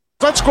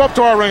let's go up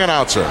to our ring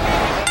announcer.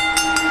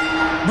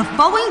 The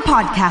following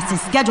podcast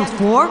is scheduled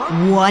for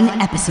one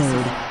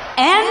episode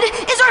and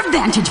is our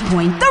Vantage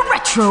Point, the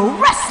Retro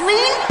Wrestling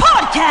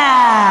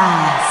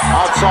Podcast.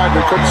 Outside,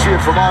 we couldn't see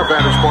it from our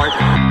vantage point.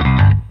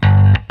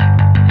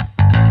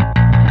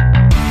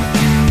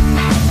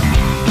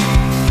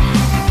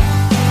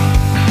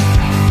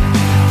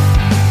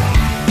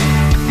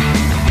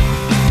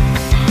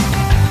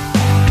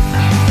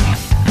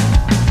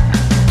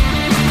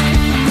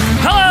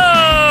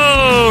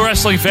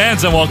 Wrestling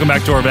fans, and welcome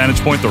back to our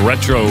Vantage Point, the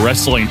Retro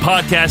Wrestling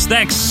Podcast.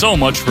 Thanks so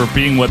much for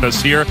being with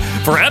us here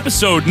for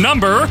episode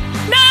number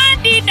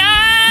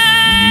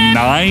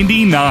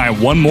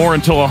 99. One more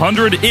until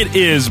 100. It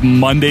is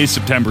Monday,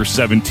 September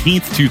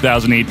 17th,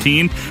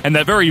 2018, and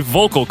that very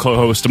vocal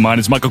co-host of mine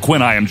is Michael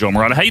Quinn. I am Joe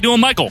Morata. How you doing,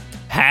 Michael?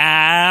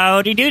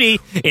 Howdy doody.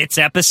 It's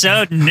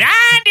episode 99.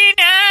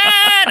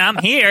 I'm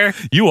here.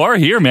 You are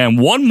here, man.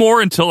 One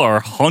more until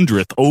our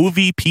 100th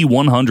OVP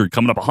 100,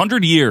 coming up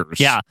 100 years.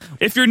 Yeah.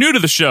 If you're new to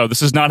the show,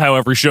 this is not how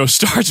every show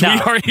starts. No.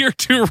 We are here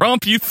to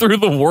romp you through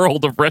the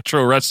world of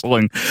retro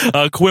wrestling.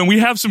 Quinn, we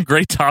have some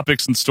great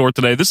topics in store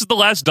today. This is the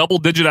last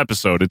double-digit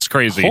episode. It's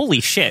crazy. Holy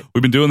shit.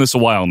 We've been doing this a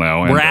while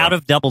now. We're out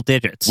of double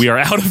digits. We are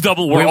out of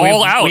double. We're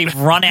all out. We've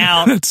run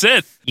out. That's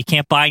it. You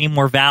can't buy any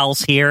more vowels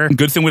here.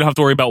 Good thing we don't have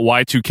to worry about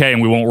Y2K,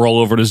 and we won't roll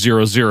over to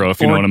 00, if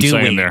you know what I'm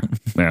saying there.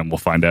 Man, we'll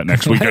find out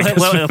next week, I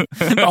guess.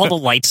 All the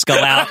lights go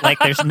out, like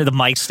the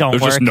mics don't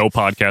There's work. just no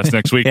podcast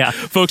next week. Yeah.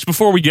 Folks,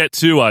 before we get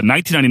to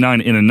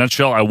 1999 in a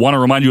nutshell, I want to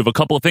remind you of a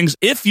couple of things.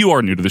 If you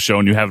are new to the show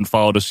and you haven't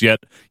followed us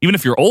yet, even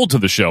if you're old to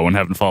the show and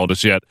haven't followed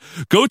us yet,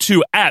 go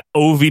to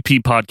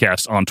 @OVP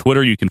Podcast on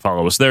Twitter. You can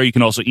follow us there. You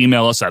can also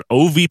email us at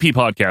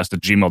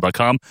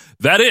ovppodcast@gmail.com.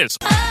 That is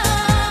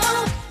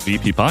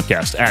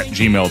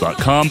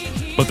vppodcast@gmail.com.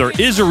 But there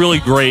is a really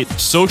great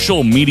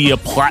social media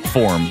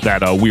platform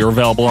that we are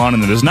available on,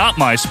 and it is not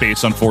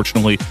MySpace,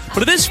 unfortunately,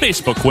 but it is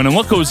Facebook, Quinn. And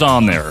what goes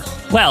on there?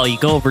 Well, you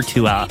go over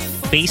to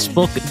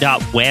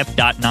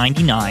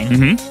facebook.web.99.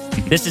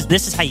 Mm-hmm. This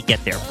is how you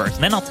get there first,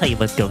 and then I'll tell you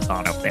what goes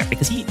on up there,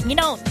 because you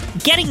know,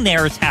 getting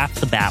there is half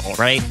the battle,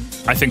 right?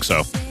 I think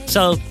so.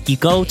 So you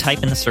go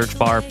type in the search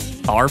bar,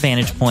 our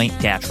Vantage Point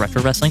 -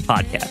 Retro Wrestling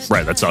Podcast.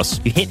 Right, that's us.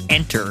 You hit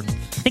enter.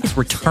 I think it's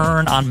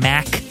return on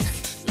Mac.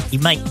 You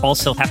might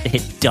also have to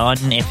hit done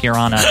if you're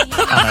on a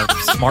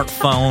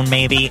smartphone,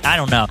 maybe. I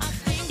don't know.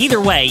 Either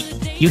way,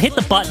 you hit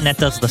the button that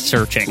does the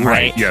searching,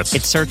 right? Yes.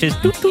 It searches,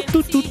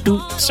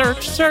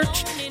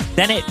 search.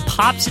 Then it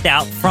pops it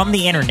out from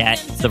the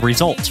internet, the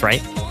results,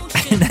 right?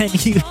 And then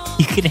you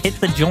can hit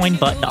the join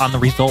button on the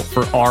result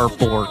for our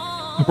board.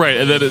 Right,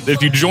 and then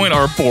if you join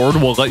our board,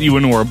 we'll let you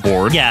into our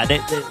board. Yeah, the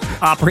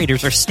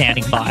operators are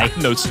standing by.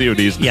 No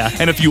CODs. Yeah.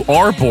 And if you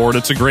are bored,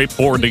 it's a great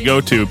board to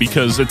go to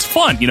because it's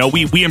fun. You know,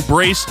 we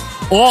embrace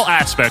all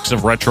aspects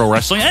of retro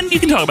wrestling, and you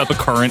can talk about the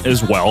current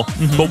as well,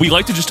 but we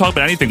like to just talk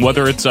about anything,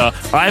 whether it's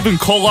Ivan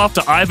Koloff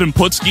to Ivan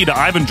Putski to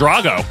Ivan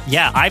Drago.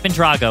 Yeah, Ivan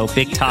Drago,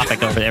 big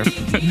topic over there.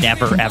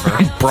 Never, ever.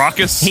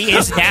 Brockus. He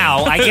is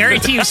now. I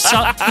guarantee you.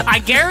 I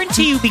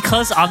guarantee you,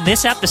 because on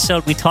this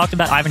episode we talked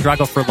about Ivan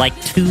Drago for like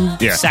 2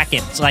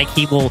 seconds. Like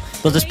there'll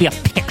just be a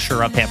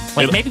picture of him.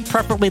 Like maybe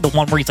preferably the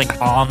one where he's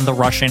like on the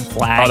Russian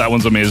flag. Oh, that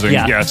one's amazing.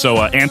 Yeah.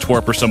 So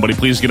Antwerp or somebody,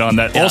 please get on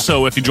that. Yeah.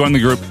 Also, if you join the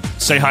group,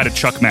 say hi to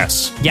Chuck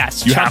Mess.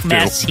 Yes, You Chuck have to.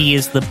 Mess. He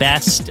is the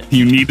best.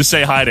 You need to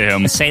say hi to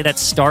him. Say that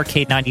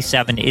Starcade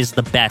 97 is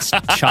the best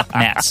Chuck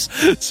Mess.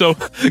 So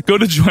go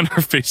to join our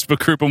Facebook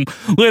group, and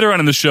later on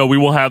in the show, we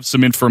will have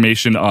some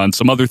information on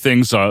some other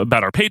things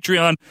about our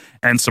Patreon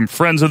and some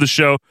friends of the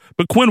show.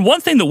 But Quinn,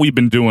 one thing that we've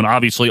been doing,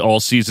 obviously,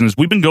 all season is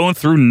we've been going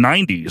through the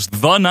 90s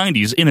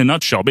in a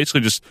nutshell,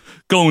 basically just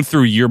going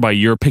through year by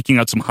year, picking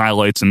out some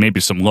highlights and maybe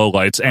some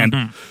lowlights.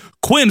 And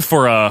Quinn,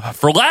 for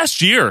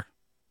last year,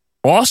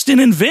 Austin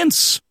and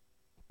Vince.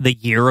 The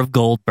year of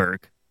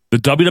Goldberg. The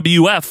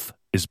WWF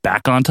is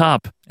back on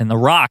top. And The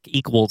Rock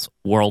equals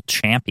world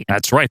champion.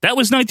 That's right. That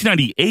was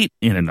 1998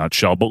 in a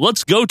nutshell. But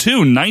let's go to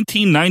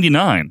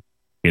 1999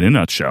 in a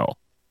nutshell.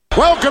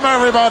 Welcome,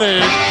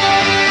 everybody.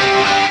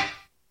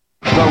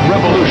 The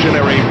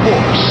revolutionary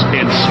force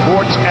in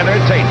sports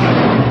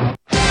entertainment.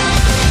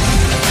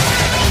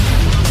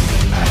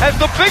 As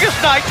the biggest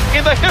night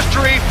in the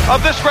history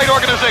of this great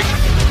organization.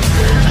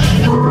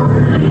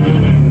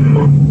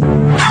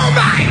 Oh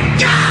my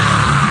God!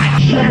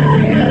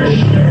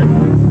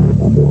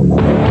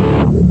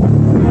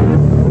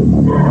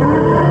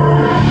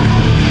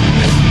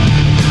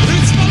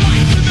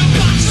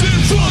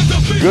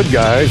 Good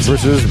guys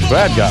versus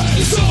bad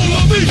guys.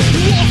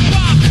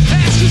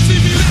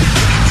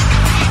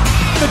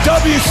 The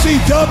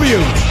WCW.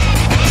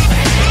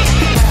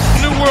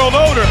 New World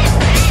Order.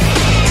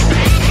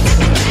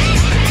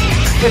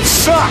 It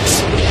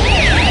sucks.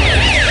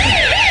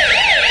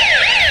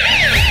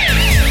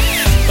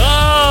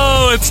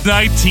 Oh, it's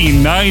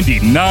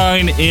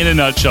 1999 in a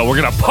nutshell.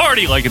 We're going to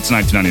party like it's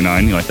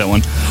 1999. You like that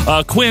one?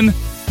 Quinn,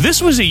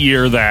 this was a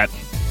year that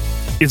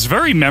is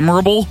very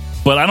memorable,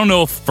 but I don't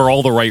know if for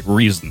all the right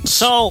reasons.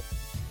 So,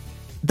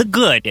 the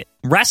good.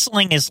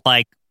 Wrestling is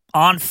like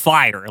on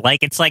fire.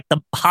 Like, it's like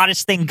the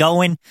hottest thing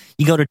going.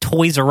 You go to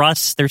Toys R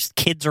Us, there's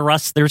Kids R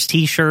Us, there's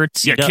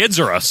T-shirts. Yeah, Kids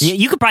R Us.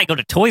 You could probably go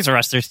to Toys R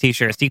Us, there's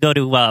T-shirts. You go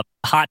to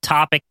Hot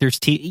Topic, there's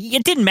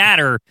it didn't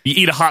matter. You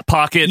eat a Hot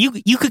Pocket.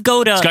 You could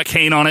go to... It's got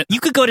Kane on it. You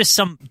could go to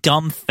some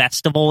dumb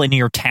festival in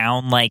your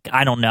town, like,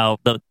 I don't know,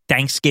 the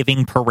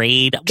Thanksgiving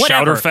parade,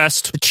 whatever.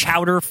 Chowderfest. The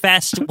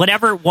Chowderfest,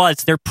 whatever it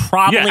was, there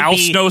probably Al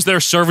Snow's there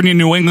serving you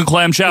New England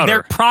clam chowder.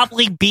 There'd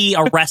probably be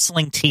a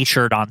wrestling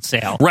T-shirt on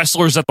sale.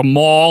 Wrestlers at the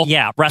mall,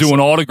 doing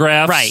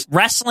autographs. Right.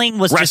 Wrestling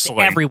was just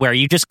everywhere.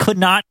 You just could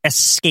not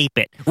escape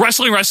it.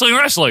 Wrestling.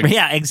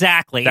 Yeah,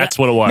 exactly. That's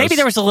what it was. Maybe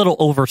there was a little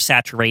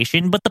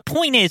oversaturation, but the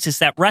point is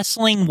that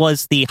wrestling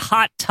was the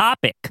hot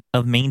topic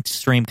of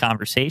mainstream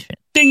conversation.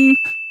 Ding!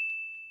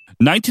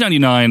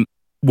 1999,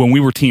 when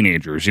we were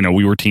teenagers,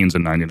 we were teens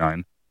in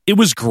 99, it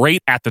was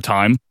great at the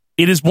time.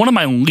 It is one of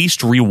my least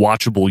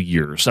rewatchable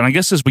years. And I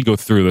guess as we go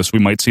through this, we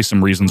might see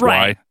some reasons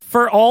why.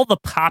 For all the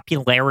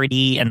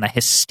popularity and the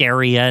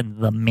hysteria and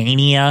the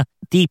mania,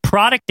 the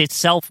product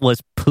itself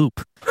was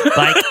poop.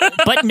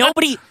 But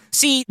nobody...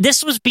 See,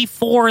 this was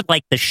before,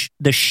 like, the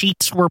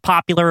sheets were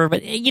popular.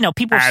 But,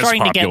 people were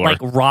starting to get, like,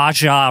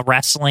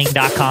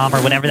 RajaWrestling.com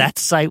or whatever that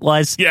site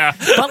was. Yeah.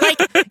 But, like,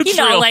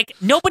 like,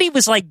 nobody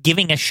was, like,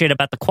 giving a shit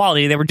about the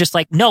quality. They were just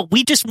like, no,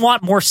 we just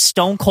want more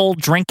Stone Cold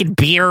drinking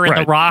beer and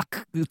The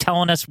Rock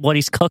telling us what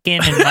he's cooking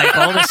and, like,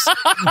 all this.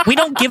 We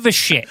don't give a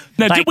shit.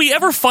 Now, did we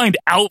ever find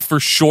out for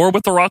sure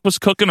what The Rock was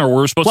cooking, or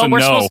were we supposed to know?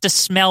 Well, we're supposed to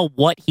smell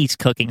what he's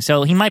cooking.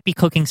 So he might be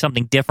cooking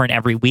something different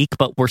every week,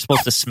 but we're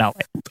supposed to smell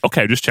it.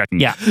 Okay, just checking.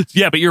 Yeah.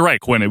 Yeah, but you're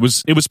right, Quinn. It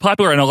was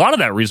popular, and a lot of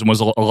that reason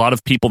was a lot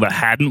of people that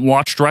hadn't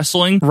watched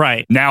wrestling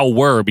now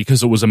were,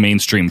 because it was a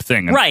mainstream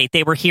thing. Right.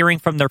 They were hearing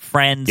from their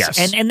friends,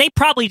 yes. and they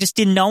probably just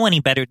didn't know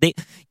any better.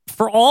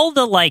 For all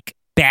the, like,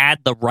 bad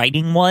the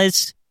writing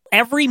was,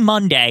 every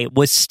Monday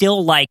was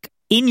still, like,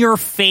 in your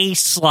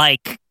face,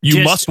 like,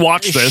 you must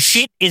watch this.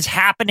 Shit is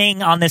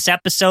happening on this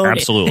episode.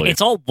 Absolutely. It's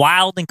all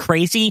wild and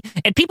crazy.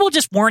 And people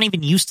just weren't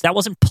even used to that.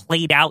 Wasn't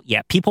played out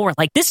yet. People were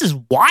like, this is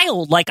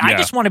wild. Like, I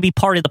just want to be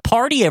part of the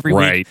party every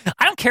week.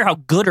 I don't care how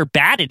good or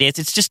bad it is.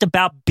 It's just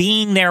about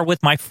being there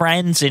with my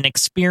friends and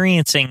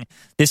experiencing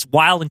this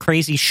wild and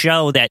crazy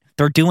show that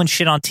they're doing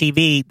shit on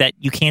TV that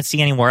you can't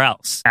see anywhere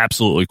else.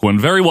 Absolutely, Quinn.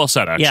 Very well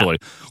said, actually.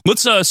 Yeah.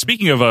 Let's,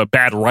 speaking of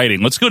bad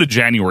writing, let's go to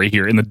January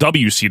here in the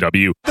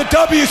WCW. The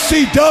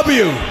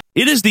WCW!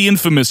 It is the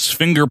infamous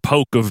finger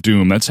poke of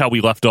doom. That's how we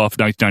left off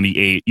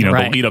 1998.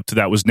 The lead up to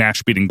that was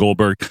Nash beating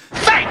Goldberg.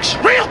 Thanks,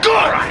 real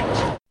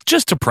good!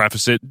 Just to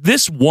preface it,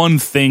 this one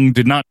thing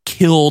did not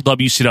kill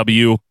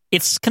WCW.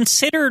 It's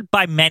considered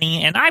by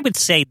many, and I would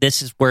say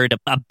this is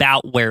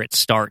about where it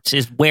starts,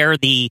 is where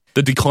the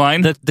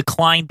decline? The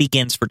decline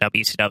begins for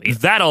WCW.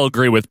 That I'll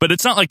agree with, but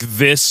it's not like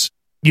this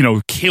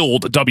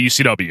killed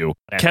WCW.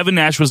 Kevin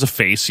Nash was a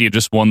face. He had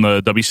just won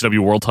the WCW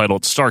World title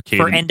at Starrcade.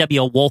 For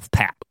NWO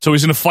Wolfpack. So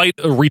he's going to fight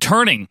a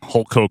returning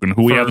Hulk Hogan,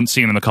 who we haven't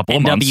seen in a couple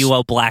of months.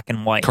 NWO Black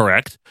and White.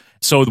 Correct.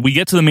 So we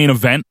get to the main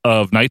event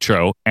of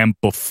Nitro, and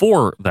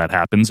before that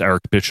happens,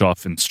 Eric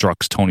Bischoff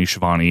instructs Tony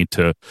Schiavone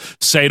to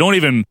say, don't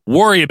even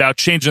worry about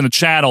changing the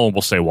channel.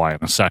 We'll say why in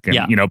a second,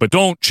 but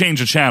don't change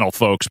the channel,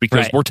 folks,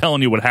 because we're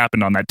telling you what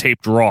happened on that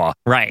taped Raw.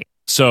 Right.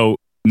 So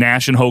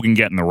Nash and Hogan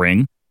get in the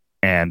ring,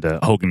 and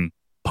Hogan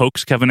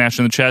pokes Kevin Nash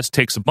in the chest,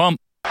 takes a bump.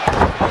 What was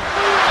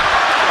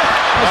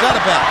that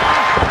about?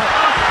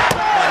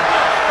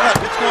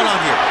 What's going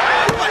on here?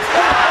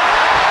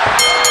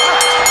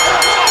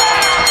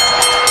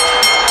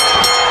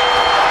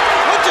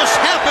 What just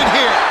happened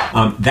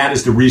here? That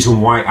is the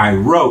reason why I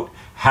wrote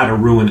How to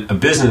Ruin a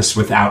Business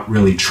Without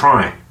Really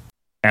Trying.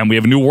 And we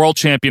have a new world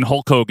champion,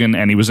 Hulk Hogan,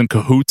 and he was in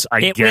cahoots, I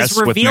guess, with Nash. It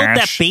was revealed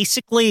that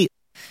basically,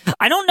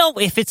 I don't know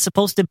if it's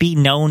supposed to be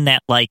known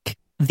that, like,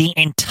 the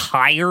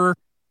entire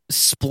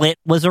split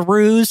was a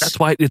ruse. That's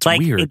why it's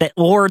weird.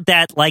 Or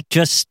that, like,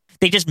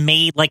 they just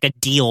made, like, a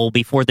deal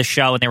before the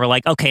show, and they were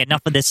like, okay,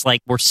 enough of this,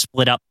 like, we're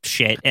split up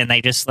shit, and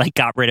they just, like,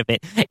 got rid of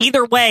it.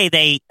 Either way,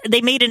 they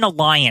made an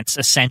alliance,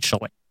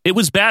 essentially. It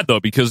was bad,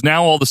 though, because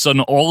now all of a sudden,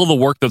 all of the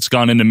work that's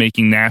gone into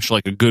making Nash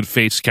like a good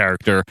face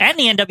character. And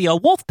the NWO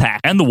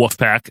Wolfpack. And the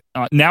Wolfpack.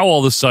 Now all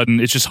of a sudden,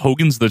 it's just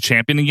Hogan's the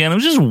champion again. It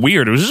was just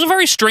weird. It was just a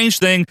very strange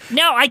thing.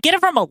 Now, I get it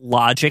from a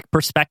logic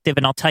perspective,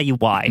 and I'll tell you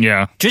why.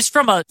 Yeah. Just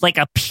from a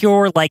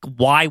pure, like,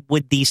 why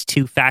would these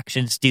two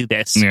factions do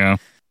this? Yeah.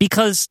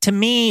 Because to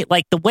me,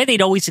 like, the way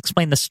they'd always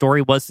explain the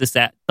story was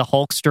that the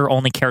Hulkster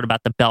only cared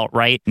about the belt,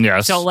 right?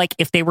 Yes. So, like,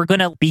 if they were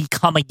going to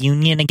become a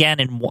union again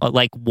and,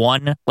 like,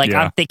 one, like,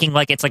 I'm thinking,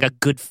 like, it's like a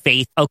good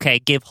faith, okay,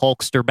 give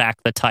Hulkster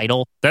back the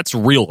title. That's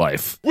real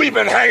life. We've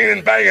been hanging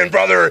and banging,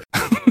 brother.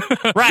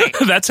 Right.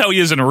 That's how he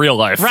is in real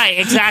life. Right,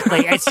 exactly.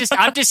 It's just,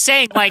 I'm just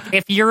saying, like,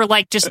 if you're,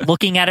 like, just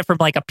looking at it from,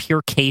 like, a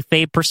pure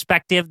kayfabe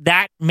perspective,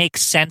 that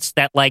makes sense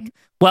that, like,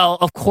 well,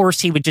 of course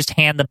he would just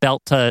hand the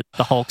belt to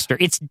the Hulkster.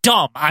 It's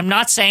dumb. I'm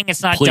not saying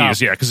it's not dumb.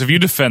 Please, yeah, because if you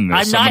defend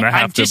this, I'm going to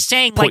have to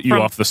saying, put like, you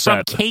off the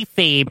set. From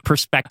kayfabe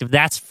perspective,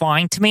 that's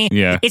fine to me.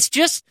 Yeah. It's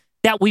just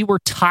that we were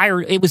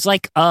tired. It was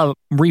like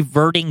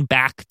reverting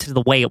back to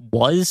the way it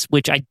was,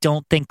 which I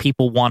don't think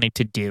people wanted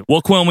to do.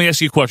 Well, Quinn, let me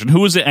ask you a question.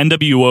 Who was the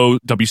NWO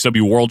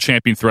WCW World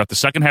Champion throughout the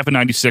second half of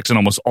 96 and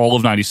almost all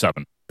of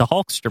 97? The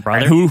Hulkster,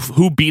 brother. And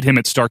who beat him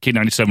at Starrcade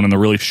 97 in the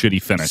really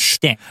shitty finish?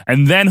 Sting.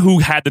 And then who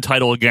had the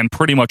title again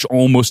pretty much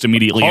almost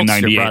immediately in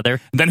Hulkster, 98?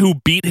 brother. And then who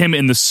beat him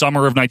in the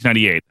summer of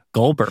 1998?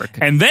 Goldberg.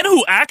 And then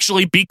who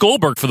actually beat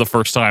Goldberg for the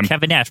first time?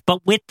 Kevin Nash,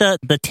 but with the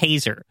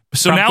taser.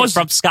 So from, now it's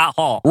from Scott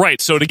Hall.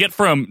 Right. So to get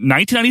from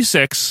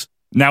 1996,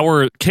 now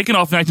we're kicking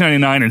off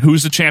 1999, and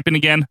who's the champion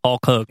again?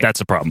 Hulk Hogan.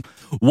 That's a problem.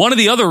 One of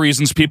the other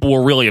reasons people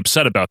were really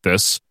upset about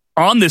this,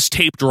 on this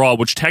tape draw,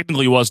 which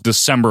technically was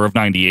December of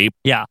 98,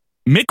 yeah,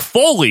 Mick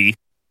Foley,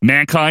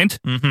 Mankind,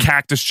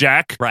 Cactus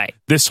Jack, right?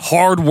 This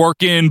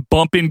hard-working,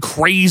 bumping,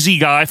 crazy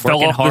guy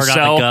fell off the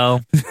cell.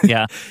 On the go.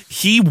 Yeah,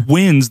 he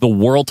wins the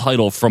world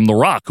title from The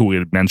Rock, who we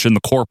had mentioned,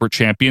 the corporate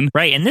champion.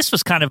 Right, and this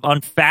was kind of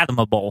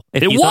unfathomable.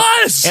 It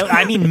was.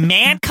 I mean,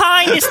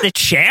 Mankind is the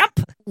champ.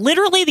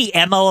 Literally, the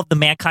MO of the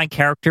Mankind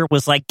character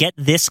was like get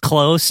this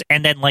close,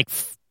 and then like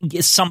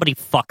somebody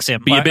fucks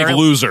him, be a big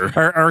loser,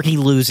 or he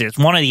loses.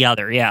 One or the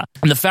other. Yeah,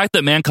 and the fact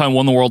that Mankind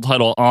won the world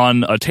title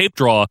on a tape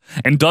draw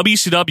and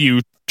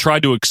WCW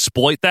tried to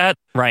exploit that,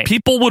 right?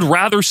 People would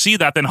rather see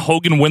that than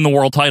Hogan win the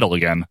world title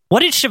again.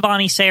 What did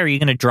Shivani say? Are you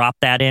going to drop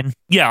that in?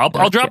 Yeah,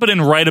 I'll drop it in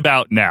right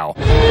about now.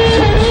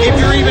 If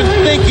you're even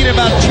thinking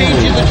about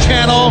changing the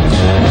channel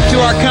to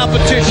our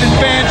competition,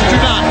 fans, do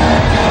not.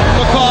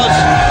 Because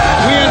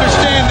we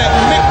understand that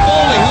Mick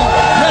Foley, who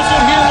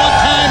wrestled here one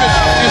time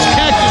as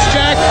Cactus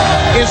Jack,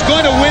 is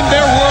going to win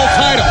their world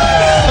title.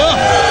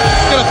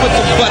 Gonna put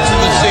some butts in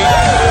the seat.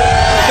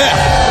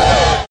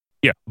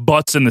 Yeah,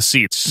 butts in the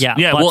seats. Yeah,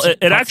 well,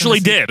 it actually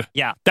did.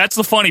 Yeah. That's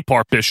the funny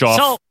part, Bischoff.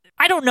 So,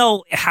 I don't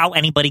know how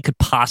anybody could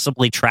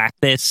possibly track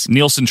this.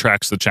 Nielsen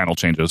tracks the channel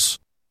changes.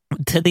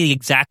 To the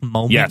exact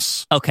moment?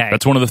 Yes. Okay.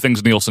 That's one of the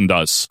things Nielsen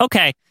does.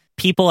 Okay.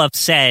 People have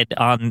said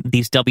on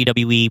these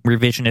WWE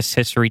revisionist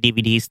history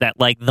DVDs that,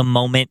 like, the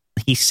moment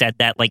he said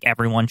that, like,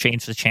 everyone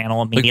changed the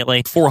channel immediately.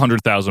 Like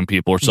 400,000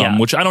 people or something,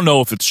 which I don't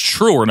know if it's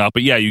true or not,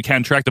 but yeah, you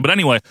can track that. But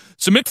anyway,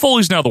 so Mick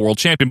Foley's now the world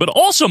champion, but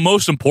also,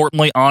 most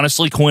importantly,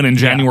 honestly, Quinn, in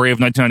January of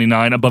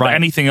 1999, above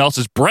anything else,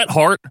 is Bret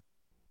Hart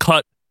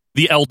cut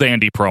the El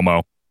Dandy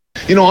promo.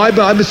 You know, I've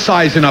been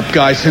sizing up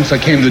guys since I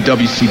came to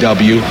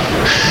WCW,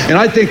 and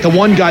I think the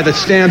one guy that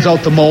stands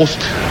out the most,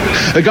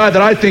 the guy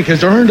that I think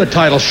has earned a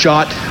title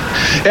shot,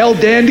 El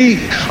Dandy,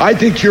 I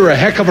think you're a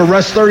heck of a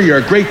wrestler, you're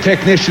a great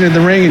technician in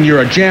the ring, and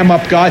you're a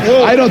jam-up guy.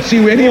 Whoa. I don't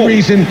see any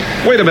reason...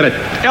 Wait a minute.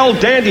 El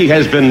Dandy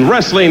has been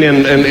wrestling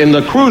in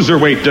the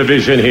cruiserweight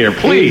division here,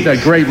 please.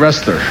 He's a great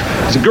wrestler.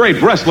 He's a great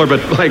wrestler,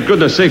 but my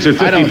goodness sakes, there's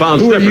 50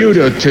 pounds Who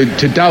difference. are you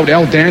to doubt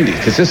El Dandy?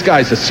 Because this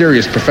guy's a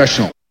serious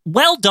professional.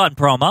 Well done,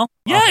 promo.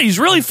 Yeah, he's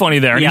really funny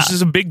there. Yeah. He's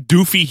just a big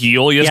doofy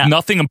heel. He has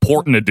nothing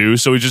important to do,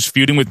 so he's just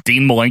feuding with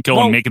Dean Malenko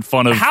and making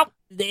fun of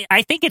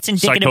I think it's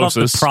indicative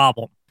psychosis. of the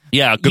problem.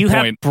 Yeah, good you point.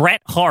 You have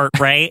Bret Hart,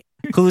 right?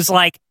 Who's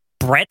like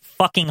Bret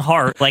fucking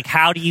Hart. Like,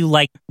 how do you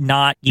like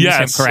not use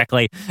him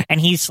correctly?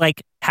 And he's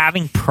like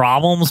having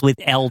problems with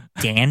El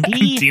Dandy,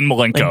 and Dean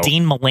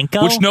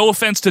Malenko. Which, no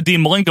offense to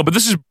Dean Malenko, but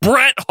this is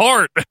Bret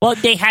Hart. Well,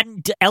 they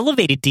hadn't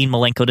elevated Dean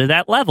Malenko to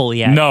that level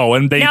yet. No,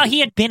 and now he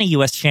had been a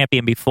U.S.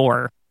 champion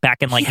before.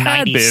 Back in like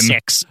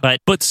 96, but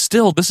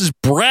still, this is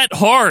Bret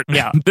Hart.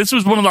 Yeah, this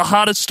was one of the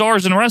hottest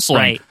stars in wrestling.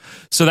 Right.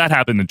 So that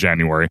happened in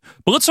January.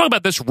 But let's talk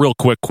about this real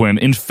quick, Quinn.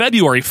 In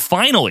February,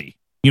 finally,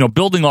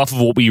 building off of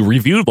what we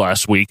reviewed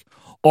last week,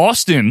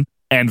 Austin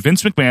and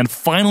Vince McMahon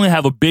finally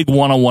have a big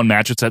one-on-one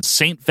match. It's at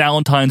St.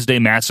 Valentine's Day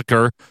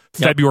Massacre,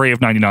 February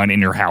of 99,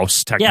 in your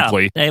house,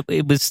 technically. Yeah,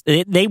 it was.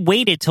 They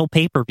waited till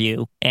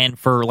pay-per-view and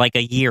for like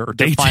a year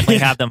to finally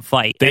have them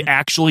fight. They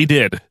actually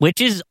did.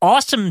 Which is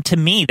awesome to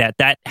me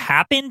that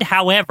happened.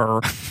 However,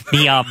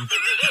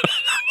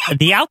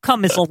 the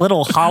outcome is a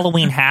little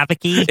Halloween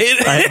Havoc-y.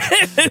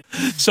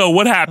 So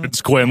what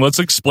happens, Quinn? Let's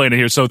explain it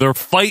here. So they're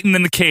fighting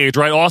in the cage,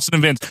 right? Austin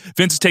and Vince.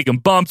 Vince is taking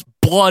bumps,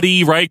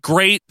 bloody, right?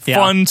 Great,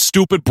 fun,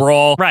 stupid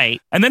brawl.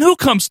 Right. And then who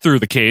comes through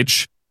the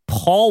cage?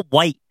 Paul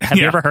White. Have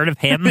you ever heard of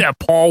him? Yeah,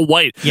 Paul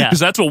White. Yeah.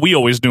 Because that's what we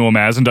always knew him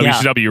as in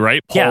WCW,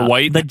 right? Paul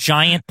White. The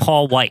giant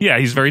Paul White. Yeah,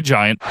 he's very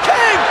giant. King,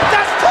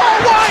 that's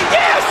Paul White!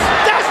 Yes!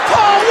 That's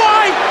Paul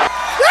White!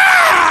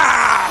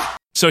 Ah!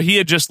 So he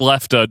had just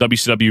left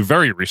WCW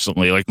very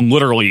recently, like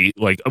literally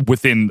like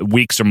within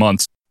weeks or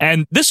months.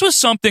 And this was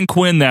something,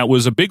 Quinn, that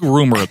was a big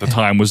rumor at the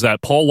time, was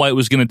that Paul White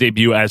was going to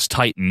debut as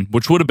Titan,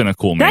 which would have been a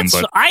cool name.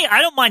 But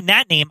I don't mind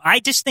that name. I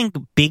just think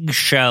Big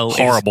Show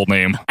horrible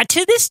name.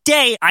 To this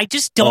day, I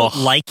just don't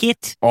like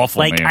it.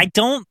 Awful name. I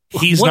don't...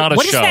 He's not a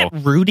what show. What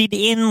is that rooted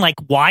in? Like,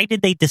 why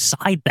did they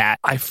decide that?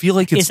 I feel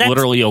like it's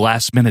literally a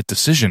last-minute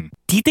decision.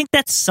 Do you think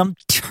that's some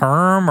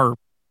term or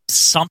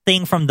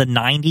something from the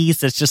 90s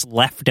that's just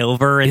left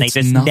over and they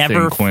just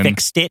never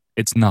fixed it?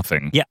 It's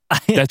nothing. Yeah.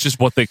 That's just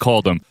what they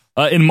called him.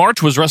 In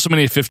March was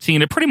WrestleMania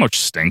 15. It pretty much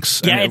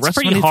stinks. Yeah, it's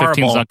pretty WrestleMania 15 is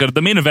horrible. not good.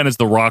 The main event is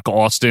The Rock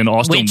Austin.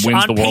 Austin Which,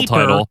 wins on the world paper,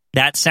 title.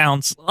 That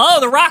sounds,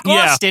 The Rock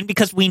Yeah. Austin,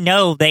 because we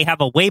know they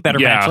have a way better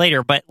match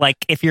later. But like,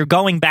 if you're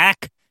going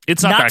back,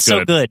 It's not that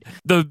so good.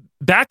 The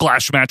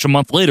Backlash match a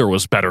month later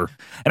was better.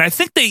 And I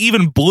think they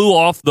even blew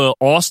off the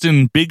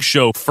Austin Big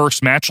Show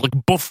first match like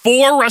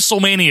before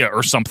WrestleMania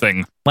or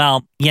something.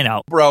 Well, you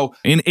know. Bro.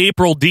 In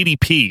April,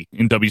 DDP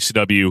in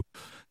WCW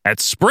at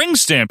Spring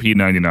Stampede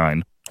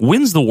 99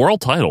 wins the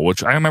world title,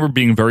 which I remember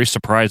being very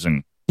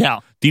surprising. Yeah.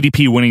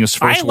 DDP winning his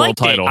first I world liked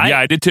it. title. Yeah,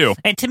 I did too.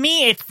 And to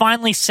me, it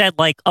finally said,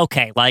 like,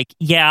 okay, like,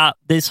 yeah,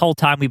 this whole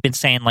time we've been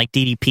saying, like,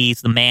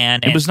 DDP's the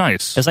man. It was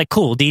nice. It was like,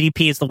 cool,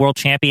 DDP is the world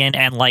champion.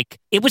 And, like,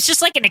 it was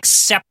just like an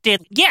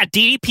accepted,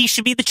 DDP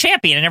should be the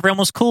champion. And everyone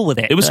was cool with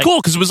it. It was like, cool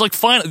because it was like,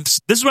 fine.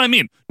 This is what I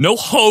mean. No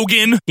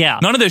Hogan. Yeah.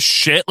 None of this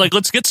shit. Like,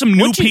 let's get some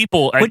new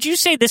people. Would you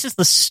say this is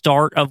the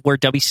start of where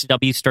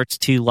WCW starts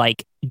to,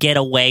 like, get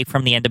away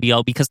from the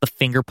NWO because the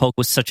finger poke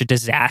was such a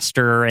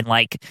disaster and,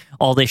 like,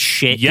 all this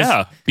shit?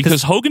 Yeah,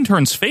 because Hogan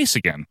turns face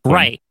again.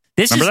 Right.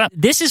 Remember that?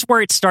 This is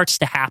where it starts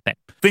to happen.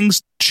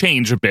 Things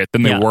change a bit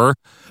than they were.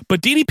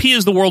 But DDP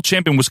as the world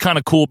champion was kind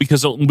of cool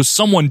because it was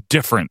someone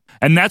different.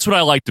 And that's what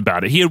I liked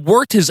about it. He had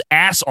worked his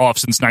ass off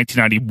since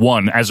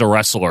 1991 as a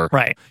wrestler.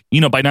 Right.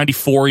 You know, by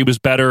 94, he was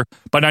better.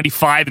 By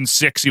 95 and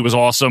 6, he was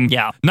awesome.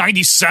 Yeah.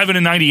 97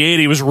 and 98,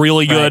 he was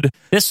really good.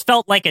 This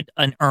felt like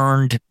an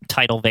earned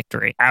title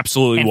victory.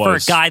 Absolutely and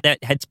was. for a guy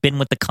that had been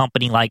with the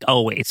company like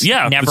always.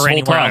 Yeah, this never whole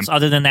anywhere time. else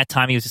other than that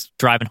time he was just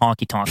driving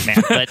honky tonk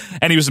man. But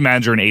And he was a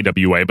manager in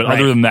AWA. But Right.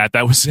 other than that,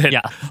 that was it.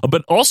 Yeah.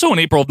 But also in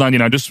April of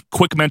 99, just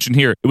quick mention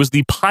here, it was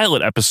the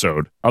pilot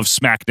episode of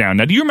SmackDown.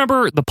 Now, do you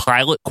remember the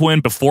pilot, Quinn,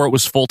 before it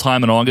was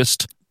full-time in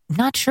August?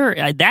 not sure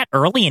that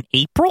early in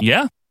April.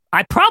 Yeah.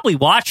 I probably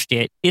watched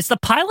it. Is the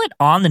pilot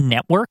on the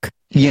network?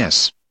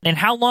 Yes. And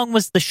how long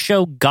was the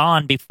show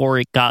gone before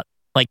it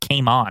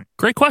came on?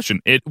 Great question.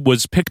 It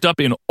was picked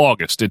up in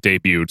August. It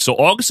debuted. So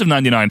August of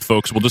 99,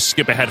 folks. We'll just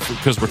skip ahead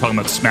because we're talking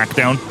about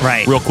SmackDown.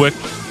 Right. Real quick.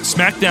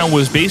 SmackDown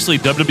was basically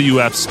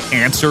WWF's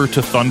answer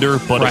to Thunder,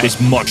 but it was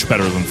much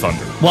better than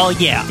Thunder. Well,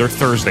 yeah. Their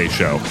Thursday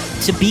show.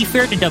 To be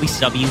fair to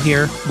WCW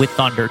here with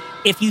Thunder,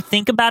 if you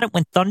think about it,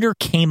 when Thunder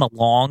came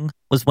along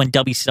was when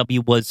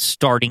WCW was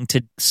starting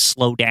to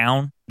slow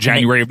down.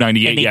 January of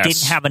 98, and they yes.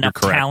 didn't have enough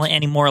You're correct. talent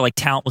anymore. Like,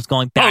 talent was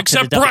going back to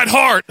except the Bret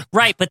Hart!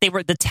 Right, but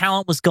the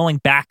talent was going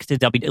back to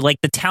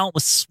the talent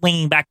was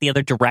swinging back the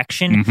other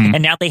direction, Mhm.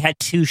 and now they had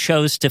two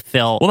shows to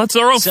fill. Well, that's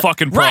their own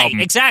fucking problem.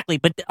 Right, exactly.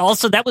 But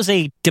also, that was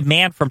a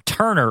demand from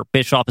Turner,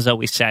 Bischoff has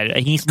always said.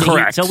 He's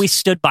always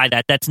stood by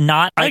that. That's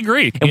not... I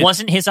agree. It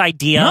wasn't his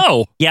idea.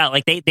 No. Yeah,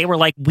 like, they were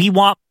like, we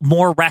want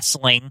more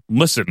wrestling.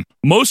 Listen,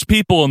 most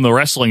people in the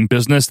wrestling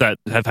business that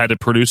have had to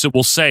produce it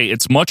will say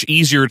it's much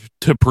easier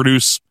to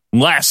produce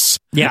less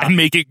and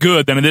make it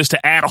good than it is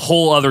to add a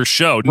whole other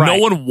show. Right. No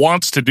one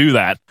wants to do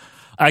that.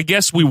 I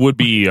guess we would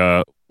be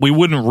we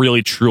wouldn't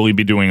really truly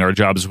be doing our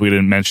jobs if we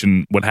didn't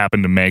mention what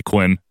happened to May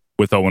Quinn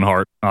with Owen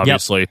Hart,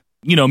 obviously.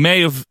 You know,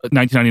 May of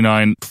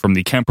 1999 from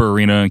the Kemper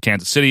Arena in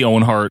Kansas City,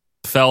 Owen Hart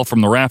fell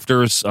from the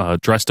rafters,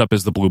 dressed up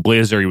as the Blue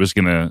Blazer. He was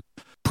going to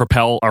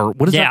propel, or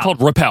what is that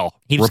called? Rappel.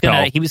 He was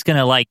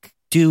gonna like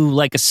do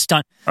like a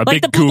stunt, A like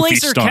big the Blue goofy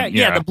Blazer. stunt,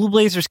 yeah. The Blue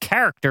Blazer's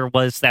character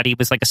was that he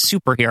was like a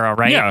superhero,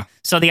 right? Yeah.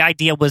 So the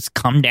idea was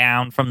come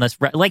down from this,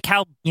 like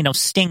how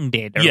Sting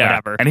did or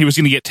whatever. And he was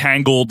going to get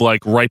tangled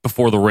like right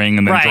before the ring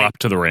and then Right. drop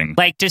to the ring.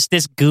 Like just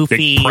this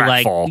goofy, Big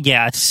like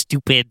pratfall.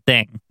 stupid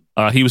thing.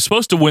 He was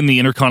supposed to win the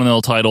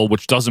Intercontinental title,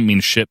 which doesn't mean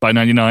shit by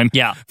 99.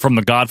 Yeah. From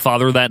The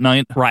Godfather that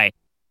night. Right.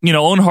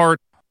 Owen Hart,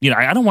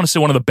 I don't want to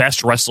say one of the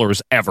best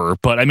wrestlers ever,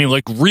 but I mean,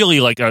 like, really,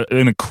 like, an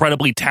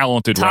incredibly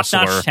talented wrestler.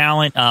 Top-notch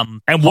talent.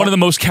 And one of the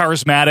most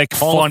charismatic,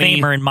 Hall funny. of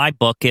Famer in my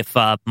book, if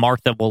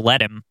Martha will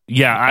let him.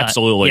 Yeah,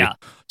 absolutely. Yeah.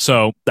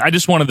 So I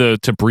just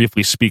wanted to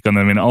briefly speak on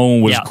them. I mean,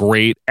 Owen was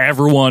great.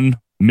 Everyone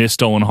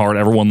missed Owen Hart.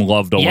 Everyone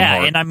loved Owen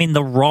Hart. Yeah, and I mean,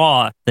 the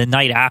Raw the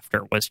night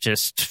after was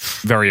just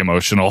very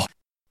emotional.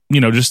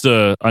 Just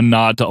a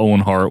nod to Owen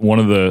Hart, one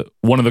of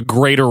the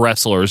greater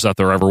wrestlers that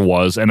there ever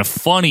was, and a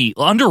funny,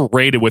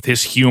 underrated with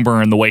his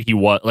humor and the way he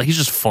was. Like, he's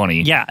just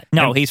funny. Yeah,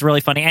 no, he's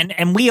really funny,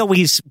 and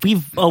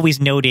we've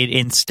always noted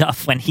in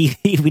stuff when he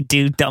would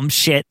do dumb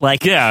shit.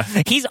 Like,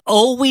 he's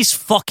always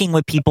fucking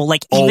with people.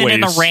 Like, even in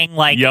the Always. ring,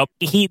 like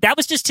that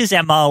was just his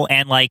MO.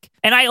 And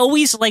I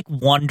always like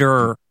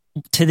wonder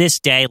to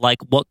this day, like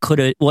what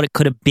it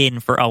could have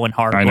been for Owen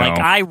Hart. I know.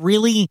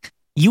 Like,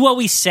 you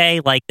always say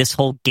like this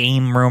whole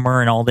game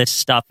rumor and all this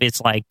stuff is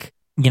like,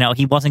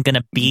 he wasn't going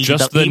to be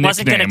Just he the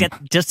wasn't going to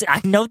nickname. get I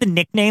know the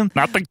nickname,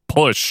 not the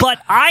push, but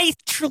I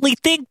truly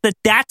think that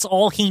that's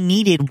all he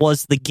needed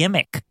was the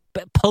gimmick.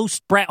 But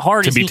post Bret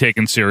Hart to be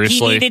taken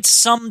seriously. He needed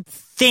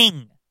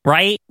something,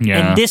 right?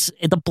 Yeah. And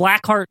the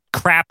Blackheart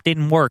crap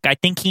didn't work. I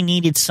think he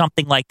needed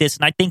something like this,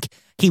 and I think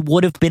he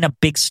would have been a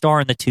big star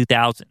in the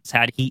 2000s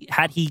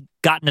had he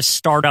gotten to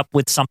start up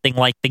with something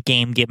like the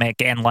game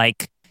gimmick, and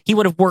like he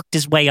would have worked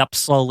his way up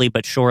slowly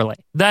but surely.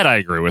 That I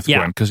agree with,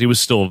 Gwen, because he was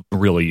still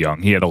really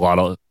young. He had a lot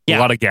of A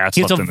lot of gas.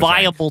 He's left a in the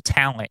viable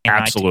talent in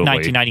Absolutely.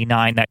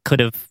 1999 that could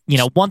have,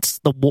 once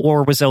the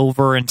war was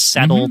over and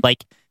settled,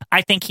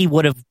 I think he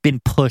would have been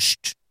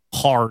pushed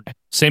hard.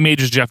 Same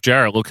age as Jeff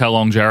Jarrett. Look how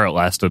long Jarrett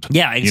lasted.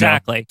 Yeah,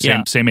 exactly.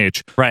 Same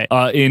age. Right.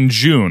 In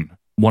June,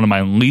 one of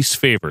my least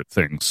favorite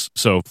things.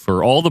 So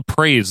for all the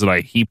praise that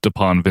I heaped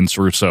upon Vince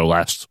Russo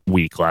last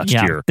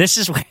year, this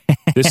is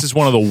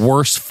one of the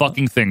worst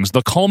fucking things.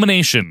 The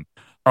culmination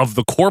of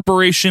the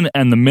corporation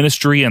and the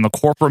ministry and the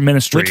corporate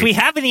ministry, which we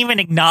haven't even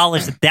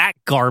acknowledged that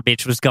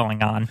garbage was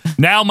going on.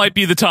 Now might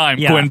be the time,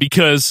 Quinn,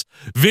 because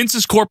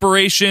Vince's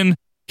corporation,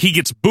 he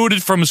gets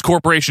booted from his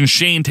corporation.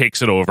 Shane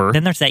takes it over.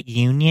 Then there's that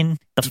union,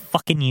 the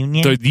fucking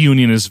union. The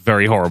union is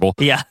very horrible.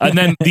 Yeah. And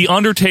then the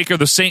Undertaker,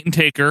 the Satan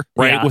Taker,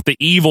 right, Yeah. with the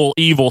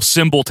evil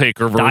symbol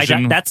taker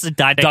version. That's the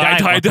die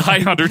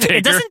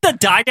Undertaker. Doesn't the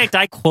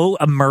die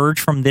quote emerge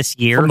from this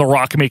year? From The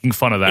Rock making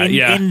fun of that,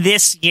 in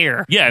this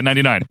year. Yeah,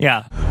 99.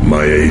 Yeah.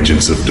 My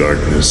agents of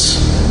darkness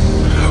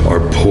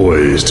are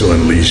poised to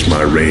unleash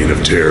my reign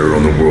of terror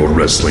on the World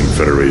Wrestling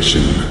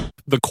Federation.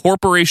 The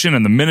corporation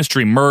and the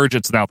ministry merge.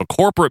 It's now the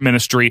corporate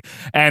ministry.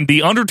 And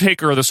the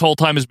Undertaker this whole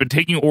time has been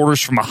taking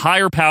orders from a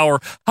higher power.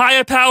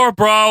 Higher power,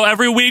 bro.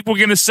 Every week we're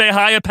going to say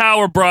higher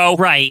power, bro.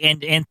 Right.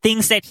 And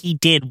things that he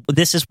did,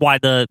 this is why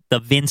the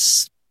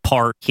Vince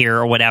part here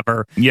or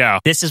whatever. Yeah.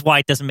 This is why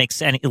it doesn't make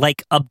sense.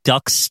 Like,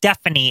 abduct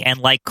Stephanie and,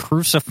 like,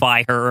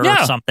 crucify her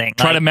or something.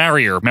 Try to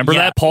marry her. Remember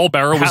that? Paul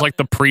Bearer was like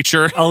the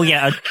preacher. Oh,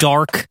 yeah. A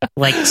dark,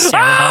 like,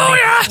 ceremony. Oh,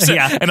 yes!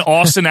 Yeah. And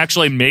Austin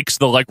actually makes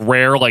the, like,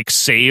 rare, like,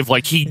 save.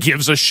 Like, he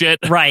gives a shit.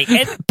 Right.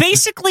 And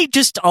basically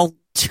just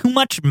too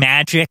much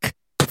magic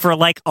for,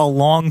 like, a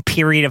long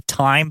period of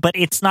time. But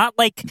it's not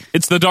like...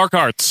 It's the dark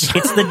arts.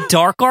 It's the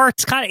dark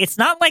arts kind of... It's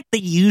not like the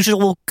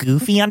usual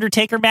goofy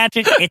Undertaker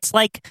magic. It's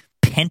like...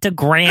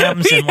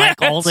 pentagrams and like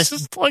all this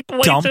just like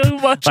way dump, too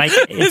much. like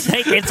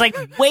it's like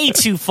way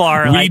too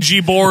far.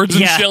 Ouija boards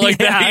and shit like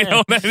that. You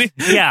know what I mean?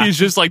 Yeah, he's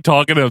just like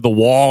talking to the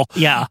wall.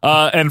 Yeah,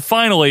 and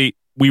finally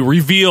we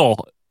reveal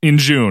in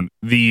June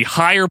the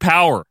higher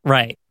power,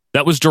 right,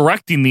 that was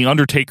directing the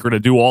Undertaker to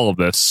do all of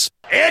this.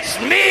 It's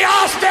me,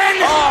 Austin!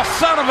 Oh,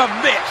 son of a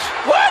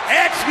bitch! What?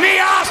 It's me,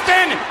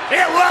 Austin!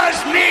 It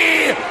was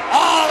me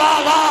all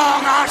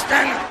along,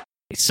 Austin!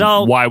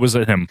 So why was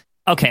it him?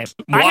 Okay,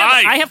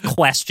 why? I have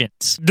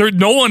questions.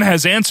 No one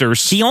has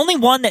answers. The only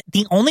one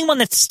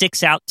that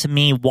sticks out to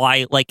me,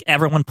 why like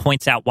everyone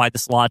points out why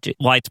this logic,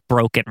 why it's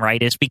broken,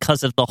 right, is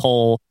because of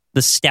the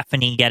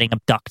Stephanie getting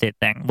abducted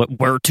thing.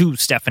 Where to,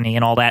 Stephanie,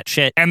 and all that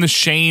shit, and the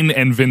Shane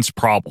and Vince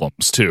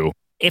problems too.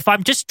 If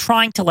I'm just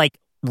trying to like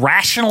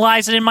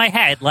rationalize it in my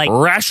head, like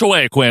rash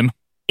away, Quinn,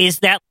 is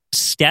that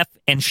Steph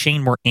and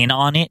Shane were in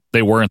on it?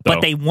 They weren't, though.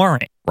 But they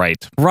weren't.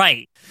 Right.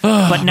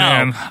 But no,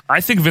 man,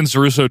 I think Vince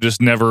Russo just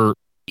never.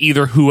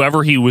 Either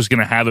whoever he was going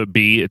to have it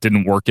be, it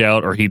didn't work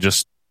out, or he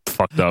just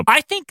fucked up.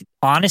 I think,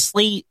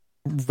 honestly,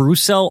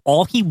 Russo,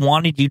 all he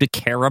wanted you to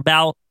care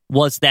about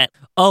was that,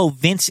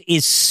 Vince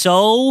is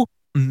so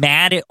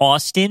mad at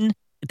Austin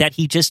that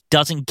he just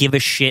doesn't give a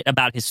shit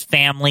about his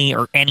family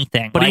or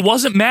anything. But he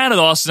wasn't mad at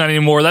Austin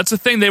anymore. That's the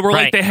thing. They were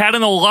like, they had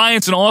an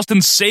alliance, and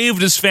Austin saved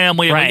his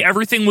family. And like,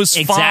 everything was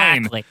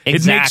fine.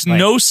 It makes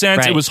no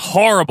sense. It was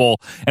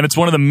horrible. And it's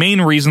one of the main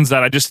reasons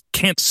that I just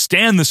can't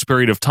stand this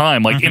period of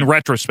time, like in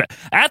retrospect.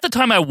 At the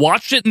time I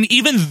watched it, and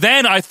even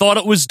then I thought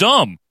it was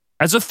dumb.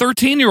 As a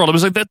 13-year-old, I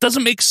was like, that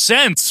doesn't make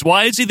sense.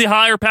 Why is he the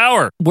higher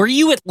power? Were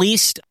you at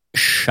least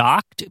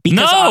shocked?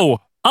 Because no.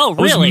 Oh,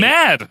 really? I was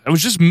mad. I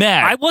was just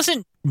mad. I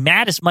wasn't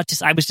mad as much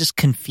as I was just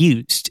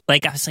confused.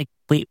 Like, I was like,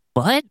 wait,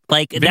 what?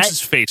 Like,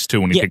 Vince's face, too,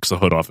 when he takes the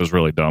hood off is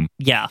really dumb.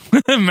 Yeah.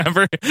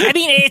 Remember? I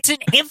mean, it's an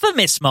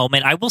infamous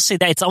moment. I will say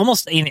that it's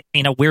almost, in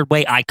a weird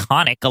way,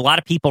 iconic. A lot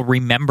of people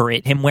remember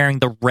it, him wearing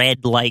the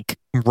red, like,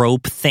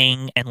 robe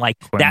thing and, like,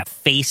 that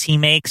face he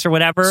makes or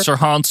whatever.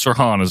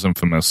 Sirhan is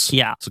infamous.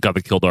 Yeah. It's the guy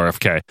that killed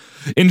RFK.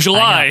 In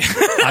July...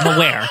 I'm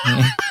aware.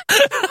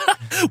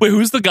 Wait,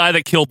 who's the guy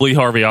that killed Lee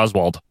Harvey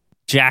Oswald?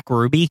 Jack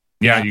Ruby?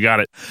 Yeah, you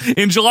got it.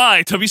 In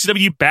July,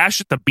 WCW Bash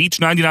at the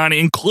Beach 99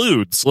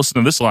 includes, listen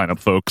to this lineup,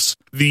 folks,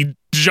 the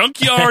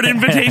Junkyard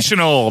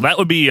Invitational. That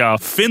would be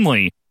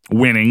Finlay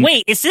winning.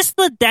 Wait, is this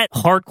that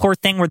hardcore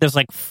thing where there's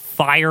like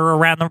fire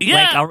around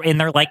the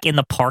in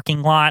the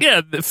parking lot?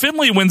 Yeah,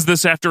 Finlay wins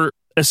this after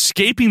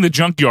escaping the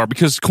junkyard,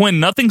 because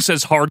Quinn, nothing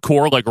says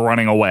hardcore like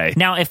running away.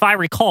 Now, if I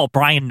recall,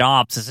 Brian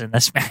Knobbs is in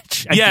this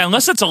match.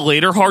 Unless it's a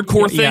later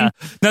hardcore thing. Yeah.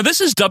 Now, this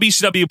is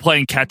WCW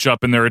playing catch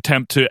up in their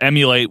attempt to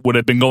emulate what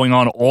had been going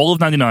on all of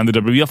 99, the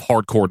WWF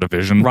hardcore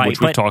division, which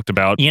we've talked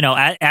about. You know,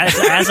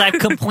 as I've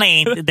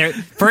complained,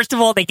 first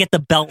of all, they get the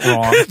belt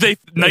wrong.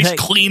 Nice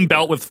clean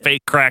belt with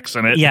fake cracks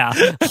in it. Yeah,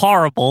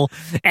 horrible.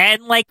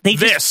 And like they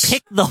just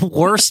pick the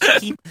worst.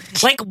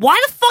 Like,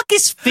 why the fuck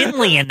is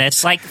Finlay in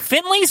this? Like,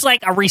 Finlay's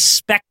like a respectable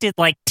respected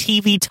like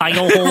TV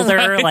title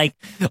holder, like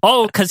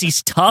because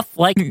he's tough.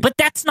 Like, but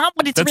that's not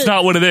what it's. That's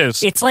not what it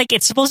is. It's like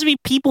it's supposed to be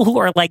people who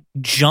are like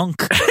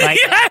junk, like,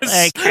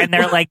 yes! and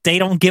they're like they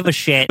don't give a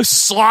shit,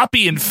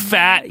 sloppy and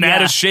fat and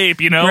out of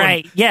shape, you know,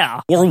 right?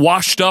 Yeah, or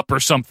washed up or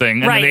something,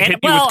 and right? then they hit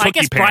you well, with cookie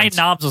I guess pans. Brian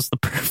Knobbs was the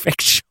perfect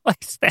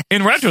choice.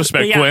 In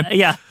retrospect, Quinn.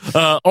 Yeah.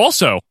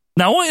 Also,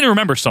 now I want you to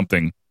remember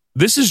something.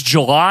 This is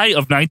July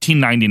of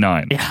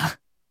 1999. Yeah.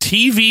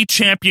 TV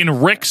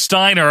champion Rick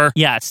Steiner.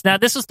 Yes. Now,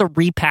 this is the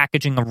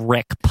repackaging of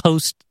Rick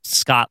post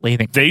Scott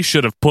leaving. They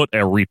should have put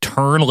a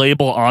return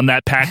label on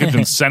that package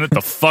and sent it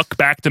the fuck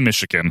back to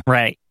Michigan.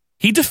 Right.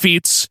 He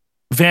defeats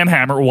Van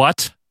Hammer.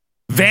 What?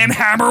 Van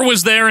Hammer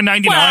was there in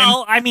 99?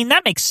 Well, I mean,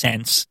 that makes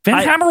sense.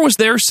 Van Hammer was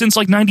there since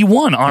like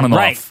 91 on and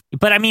off.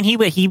 But I mean, he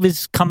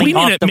was coming What do you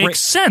mean off it the makes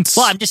sense?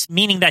 Well, I'm just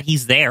meaning that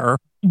he's there.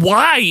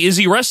 Why is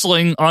he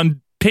wrestling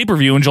on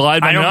pay-per-view in July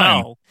of 99? I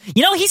don't know.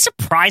 You know, he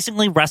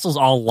surprisingly wrestles a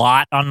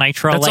lot on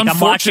Nitro. That's like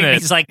unfortunate. I'm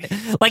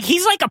watching,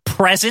 he's like a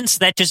presence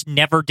that just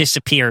never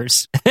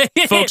disappears.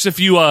 Folks, if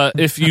you I'm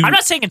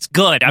not saying it's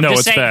good. I'm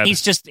just saying bad.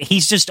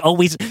 he's just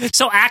always.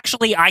 So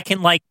actually, I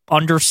can like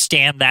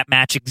understand that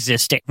match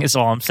existing. Is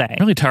all I'm saying.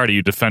 I'm really tired of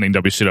you defending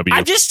WCW.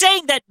 I'm just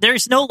saying that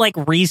there's no like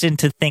reason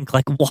to think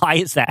like why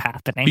is that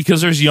happening? Because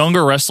there's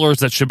younger wrestlers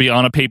that should be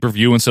on a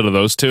pay-per-view instead of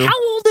those two.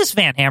 How old is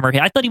Van Hammer?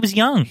 I thought he was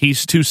young.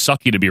 He's too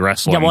sucky to be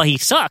wrestling. Yeah, well, he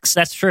sucks.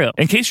 That's true.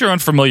 In case you're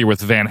unfamiliar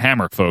with Van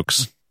Hammer,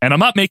 folks, and I'm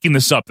not making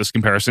this up, this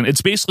comparison,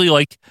 it's basically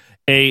like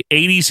a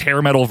 80s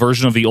hair metal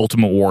version of the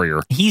Ultimate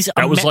Warrior.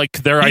 That was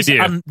like their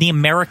idea. The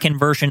American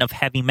version of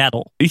heavy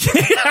metal.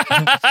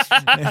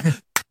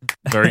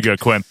 Very good,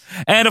 Quinn.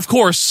 And of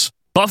course,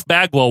 Buff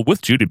Bagwell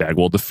with Judy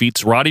Bagwell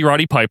defeats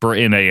Roddy Piper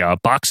in a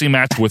boxing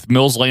match with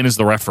Mills Lane as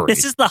the referee.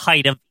 This is the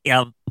height of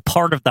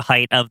part of the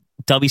height of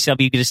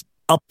WCW just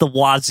up the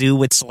wazoo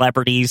with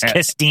celebrities,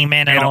 Kiss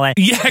Demon and all that.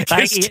 Yeah,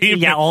 Kiss Demon.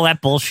 Yeah, all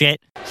that bullshit.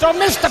 So,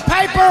 Mr.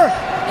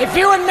 Piper, if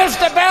you and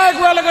Mr.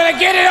 Bagwell are going to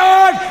get it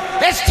on,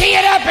 let's tee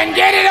it up and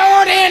get it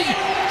on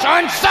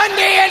on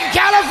Sunday in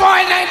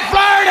California and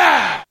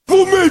Florida.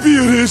 Well, maybe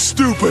it is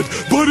stupid,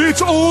 but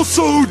it's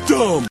also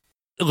dumb.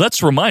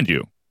 Let's remind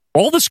you,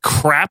 all this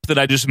crap that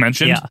I just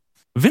mentioned,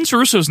 Vince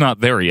Russo's not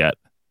there yet.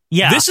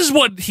 Yeah. This is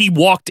what he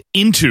walked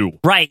into.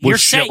 Right. You're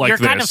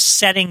kind of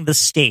setting the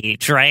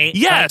stage, right?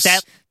 Yes.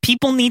 That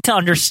people need to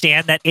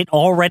understand that it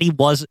already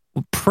was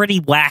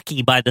pretty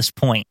wacky by this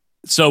point.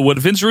 So what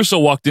Vince Russo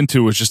walked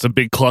into was just a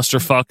big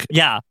clusterfuck.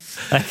 Yeah.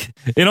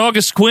 In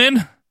August,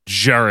 Quinn,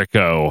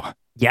 Jericho.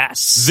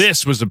 Yes.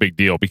 This was a big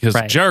deal because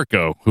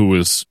Jericho, who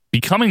was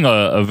becoming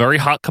a very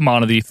hot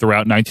commodity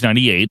throughout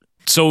 1998,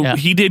 so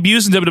he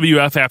debuts in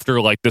WWF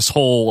after like this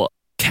whole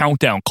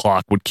countdown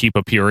clock would keep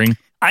appearing.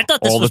 I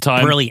thought this all was the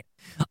time. brilliant.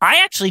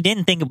 I actually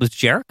didn't think it was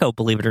Jericho,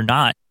 believe it or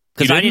not,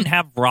 because I didn't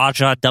have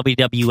Raja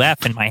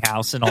WWF in my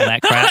house and all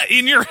that crap.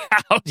 In your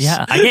house?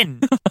 Yeah, I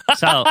didn't.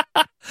 So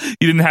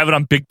you didn't have it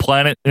on Big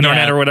Planet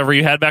Internet or whatever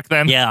you had back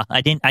then? Yeah,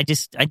 I didn't. I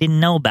didn't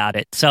know about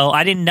it. So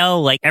I didn't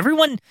know. Like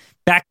everyone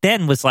back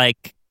then was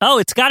like, "Oh,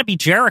 it's got to be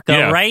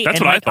Jericho, right?" That's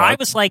and what like, I thought. I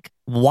was like,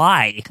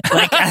 "Why?"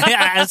 Like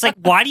I was like,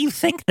 "Why do you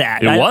think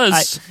that?" It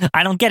was.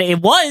 I don't get it. It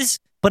was.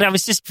 But I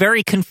was just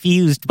very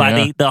confused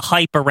by the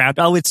hype around,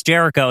 it's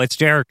Jericho, it's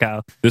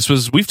Jericho.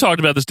 We've talked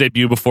about this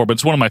debut before, but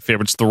it's one of my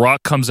favorites. The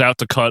Rock comes out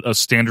to cut a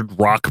standard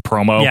Rock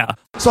promo. Yeah.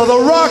 So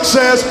The Rock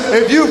says,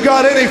 if you've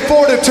got any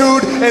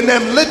fortitude in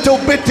them little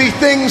bitty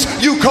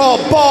things you call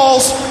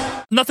balls.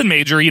 Nothing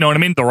major, you know what I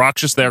mean? The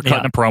Rock's just there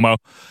cutting a promo,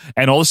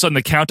 and all of a sudden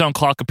the countdown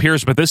clock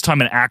appears, but this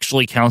time it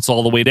actually counts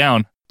all the way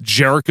down.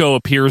 Jericho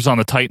appears on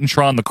the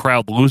Titantron, the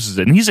crowd loses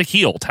it, and he's a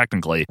heel,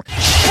 technically.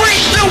 Bring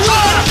the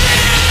Rock!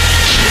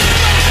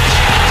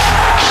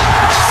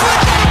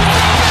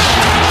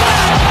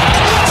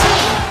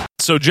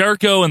 So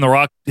Jericho and The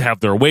Rock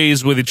have their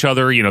ways with each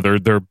other, you know,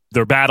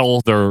 their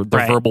battle, their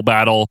verbal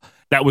battle.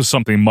 That was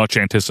something much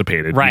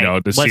anticipated, Right. you know,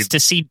 to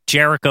see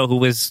Jericho, who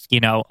was,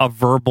 a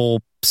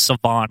verbal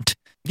savant.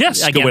 Yes,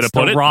 against good way to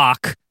put The it.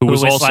 Rock, who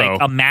was also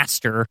like a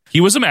master. He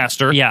was a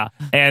master. Yeah.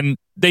 And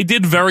they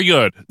did very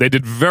good. They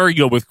did very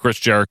good with Chris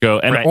Jericho,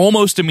 and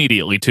almost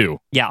immediately, too.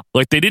 Yeah.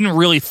 Like, they didn't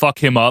really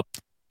fuck him up.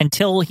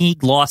 Until he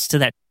lost to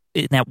that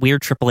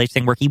weird Triple H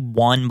thing where he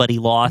won, but he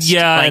lost.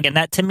 Yeah. And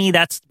that, to me,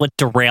 that's what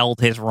derailed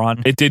his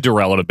run. It did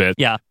derail it a bit.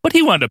 Yeah. But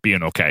he wound up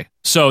being okay.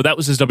 So that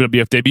was his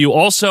WWF debut.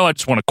 Also, I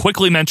just want to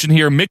quickly mention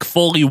here, Mick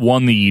Foley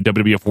won the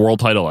WWF World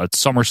title at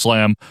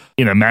SummerSlam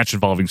in a match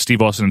involving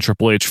Steve Austin and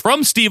Triple H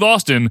from Steve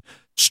Austin,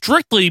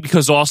 strictly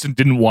because Austin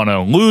didn't want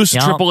to lose to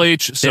Triple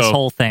H. So this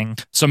whole thing.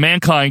 So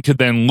Mankind could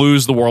then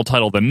lose the world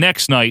title the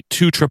next night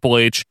to Triple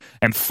H,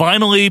 and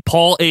finally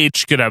Paul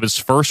H could have his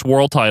first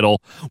world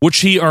title,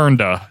 which he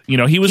earned.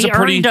 He was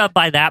earned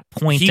by that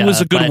point. He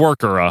was a good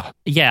worker.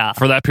 Yeah.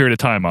 For that period of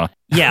time.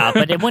 Yeah,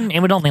 but it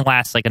would only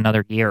last like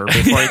another year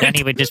before then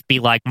he would just be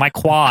like my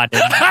quad,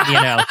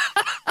 and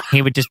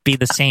he would just be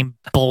the same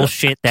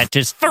bullshit that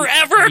just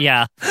forever.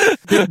 Yeah,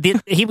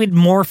 he would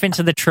morph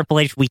into the Triple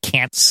H we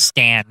can't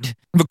stand,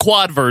 the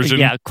quad version.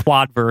 Yeah,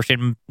 quad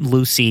version,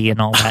 Lucy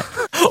and all that.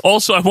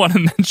 Also, I want to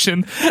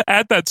mention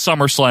at that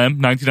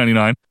SummerSlam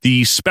 1999,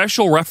 the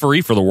special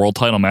referee for the world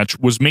title match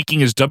was making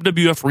his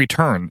WWF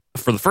return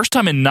for the first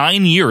time in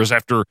 9 years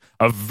after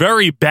a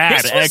very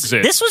bad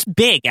exit. This was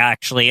big,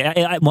 actually,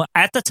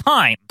 at the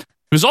time.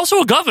 He was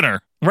also a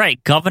governor.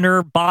 Right,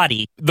 Governor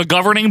Body. The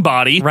governing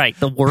body. Right,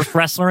 the worst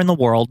wrestler in the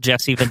world,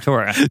 Jesse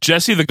Ventura.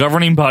 Jesse, the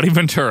governing body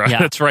Ventura. Yeah.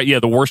 That's right, yeah,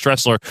 the worst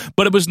wrestler.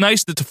 But it was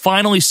nice to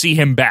finally see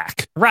him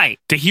back. Right.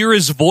 To hear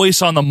his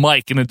voice on the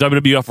mic in a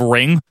WWF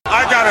ring.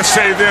 I gotta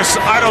say this,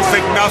 I don't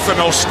think nothing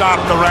will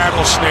stop the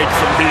rattlesnake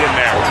from being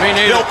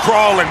there. He'll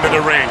crawl into the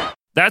ring.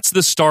 That's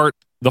the start,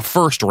 the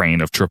first reign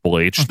of Triple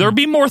H. There'll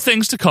be more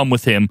things to come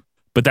with him.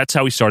 But that's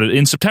how he started.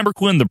 In September,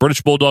 Quinn, the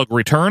British Bulldog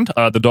returned.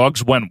 The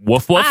dogs went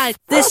woof woof.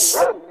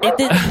 With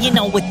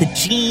the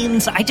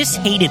jeans, I just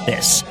hated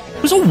this.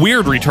 It was a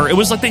weird return. It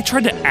was like they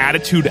tried to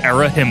attitude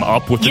era him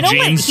up with the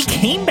jeans. What? He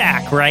came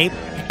back, right?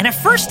 And at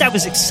first I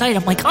was excited.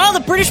 I'm like, oh,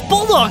 the British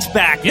Bulldog's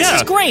back. This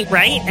is great,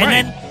 right? And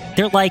then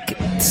they're like,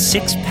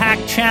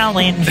 6-pack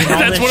challenge and all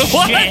That's this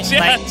what it shit. was,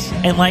 yes.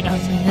 I was like,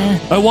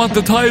 I want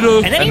the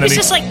title. And then he was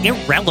just like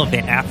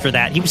irrelevant after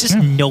that. He was just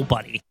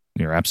nobody.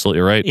 You're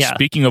absolutely right. Yeah.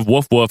 Speaking of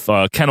Woof Woof,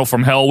 Kennel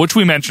from Hell, which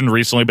we mentioned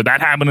recently, but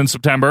that happened in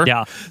September.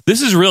 Yeah.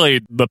 This is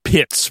really the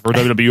pits for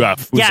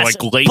WWF. It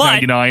was like late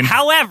 99.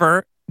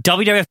 However,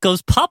 WWF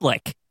goes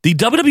public. The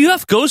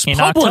WWF goes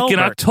public in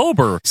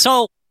October.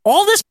 So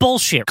all this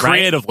bullshit,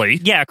 creatively.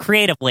 Right? Yeah,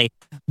 creatively.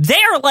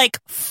 They're like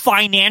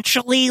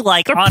financially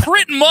they're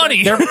printing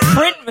money. They're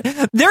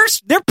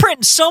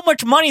printing so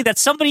much money that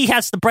somebody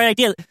has the bright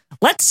idea.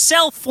 Let's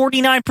sell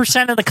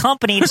 49% of the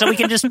company so we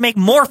can just make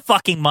more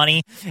fucking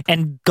money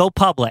and go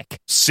public.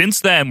 Since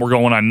then, we're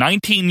going on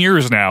 19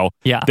 years now.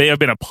 Yeah. They have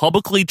been a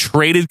publicly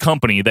traded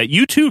company that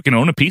you too can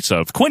own a piece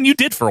of. Quinn, you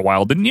did for a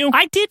while, didn't you?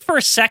 I did for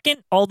a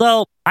second,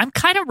 although I'm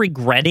kind of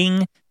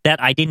regretting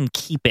that I didn't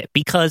keep it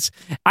because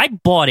I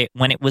bought it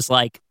when it was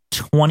like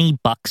 $20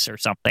 or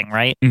something,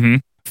 right? Mm-hmm.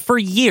 For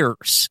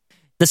years,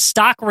 the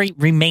stock rate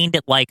remained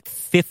at like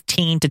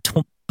between $15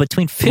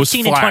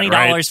 and $20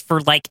 right? for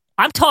like,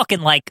 I'm talking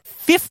like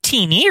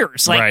 15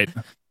 years. Like right.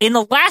 In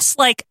the last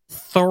like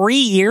 3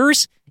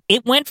 years,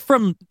 it went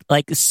from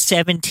like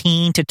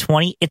 17 to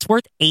 20. It's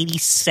worth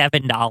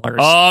 $87.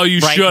 Oh, you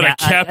should have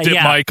kept it,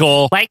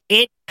 Michael. Like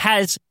it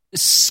has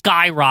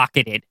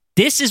skyrocketed.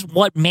 This is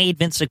what made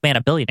Vince McMahon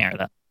a billionaire,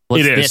 though.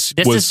 This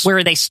is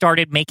where they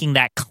started making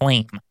that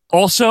claim.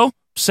 Also,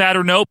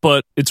 sadder note,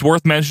 but it's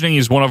worth mentioning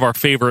he's one of our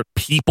favorite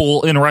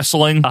people in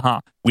wrestling.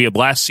 We had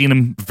last seen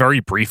him very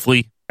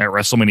briefly at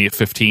WrestleMania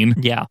 15.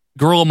 Yeah.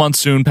 Gorilla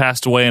Monsoon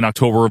passed away in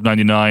October of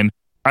 99.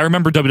 I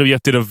remember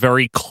WWF did a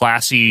very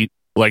classy,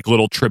 like,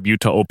 little tribute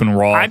to Open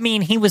Raw. I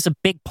mean, he was a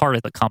big part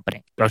of the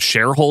company. A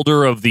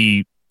shareholder of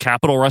the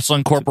Capital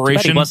Wrestling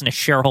Corporation. But he wasn't a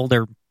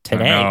shareholder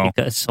today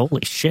because,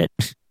 holy shit.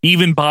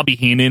 Even Bobby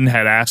Heenan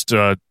had asked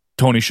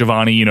Tony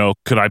Schiavone,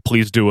 could I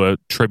please do a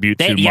tribute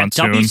to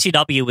Monsoon?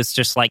 WCW was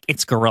just like,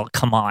 it's Gorilla,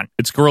 come on.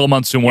 It's Gorilla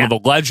Monsoon, one of the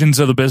legends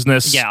of the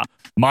business. Yeah.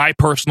 My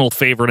personal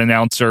favorite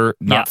announcer,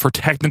 not for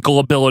technical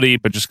ability,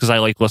 but just because I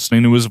like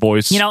listening to his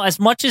voice. As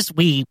much as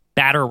we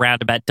batter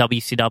around about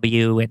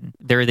WCW and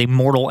they're the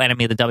mortal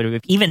enemy of the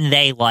WWF, even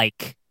they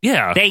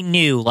they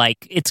knew,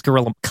 it's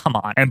Gorilla, come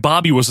on. And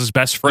Bobby was his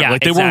best friend. Yeah,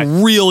 they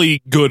were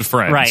really good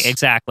friends. Right,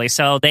 exactly.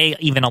 So they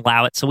even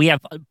allow it. So we have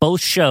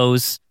both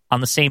shows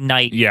on the same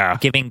night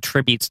giving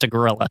tributes to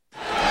Gorilla.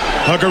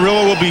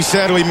 Gorilla will be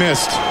sadly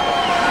missed.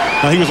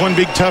 He was one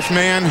big tough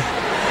man.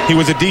 He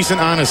was a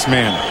decent, honest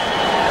man.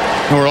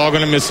 And we're all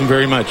going to miss him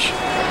very much.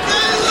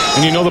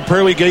 And the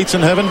pearly gates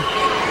in heaven?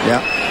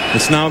 Yeah.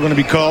 It's now going to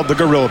be called the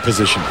Gorilla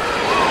position.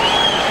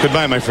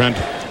 Goodbye, my friend.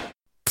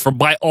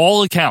 By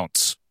all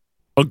accounts,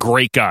 a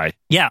great guy.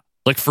 Yeah.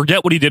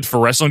 Forget what he did for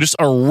wrestling. Just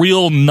a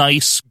real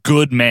nice,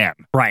 good man.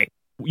 Right.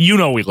 We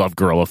love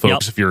Gorilla,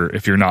 folks, if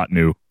you're not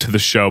new to the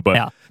show,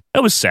 but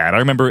that was sad. I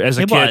remember as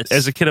a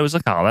kid, I was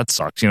like, oh, that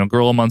sucks.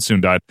 Gorilla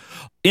Monsoon died.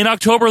 In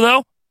October,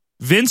 though,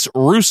 Vince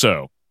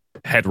Russo,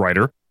 head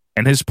writer,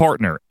 and his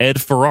partner,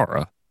 Ed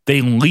Ferrara, they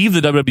leave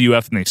the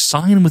WWF and they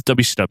sign with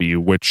WCW,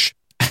 which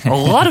a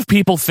lot of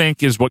people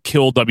think is what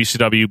killed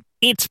WCW.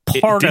 It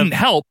didn't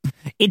help.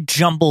 It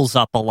jumbles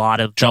up a lot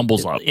of...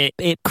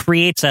 It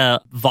creates a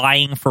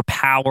vying for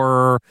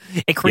power.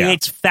 It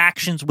creates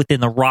factions within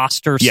the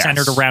roster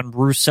centered around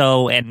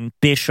Russo and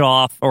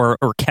Bischoff or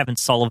Kevin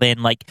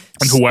Sullivan. And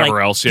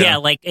whoever else,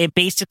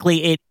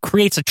 it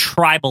creates a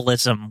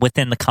tribalism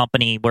within the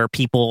company where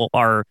people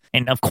are...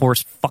 And, of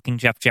course, fucking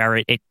Jeff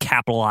Jarrett, it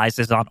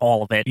capitalizes on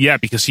all of it. Yeah,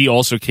 because he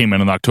also came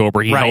in October.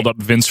 He held up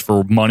Vince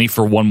for money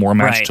for one more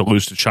match to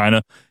lose to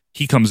China.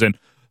 He comes in.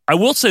 I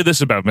will say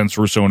this about Vince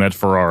Russo and Ed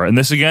Ferrara, and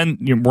this again,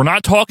 we're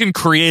not talking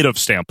creative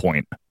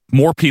standpoint.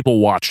 More people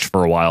watched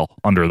for a while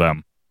under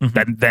them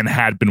than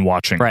had been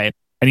watching. Right.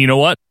 And you know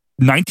what?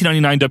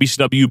 1999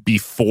 WCW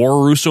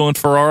before Russo and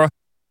Ferrara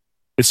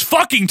is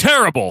fucking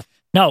terrible.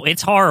 No,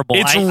 it's horrible.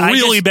 It's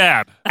really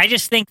bad. I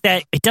just think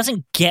that it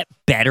doesn't get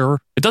better.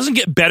 It doesn't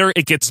get better.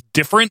 It gets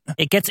different.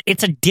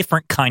 It's a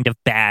different kind of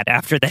bad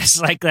after this.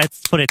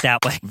 Let's put it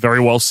that way. Very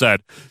well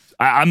said.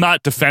 I'm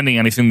not defending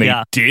anything they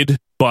did,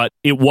 but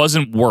it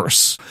wasn't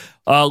worse.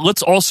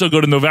 Let's also go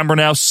to November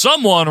now.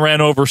 Someone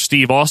ran over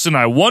Steve Austin.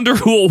 I wonder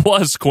who it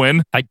was,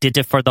 Quinn. I did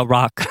it for The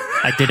Rock.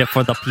 I did it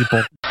for the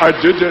people. I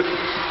did it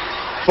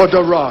for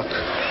The Rock.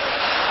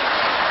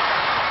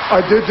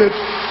 I did it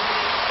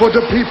for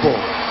the people.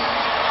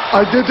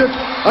 I did it.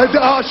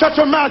 Shut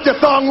your mouth, you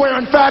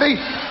thong-wearing fatty.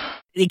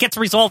 It gets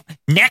resolved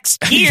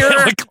next year.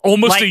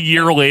 Almost a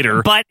year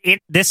later. But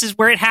this is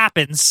where it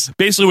happens.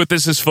 Basically what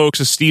this is, folks,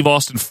 is Steve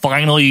Austin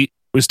finally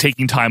was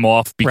taking time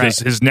off because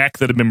his neck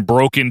that had been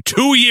broken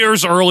 2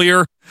 years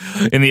earlier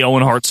in the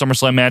Owen Hart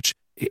SummerSlam match,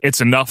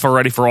 it's enough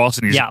already for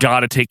Austin. He's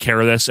got to take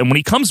care of this. And when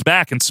he comes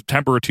back in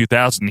September of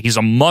 2000, he's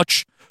a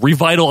much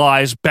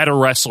revitalized, better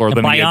wrestler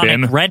than he had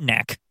been.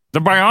 Redneck. The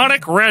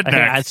bionic redneck.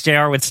 As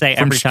JR would say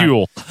from every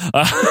time.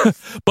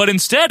 But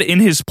instead, in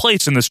his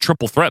place in this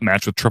triple threat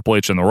match with Triple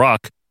H and The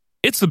Rock,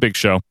 it's the Big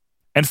Show.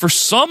 And for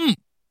some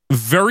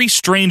very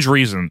strange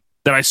reason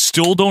that I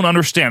still don't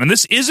understand, and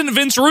this isn't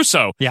Vince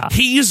Russo. Yeah.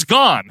 He's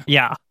gone.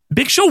 Yeah.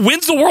 Big Show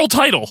wins the world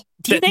title.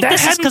 Do you think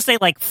this is because they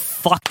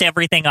fucked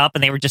everything up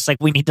and they were just like,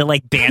 we need to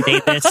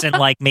Band-Aid this and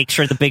make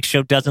sure the Big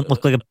Show doesn't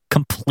look like a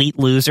complete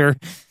loser?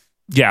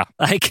 Yeah.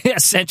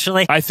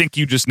 Essentially. I think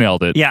you just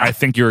nailed it. Yeah. I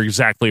think you're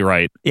exactly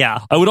right. Yeah.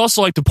 I would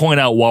also like to point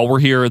out while we're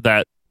here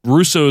that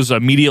Russo's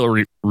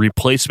immediate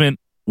replacement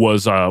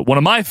was one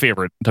of my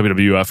favorite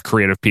WWF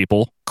creative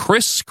people,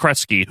 Chris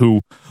Kresge,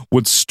 who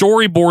would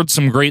storyboard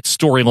some great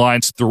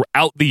storylines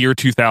throughout the year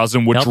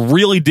 2000, which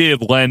really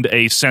did lend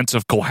a sense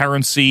of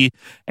coherency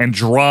and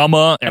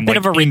drama and a bit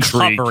of a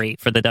intrigue. Recovery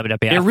for the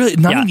WWF. It really,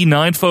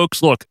 99,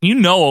 folks, look,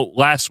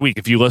 last week,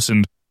 if you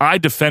listened, I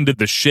defended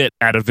the shit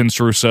out of Vince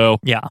Russo.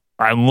 Yeah.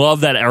 I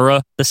love that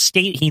era. The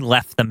state he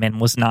left them in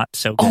was not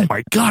so good. Oh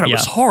my God, it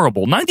was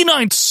horrible.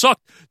 99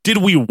 sucked. Did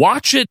we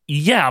watch it?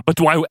 Yeah, but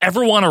do I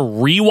ever want to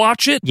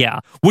rewatch it? Yeah.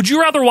 Would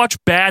you rather watch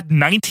bad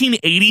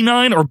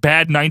 1989 or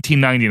bad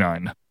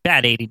 1999?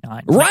 Bad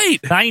 89. Right.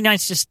 99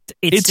 is just,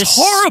 it's just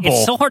horrible.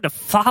 It's so hard to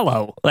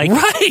follow.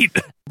 Right.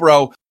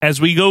 Bro.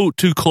 As we go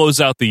to close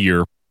out the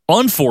year,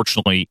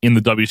 unfortunately, in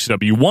the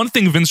WCW, one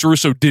thing Vince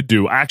Russo did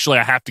do, actually,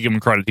 I have to give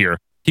him credit here.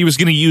 He was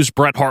going to use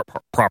Bret Hart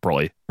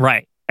properly.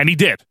 Right. And he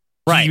did.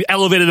 Right. He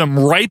elevated him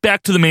right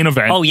back to the main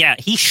event. Oh, yeah.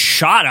 He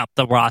shot up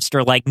the roster.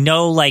 It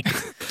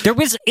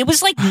was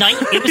like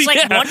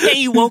one day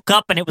you woke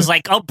up and it was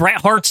like, oh,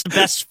 Bret Hart's the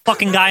best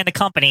fucking guy in the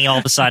company all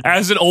of a sudden.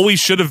 As it always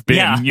should have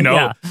been.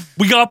 Yeah.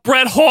 We got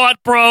Bret Hart,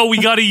 bro.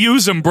 We got to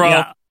use him, bro.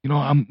 Yeah.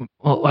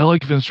 I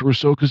like Vince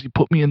Russo because he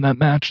put me in that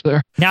match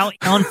there. Now,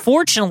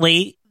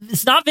 unfortunately,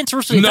 it's not Vince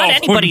Russo. It's not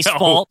anybody's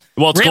fault.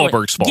 Well, it's really.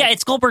 Goldberg's fault. Yeah,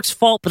 it's Goldberg's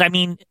fault, but I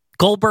mean,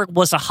 Goldberg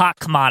was a hot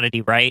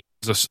commodity, right?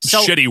 He was a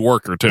shitty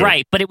worker, too.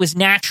 Right, but it was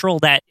natural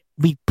that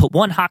we put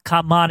one hot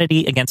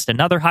commodity against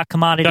another hot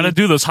commodity. Got to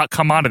do those hot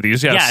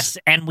commodities, yes. Yes,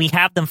 and we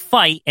have them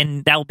fight,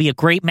 and that will be a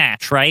great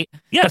match, right?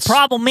 Yes. The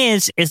problem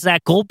is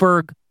that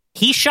Goldberg,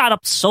 he shot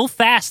up so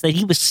fast that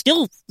he was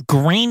still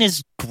green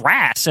as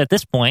grass at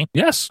this point.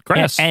 Yes,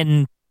 grass.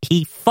 And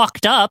he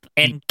fucked up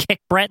and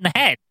kicked Bret in the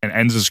head. And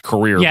ends his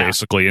career,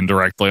 basically,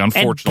 indirectly,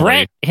 unfortunately.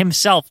 And Bret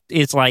himself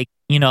is like,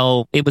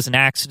 it was an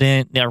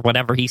accident or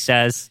whatever he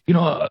says.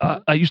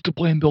 I used to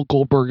blame Bill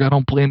Goldberg. I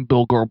don't blame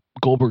Bill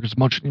Goldberg as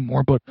much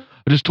anymore, but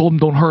I just told him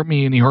don't hurt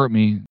me, and he hurt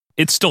me.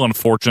 It's still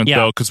unfortunate,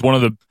 though, because one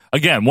of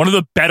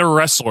the better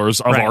wrestlers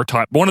of our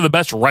time, one of the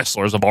best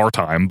wrestlers of our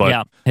time, but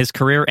yeah, his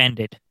career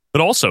ended. But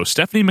also,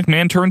 Stephanie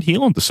McMahon turned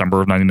heel in December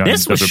of 99.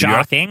 This was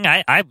shocking.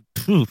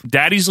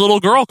 Daddy's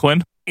little girl,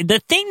 Quinn. The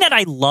thing that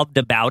I loved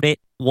about it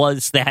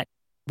was that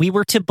we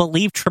were to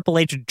believe Triple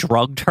H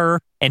drugged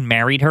her and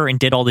married her and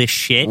did all this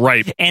shit.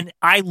 Right. And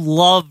I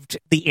loved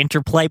the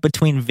interplay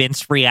between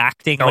Vince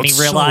reacting when he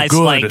realized,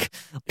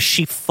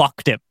 she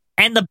fucked him.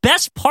 And the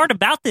best part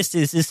about this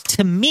is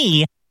to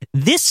me,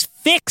 this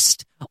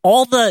fixed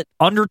all the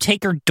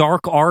Undertaker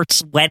Dark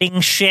Arts wedding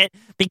shit,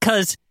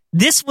 because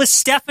this was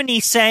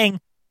Stephanie saying,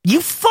 you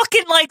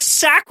fucking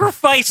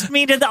sacrificed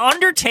me to the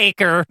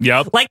Undertaker.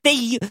 Yep.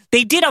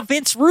 They did a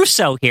Vince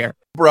Russo here.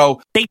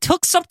 Bro. They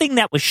took something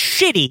that was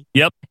shitty.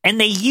 Yep. And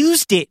they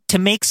used it to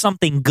make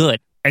something good.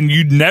 And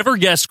you'd never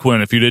guess,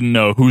 Quinn, if you didn't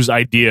know whose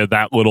idea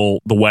the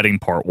wedding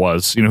part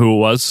was. You know who it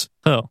was?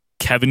 Who?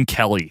 Kevin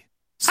Kelly.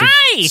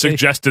 Hi!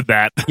 Suggested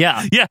that.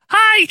 Yeah. Yeah.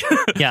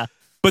 Hi! Yeah.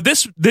 But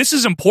this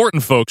is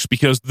important, folks,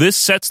 because this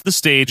sets the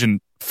stage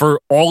for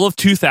all of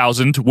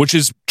 2000, which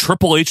is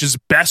Triple H's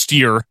best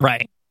year.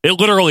 Right. It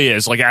literally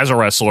is, as a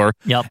wrestler.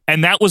 Yep.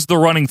 And that was the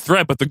running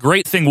thread. But the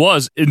great thing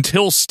was,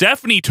 until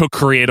Stephanie took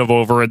creative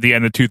over at the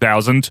end of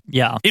 2000,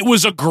 it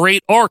was a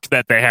great arc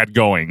that they had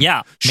going.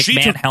 Yeah.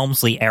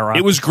 McMahon-Helmsley era.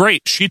 It was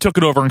great. She took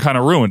it over and kind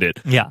of ruined it.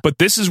 Yeah. But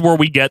this is where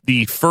we get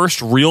the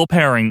first real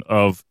pairing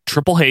of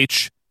Triple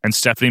H and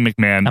Stephanie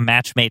McMahon. A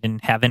match made in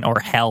heaven or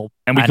hell.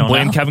 And we can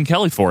blame Kevin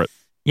Kelly for it.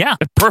 Yeah.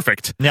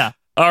 Perfect. Yeah.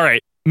 All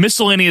right.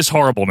 Miscellaneous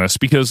horribleness,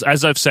 because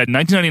as I've said,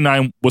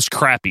 1999 was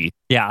crappy.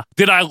 Yeah.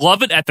 Did I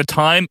love it at the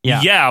time?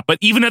 Yeah. But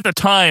even at the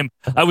time,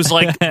 I was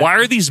like, why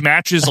are these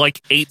matches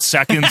 8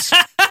 seconds?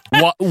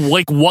 what?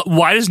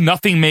 Why does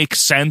nothing make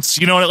sense?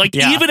 You know,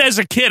 even as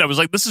a kid, I was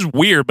like, this is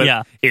weird,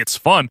 but it's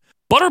fun.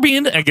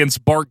 Butterbean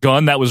against Bart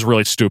Gunn, that was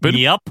really stupid.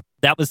 Yep.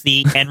 That was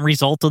the end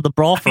result of the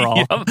Brawl for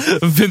All.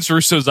 Vince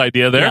Russo's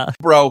idea there. Yeah.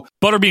 Bro.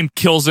 Butterbean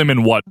kills him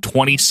in,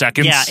 20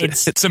 seconds? Yeah,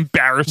 it's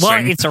embarrassing.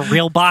 Well, it's a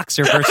real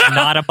boxer versus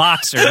not a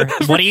boxer.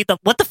 What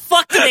the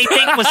fuck did they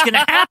think was going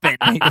to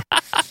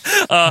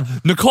happen?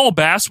 Nicole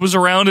Bass was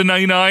around in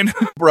 99.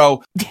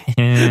 Bro.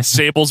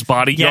 Sable's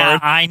bodyguard. Yeah,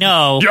 I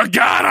know. You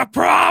got a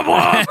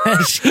problem!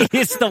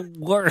 She's the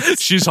worst.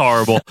 She's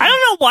horrible. I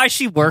don't know why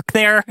she worked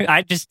there.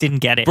 I just didn't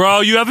get it.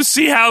 Bro, you ever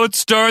see Howard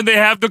Stern? They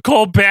have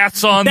Nicole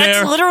Bass on there.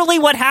 That's literally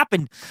what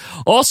happened.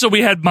 Also,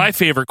 we had my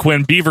favorite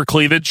Quinn, Beaver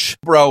Cleavage.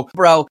 Bro.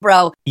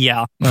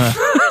 Yeah.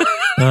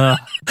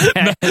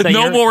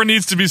 No more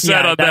needs to be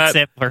said on that's that. That's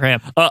it for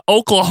him.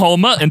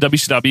 Oklahoma and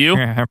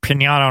WCW.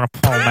 Pinata on a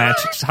pole match.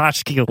 It's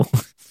Hotchkiss.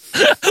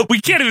 We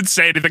can't even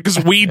say anything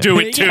because we do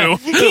it too. Yeah,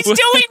 he's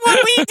doing what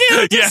we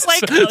do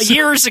just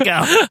years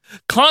ago.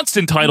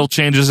 Constant title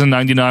changes in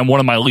 99. One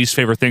of my least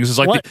favorite things is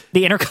the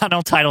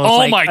Intercontinental title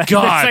is my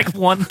God. It's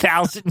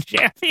 1,000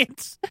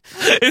 champions.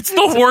 It's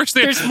the worst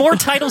thing. There's more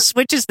title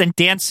switches than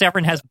Dan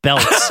Severn has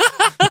belts.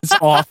 It's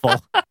awful.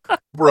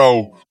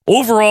 Bro.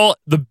 Overall,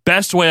 the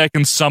best way I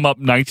can sum up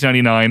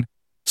 1999.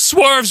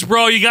 Swerves,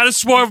 bro. You gotta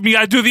swerve me. You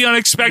gotta do the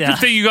unexpected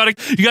thing. You gotta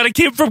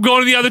keep him from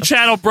going to the other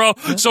channel, bro.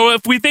 So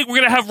if we think we're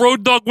gonna have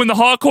Road Dogg win the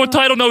hardcore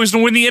title, no, he's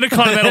gonna win the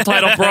Intercontinental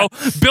title, bro.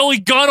 Billy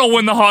Gunn will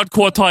win the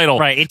hardcore title.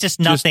 Right. It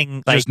just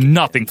nothing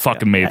nothing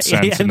fucking made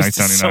sense in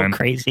 1999. So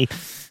crazy.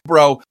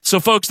 Bro. So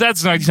folks,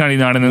 that's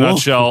 1999 in a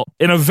nutshell.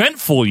 An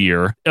eventful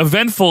year.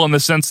 Eventful in the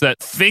sense that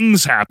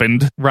things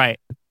happened. Right.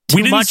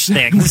 Too much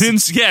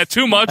things.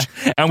 Too much.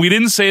 And we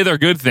didn't say they're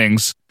good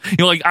things. You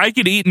know, I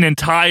could eat an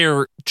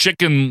entire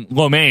chicken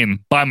lo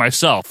mein by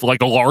myself,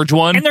 like a large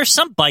one. And there's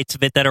some bites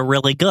of it that are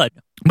really good.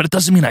 But it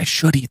doesn't mean I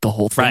should eat the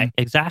whole thing. Right,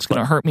 exactly. It's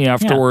going to hurt me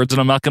afterwards, and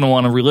I'm not going to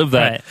want to relive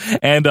that. Right.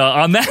 And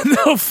on that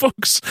note,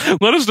 folks,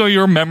 let us know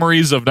your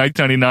memories of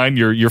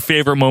 1999, your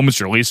favorite moments,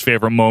 your least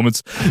favorite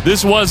moments.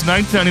 This was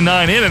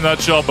 1999 in a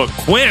nutshell, but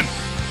Quinn,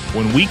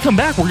 when we come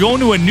back, we're going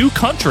to a new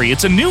country.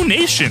 It's a new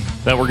nation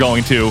that we're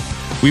going to.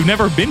 We've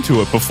never been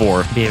to it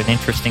before. It'd be an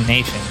interesting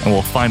nation. And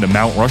we'll find a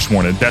Mount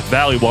Rushmore in Death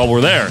Valley while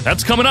we're there.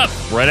 That's coming up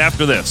right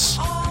after this.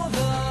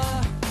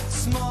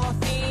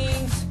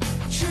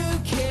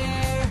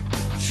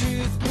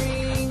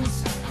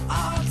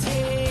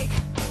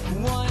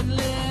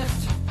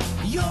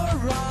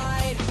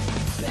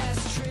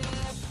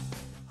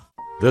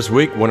 This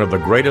week, one of the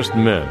greatest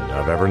men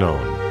I've ever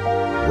known,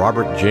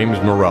 Robert James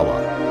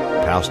Morella,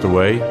 passed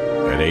away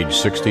at age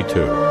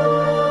 62.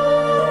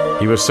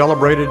 He was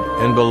celebrated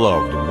and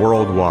beloved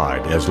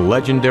worldwide as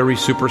legendary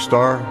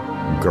superstar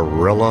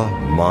Gorilla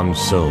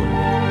Monsoon.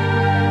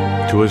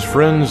 To his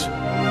friends,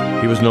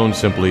 he was known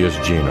simply as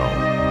Gino.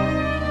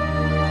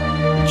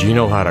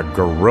 Gino had a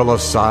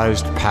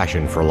gorilla-sized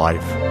passion for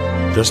life,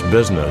 this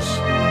business,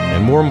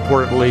 and more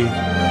importantly,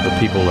 the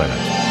people in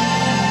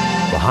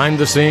it. Behind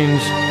the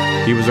scenes,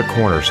 he was a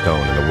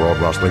cornerstone in the World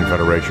Wrestling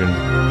Federation.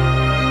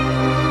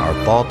 Our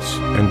thoughts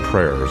and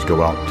prayers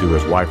go out to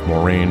his wife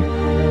Maureen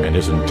and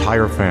his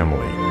entire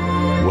family.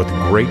 With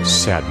great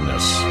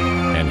sadness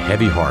and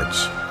heavy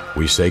hearts,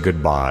 we say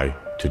goodbye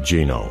to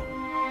Gino,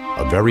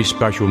 a very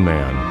special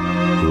man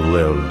who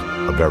lived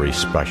a very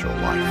special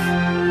life.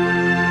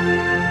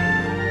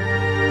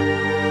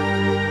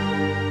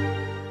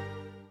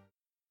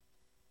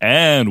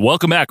 And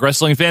welcome back,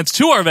 wrestling fans,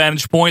 to our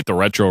Vantage Point, the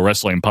Retro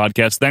Wrestling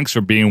Podcast. Thanks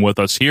for being with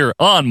us here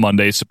on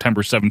Monday,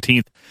 September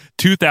 17th,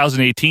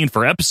 2018,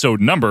 for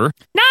episode number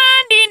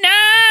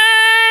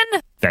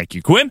 99. Thank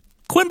you, Quinn.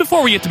 Quinn,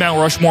 before we get to Mount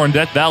Rushmore and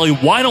Death Valley,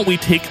 why don't we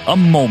take a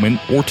moment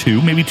or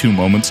two, maybe 2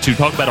 moments, to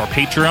talk about our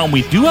Patreon.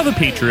 We do have a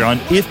Patreon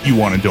if you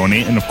want to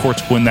donate. And of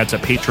course, Quinn, that's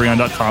at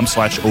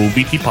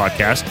patreon.com/OVP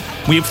podcast.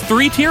 We have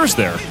 3 tiers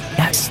there.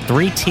 Yes,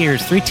 3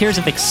 tiers. 3 tiers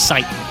of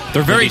excitement.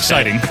 They're very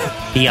exciting.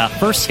 The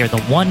first tier, the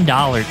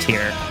 $1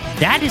 tier.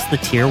 That is the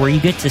tier where you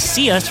get to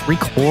see us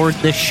record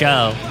the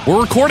show.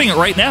 We're recording it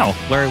right now.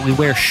 Where we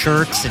wear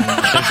shirts and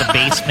there's a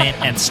basement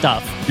and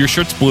stuff. Your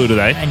shirt's blue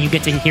today. And you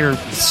get to hear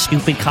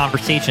stupid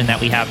conversation that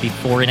we have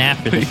before and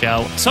after the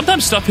show.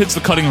 Sometimes stuff hits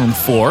the cutting room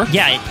floor.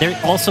 Yeah, they're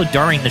also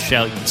during the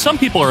show. Some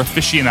people are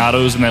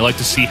aficionados and they like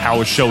to see how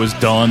a show is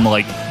done,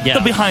 like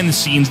the behind the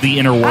scenes, the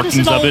inner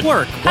workings of it.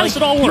 How does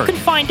it all work? You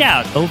can find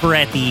out over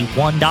at the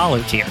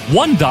 $1 tier.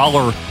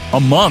 $1 a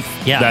month.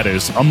 Yeah. That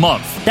is a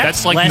month.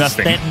 That's like less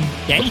nothing. Than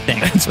anything.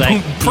 It's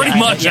pretty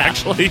much,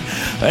 actually.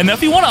 And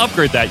if you want to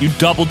upgrade that, you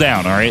double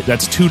down, all right?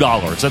 That's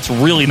 $2. That's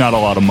really not a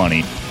lot of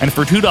money. And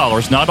for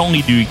 $2, not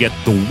only do you get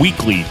the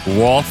weekly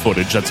Raw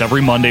footage, that's every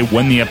Monday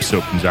when the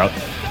episode comes out,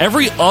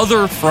 Every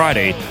other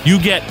Friday, you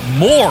get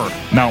more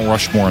Mount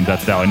Rushmore and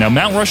Death Valley. Now,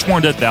 Mount Rushmore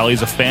and Death Valley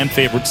is a fan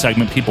favorite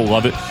segment. People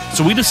love it.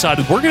 So we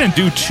decided we're going to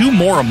do 2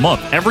 more a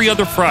month. Every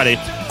other Friday,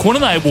 Quinn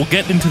and I will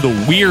get into the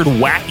weird,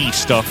 wacky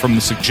stuff from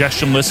the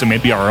suggestion list and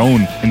maybe our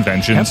own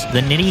inventions. Yep,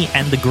 the nitty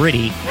and the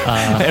gritty.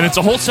 And it's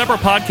a whole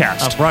separate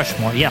podcast. Of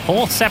Rushmore. Yeah,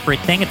 whole separate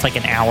thing. It's like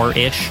an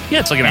hour-ish. Yeah,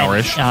 it's like an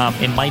hour-ish.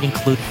 It might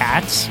include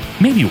hats.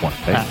 Maybe one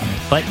day.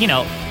 But,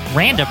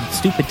 random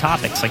stupid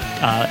topics. Like,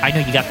 I know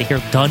you got to hear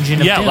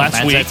Dungeon of Doom.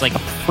 Last week. That's like a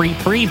free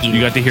preview.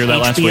 You got to hear that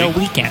last week. HBO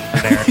weekend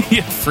there.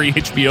 Yeah, free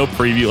HBO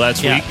preview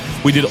last week.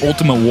 We did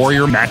Ultimate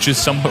Warrior matches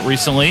somewhat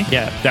recently.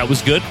 Yeah. That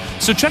was good.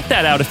 So check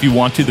that out if you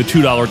want to, the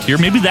 $2 tier.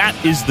 Maybe that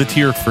is the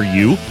tier for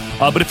you.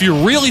 But if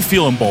you're really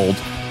feeling bold,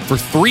 for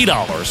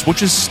 $3,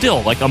 which is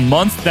still like a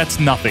month, that's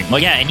nothing.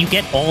 Like, and you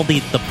get all the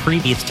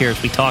previous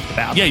tiers we talked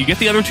about. Yeah, you get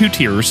the other 2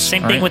 tiers.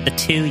 Same thing with the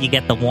 2, you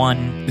get the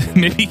 1.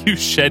 Maybe you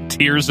shed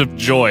tears of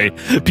joy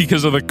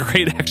because of the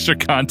great extra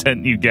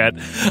content you get.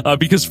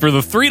 Because for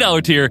the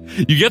 $3 tier,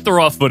 you get the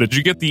raw footage,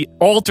 you get the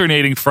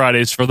alternating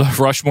Fridays for the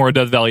Rushmore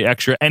Death Valley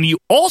Extra, and you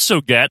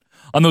also get,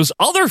 on those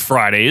other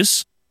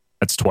Fridays,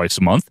 that's twice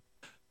a month,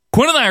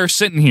 Quinn and I are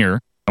sitting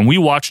here, and we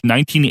watched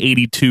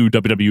 1982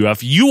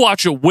 WWF. You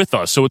watch it with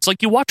us, so it's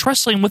like you watch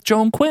wrestling with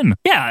Joe and Quinn.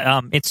 Yeah,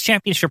 it's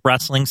championship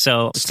wrestling,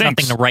 so it's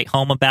nothing to write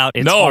home about.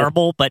 It's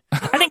horrible, but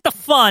I think the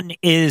fun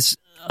is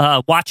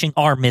watching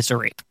our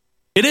misery.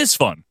 It is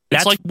fun.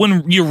 It's like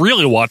when you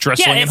really watch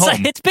wrestling at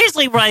home. It's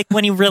basically like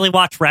when you really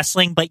watch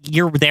wrestling, but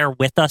you're there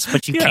with us,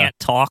 but you can't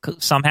talk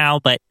somehow.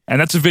 And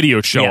that's a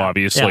video show,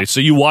 obviously. Yeah. So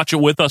you watch it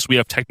with us. We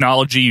have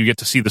technology. You get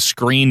to see the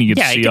screen. You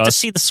get to see us. you get to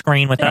see the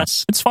screen with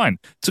us. It's fine.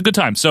 It's a good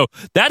time. So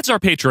that's our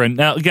Patreon.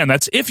 Now, again,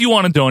 that's if you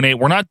want to donate.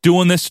 We're not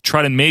doing this to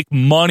try to make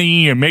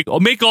money and make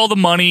all the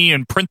money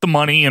and print the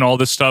money and all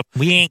this stuff.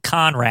 We ain't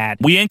Conrad.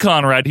 We ain't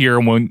Conrad here,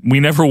 and we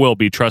never will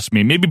be. Trust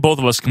me. Maybe both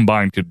of us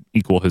combined could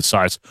equal his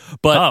size.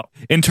 But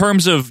in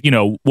terms of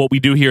what we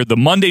do here, the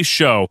Monday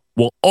show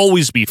will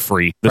always be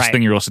free. This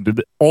thing you're listening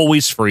to,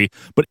 always free.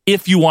 But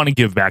if you want to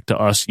give back to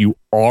us, you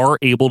are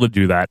able to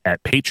do that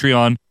at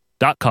patreon.com/OVP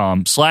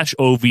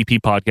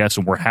podcast,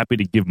 and we're happy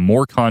to give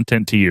more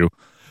content to you.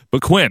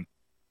 But Quinn,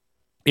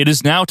 it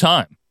is now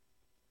time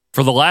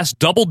for the last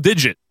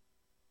double-digit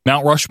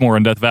Mount Rushmore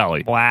in Death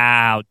Valley.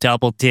 Wow,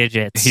 double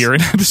digits. Here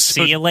in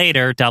episode. See you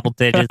later, double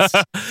digits.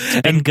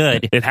 It's been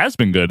good. It has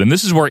been good. And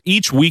this is where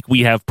each week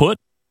we have put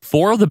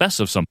 4 of the best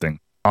of something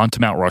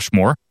onto Mount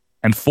Rushmore,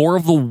 and 4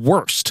 of the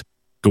worst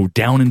go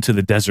down into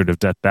the desert of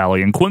Death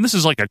Valley. And Quinn, this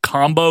is like a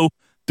combo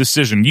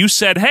decision. You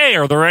said, hey,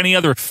 are there any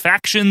other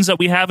factions that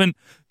we haven't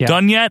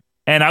done yet?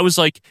 And I was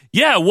like,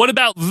 yeah, what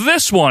about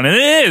this one? And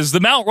it is the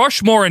Mount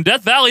Rushmore in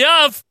Death Valley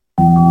of...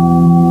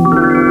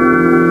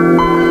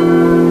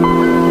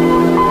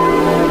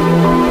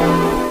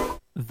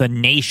 The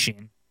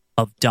Nation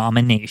of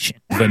Domination.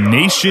 The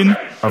Nation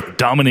of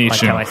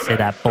Domination. Like how I say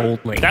that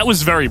boldly. That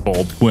was very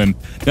bold, Quinn.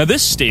 Now,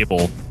 this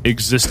stable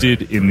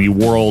existed in the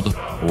World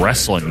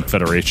Wrestling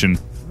Federation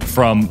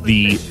from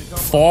the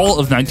fall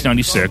of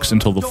 1996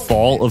 until the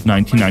fall of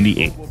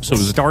 1998. So it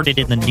started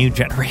in the New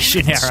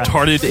Generation era.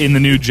 Started in the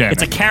New Gen.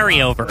 It's a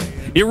carryover.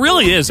 It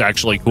really is,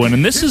 actually, Quinn.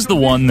 And this is the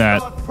one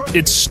that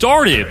it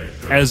started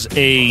as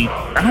a,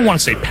 I don't want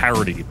to say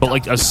parody, but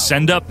like a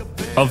send-up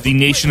of the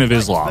Nation of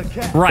Islam.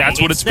 Right. That's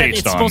what it's based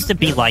It's on. supposed to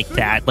be like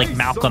that, like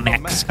Malcolm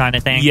X kind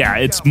of thing. Yeah,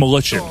 it's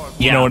militant.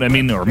 You know what I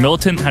mean? Or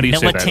militant? How do you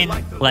say that?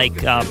 Militant,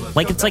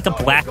 like it's like a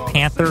Black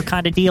Panther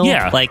kind of deal.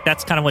 Yeah. Like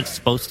that's kind of what it's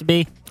supposed to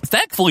be.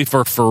 Thankfully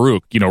for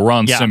Farouk,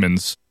 Ron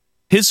Simmons,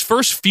 his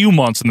first few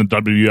months in the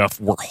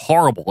WWF were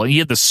horrible. He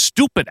had this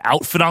stupid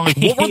outfit on. Like,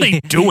 what were they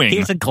doing? He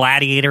was a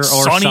gladiator or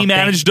Sonny something.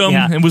 managed him.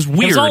 Yeah. It was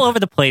weird. It was all over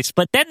the place.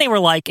 But then they were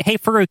like, hey,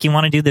 Farouk, you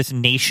want to do this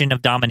Nation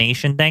of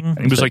Domination thing? And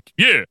he was like,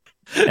 yeah.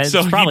 That's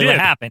so probably he did.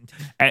 what happened.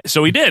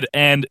 So he did.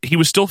 And he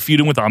was still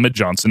feuding with Ahmed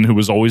Johnson, who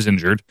was always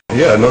injured.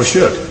 Yeah, no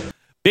shit.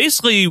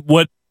 Basically,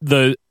 what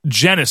the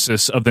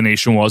genesis of the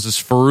Nation was is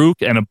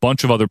Farouk and a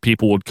bunch of other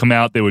people would come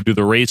out. They would do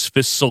the raised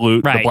fist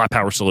salute, the Black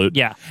Power salute.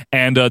 Yeah.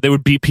 And they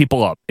would beat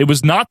people up. It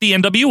was not the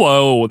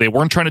NWO. They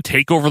weren't trying to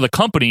take over the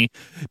company.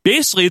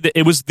 Basically,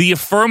 it was the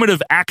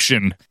affirmative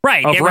action of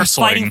they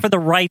wrestling. were fighting for the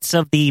rights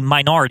of the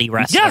minority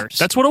wrestlers. Yeah,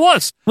 that's what it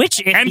was.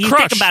 Which, if you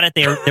think about it,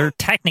 they're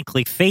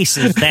technically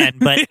faces then,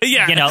 but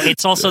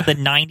it's also the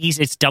 90s.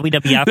 It's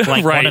WWF,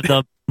 like one of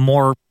the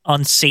more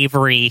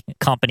unsavory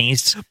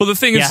companies. Well, the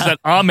thing is that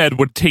Ahmed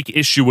would take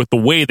issue with the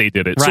way they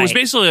did it. So it was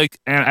basically like,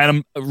 and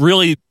I'm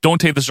really, don't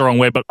take this the wrong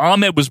way, but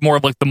Ahmed was more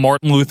of like the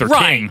Martin Luther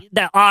King.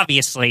 That,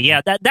 obviously,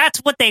 that's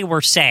what they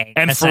were saying.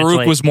 And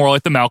Farouk was more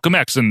like the Malcolm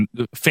X, and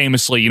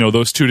famously,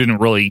 those two didn't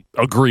really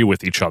agree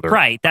with each other.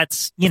 Right.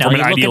 That's, from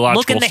an ideological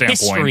look in the standpoint.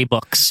 history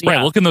books.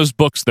 Right, look in those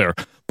books there.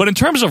 But in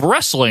terms of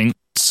wrestling,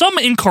 some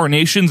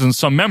incarnations and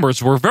some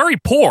members were very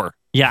poor.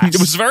 Yes.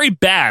 It was very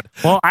bad.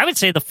 Well, I would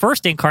say the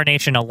first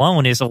incarnation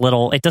alone is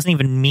it doesn't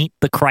even meet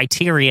the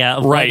criteria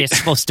of what it's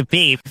supposed to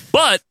be.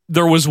 But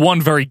there was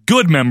one very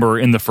good member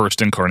in the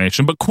first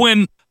incarnation. But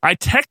Quinn, I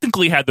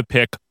technically had the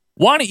pick.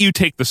 Why don't you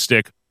take the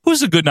stick?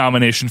 Who's a good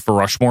nomination for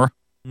Rushmore?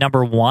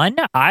 Number 1,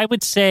 I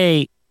would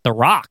say The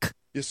Rock.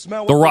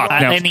 The Rock.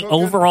 Now, in the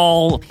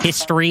overall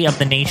history of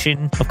the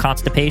nation of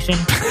constipation.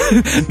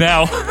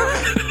 Now,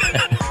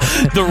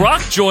 The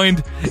Rock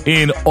joined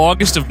in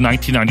August of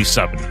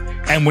 1997.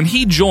 And when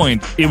he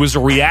joined, it was a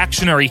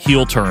reactionary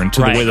heel turn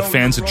to the way the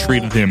fans had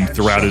treated him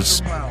throughout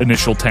his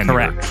initial tenure.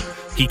 Correct.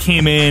 He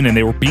came in and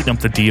they were beating up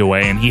the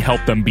DOA, and he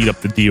helped them beat up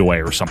the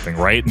DOA or something,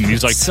 right? And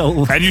he's like,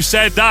 and you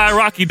said, die,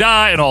 Rocky,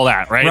 die, and all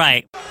that, right?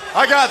 Right.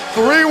 I got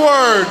 3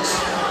 words.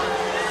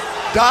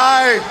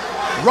 Die,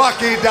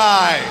 Rocky,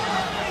 die.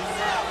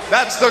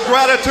 That's the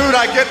gratitude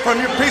I get from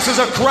you pieces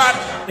of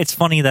crap. It's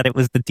funny that it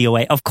was the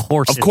DOA. Of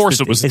course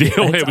it was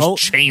DOA. It was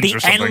chains the or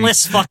something. The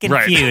endless fucking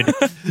feud.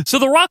 So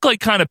The Rock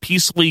kind of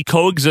peacefully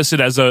coexisted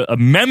as a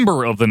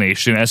member of the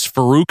nation, as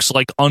Farouk's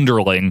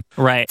underling,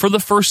 right, for the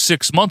first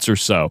 6 months or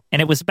so.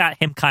 And it was about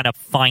him kind of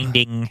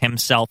finding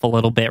himself a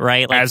little bit,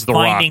 right? As The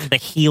finding Rock. The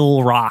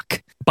heel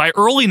Rock. By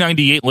early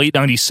 98, late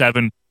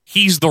 97,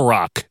 he's The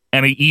Rock.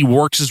 And he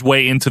works his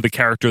way into the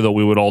character that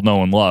we would all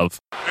know and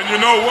love. And you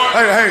know what?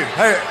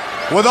 Hey.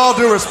 With all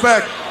due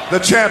respect, the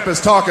champ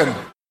is talking.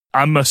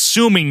 I'm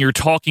assuming you're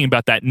talking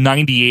about that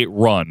 98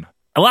 run.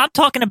 Well, I'm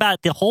talking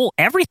about the whole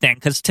everything,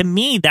 because to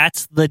me,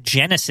 that's the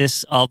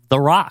genesis of The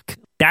Rock.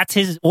 That's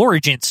his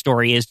origin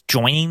story, is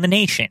joining the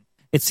nation.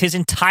 It's his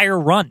entire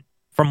run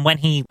from when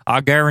he,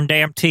 I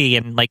guarantee,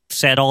 and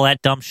said all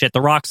that dumb shit. The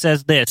Rock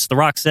says this, The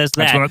Rock says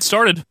that. That's when it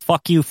started.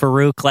 Fuck you,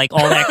 Farouk,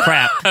 all that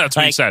crap. That's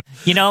what he said.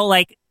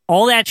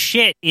 All that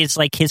shit is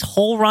his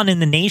whole run in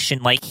the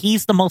nation.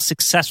 He's the most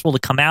successful to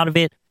come out of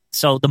it.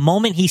 So the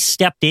moment he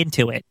stepped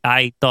into it,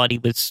 I thought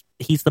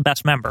he's the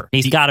best member.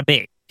 He's got to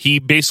be. He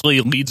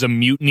basically leads a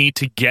mutiny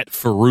to get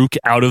Farouk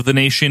out of the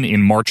nation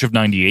in March of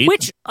 98.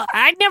 Which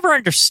I never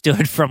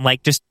understood from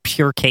just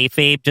pure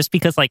kayfabe, just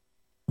because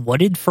what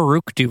did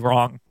Farouk do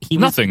wrong?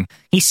 Nothing.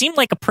 He seemed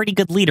like a pretty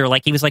good leader.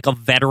 He was a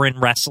veteran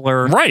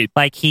wrestler. Right.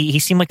 He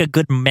seemed like a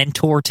good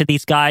mentor to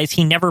these guys.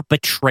 He never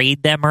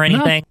betrayed them or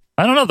anything. No.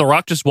 I don't know. The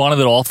Rock just wanted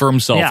it all for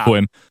himself,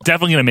 Quinn.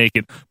 Definitely going to make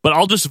it. But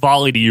I'll just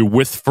volley to you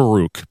with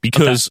Farouk,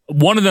 because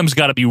one of them's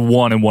got to be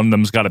 1 and one of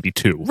them's got to be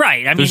 2.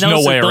 Right. I mean, There's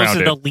no way around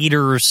those are the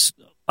leaders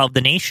of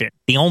the nation.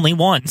 The only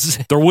ones.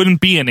 There wouldn't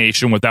be a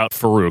nation without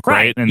Farouk,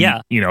 right? And,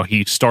 yeah.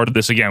 He started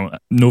this again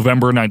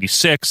November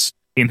 96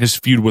 in his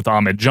feud with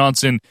Ahmed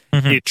Johnson.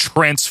 Mm-hmm. It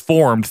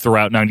transformed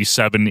throughout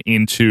 97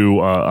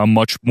 into a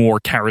much more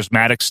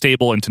charismatic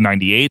stable into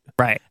 98.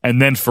 Right.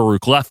 And then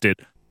Farouk left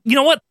it. You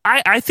know what?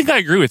 I think I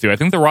agree with you. I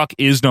think The Rock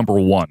is number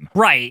 1.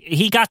 Right.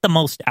 He got the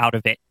most out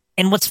of it.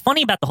 And what's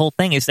funny about the whole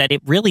thing is that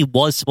it really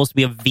was supposed to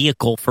be a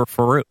vehicle for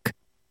Farouk.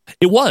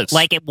 It was.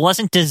 It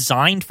wasn't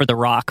designed for The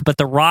Rock, but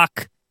The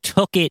Rock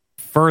took it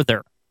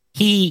further.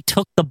 He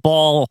took the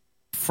ball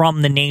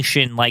from the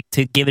nation,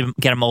 to get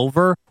him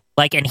over,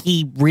 and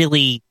he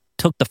really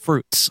took the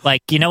fruits.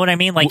 You know what I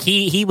mean?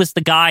 He was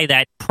the guy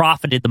that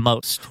profited the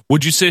most.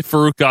 Would you say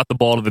Farouk got the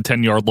ball to the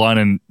 10-yard line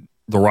and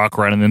The Rock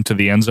ran it into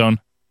the end zone?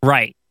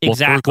 Right. Well,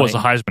 exactly. Farouk was a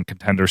Heisman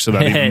contender, so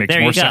that even makes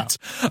more sense.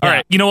 Yeah. All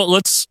right, you know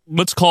what?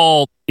 Let's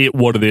call it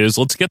what it is.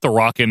 Let's get The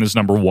Rock in as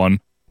number 1.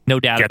 No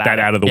doubt. Get that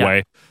out of the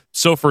way.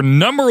 So for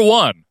number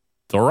 1,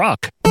 The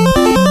Rock.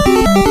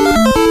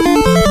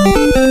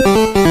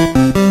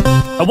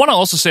 I want to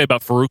also say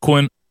about Farouk,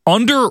 Quinn,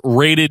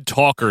 underrated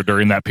talker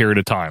during that period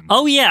of time.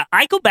 Oh yeah,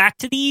 I go back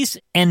to these,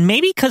 and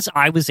maybe because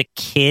I was a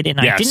kid and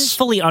I didn't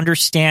fully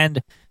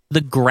understand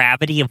the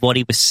gravity of what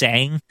he was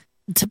saying.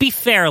 To be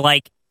fair,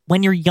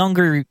 when you're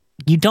younger,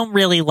 you don't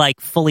really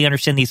fully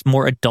understand these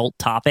more adult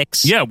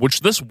topics. Yeah,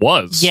 which this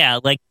was. Yeah,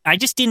 I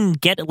just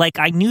didn't get it.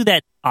 I knew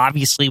that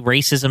obviously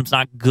racism's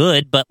not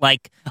good, but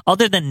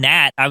other than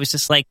that, I was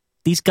just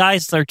these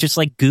guys are just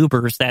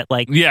goobers that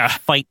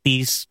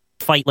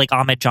fight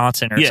Ahmed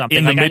Johnson or something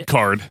in the mid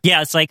card.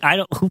 Yeah, it's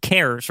who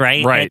cares,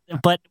 right? Right.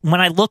 But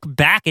when I look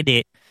back at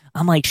it,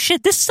 I'm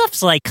shit, this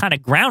stuff's kind of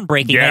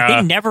groundbreaking. Yeah.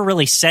 They never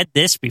really said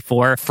this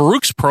before.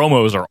 Farouk's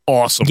promos are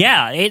awesome.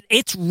 Yeah,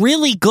 it's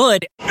really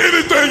good.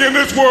 Anything in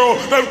this world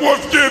that's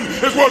worth getting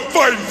is worth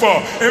fighting for.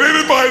 And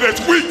anybody that's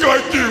weak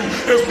like you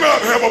does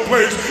not have a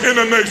place in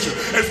the nation.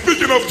 And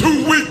speaking of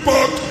 2 weak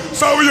punks,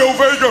 Savio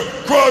Vega,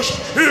 Crush,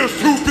 here's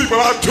 2 people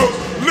I took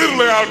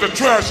literally out of the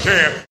trash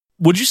can.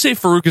 Would you say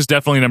Farouk is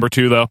definitely number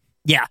 2, though?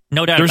 Yeah,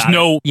 no doubt. There's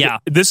about it. Yeah,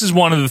 this is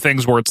one of the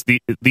things where it's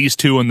these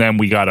 2, and then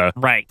we gotta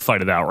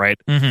fight it out, right?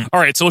 Mm-hmm. All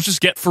right, so let's just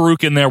get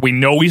Farouk in there. We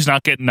know he's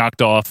not getting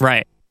knocked off.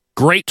 Right.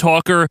 Great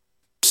talker.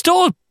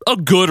 Still a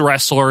good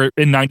wrestler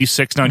in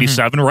 96,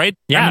 97, right?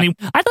 Yeah, I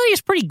thought he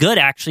was pretty good,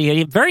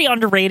 actually. Very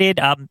underrated.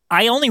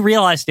 I only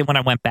realized it when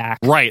I went back.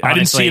 Right, honestly. I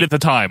didn't see it at the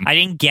time. I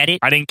didn't get it.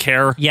 I didn't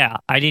care. Yeah,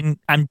 I didn't.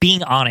 I'm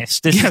being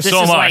honest. This is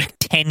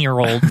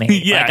 10-year-old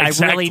me. Yeah,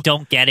 exactly. I really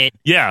don't get it.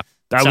 Yeah.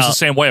 I was the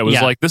same way. I was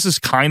this is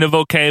kind of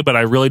okay, but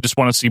I really just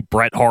want to see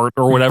Bret Hart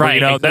or whatever.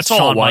 Right, That's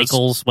all it was.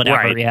 Michaels,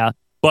 whatever. Right. Yeah.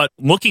 But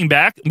looking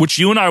back, which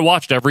you and I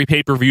watched every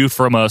pay-per-view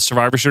from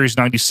Survivor Series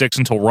 96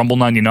 until Rumble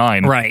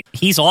 99. Right.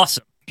 He's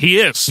awesome. He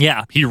is.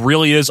 Yeah. He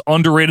really is.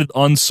 Underrated,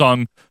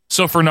 unsung.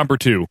 So for number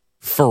 2,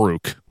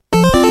 Farouk.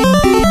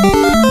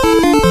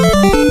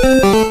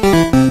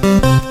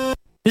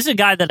 This is a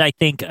guy that I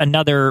think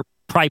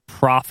probably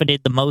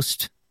profited the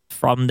most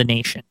from the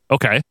nation.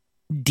 Okay.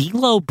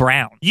 D'Lo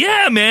Brown.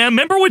 Yeah, man.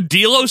 Remember when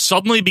D'Lo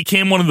suddenly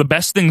became one of the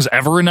best things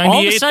ever in 98?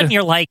 All of a sudden,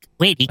 you're like,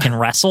 wait, he can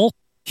wrestle?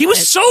 He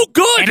was so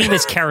good! And he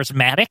was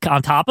charismatic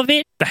on top of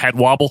it. The head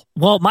wobble.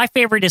 Well, my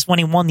favorite is when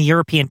he won the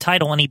European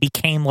title and he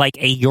became like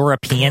a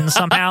European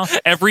somehow.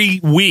 Every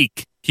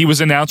week, he was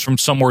announced from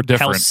somewhere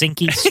different.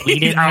 Helsinki,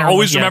 Sweden. I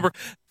always remember...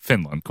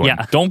 Finland, Quinn.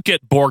 Yeah. Don't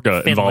get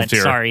Borga involved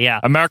here. Sorry,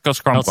 yeah. America's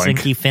crumbling.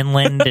 Helsinki,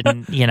 Finland,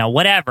 and,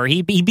 whatever.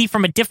 He'd be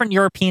from a different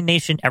European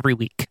nation every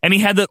week. And he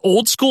had that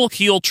old school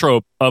heel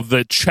trope of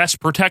the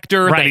chest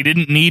protector Right. that he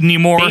didn't need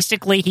anymore.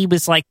 Basically, he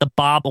was like the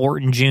Bob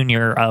Orton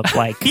Jr. of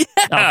like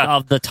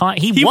of the time.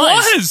 He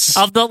was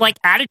of the like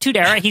Attitude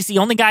Era. He's the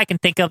only guy I can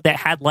think of that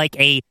had like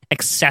a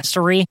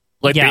accessory.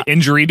 Like the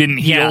injury didn't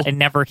heal. Yeah, it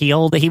never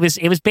healed. It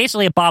was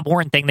basically a Bob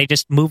Orton thing. They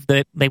just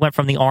they went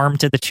from the arm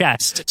to the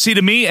chest. See,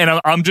 to me,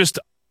 and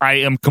I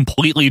am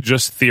completely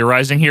just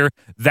theorizing here.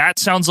 That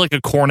sounds like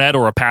a Cornette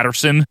or a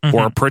Patterson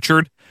or a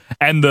Pritchard,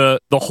 and the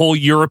whole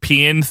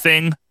European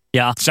thing,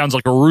 sounds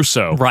like a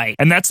Russo, right?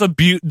 And that's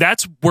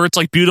that's where it's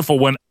like beautiful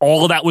when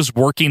all of that was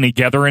working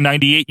together in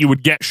 '98. You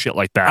would get shit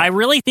like that. I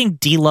really think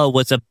D'Lo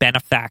was a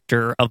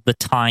benefactor of the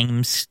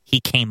times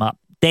he came up.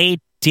 They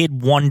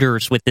did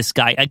wonders with this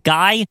guy, a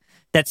guy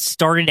that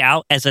started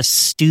out as a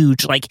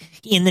stooge. Like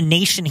in the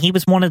nation, he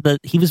was one of the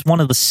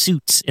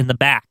suits in the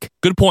back.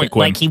 Good point,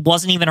 Quinn. Like he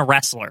wasn't even a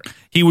wrestler.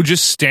 He would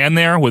just stand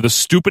there with a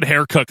stupid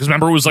haircut because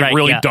remember it was like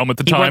really dumb at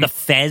the he time. Wore the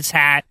Fez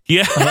hat,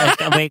 yeah,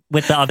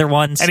 with the other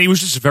ones, and he was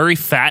just very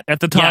fat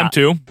at the time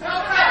too.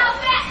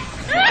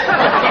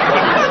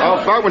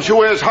 Not when she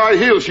wears high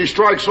heels, she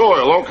strikes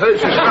oil. Okay,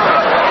 she's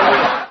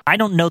not. I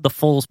don't know the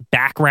full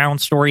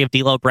background story of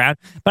D'Lo Brown,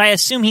 but I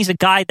assume he's a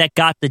guy that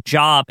got the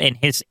job and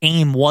his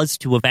aim was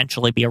to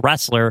eventually be a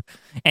wrestler.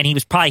 And he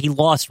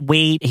lost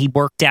weight, he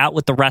worked out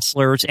with the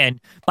wrestlers, and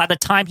by the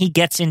time he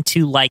gets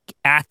into like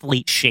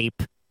athlete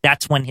shape,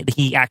 that's when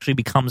he actually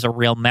becomes a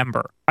real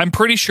member. I'm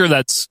pretty sure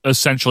that's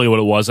essentially what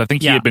it was. I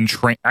think he had been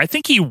trained. I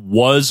think he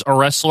was a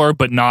wrestler,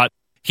 but not.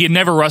 He had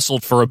never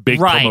wrestled for a big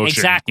promotion.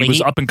 Exactly. He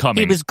was up and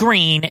coming. He was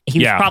green. He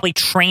was probably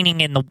training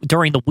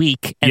during the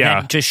week and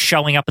then just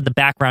showing up in the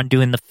background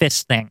doing the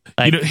fist thing.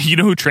 Like, you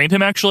know who trained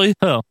him actually?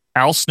 Who?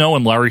 Al Snow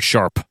and Larry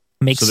Sharp.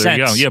 Makes sense. sense.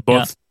 You go. Yeah,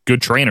 both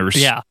good trainers.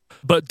 Yeah.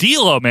 But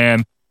D'Lo,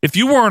 man, if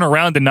you weren't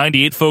around in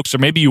 '98, folks, or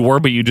maybe you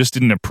were, but you just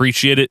didn't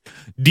appreciate it,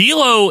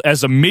 D'Lo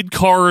as a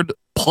mid-card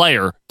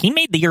player, he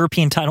made the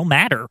European title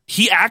matter.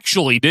 He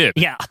actually did.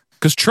 Yeah.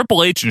 Because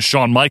Triple H and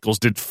Shawn Michaels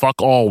did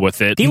fuck all with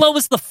it. D'Lo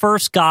was the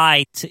first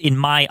guy, in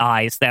my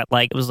eyes, that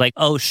like it was like,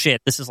 oh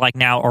shit, this is like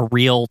now a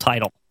real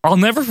title. I'll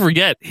never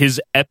forget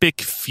his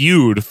epic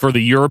feud for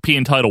the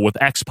European title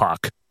with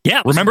X-Pac.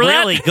 Yeah, remember that?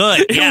 Really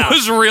good. It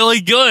was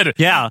really good.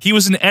 Yeah, he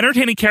was an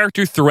entertaining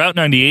character throughout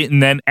 '98,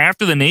 and then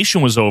after the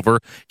Nation was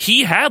over,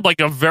 he had like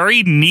a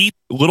very neat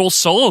little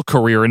solo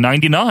career in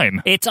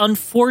 '99. It's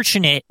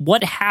unfortunate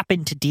what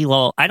happened to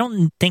D'Lo. I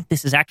don't think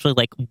this is actually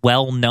like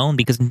well known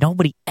because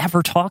nobody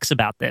ever talks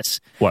about this.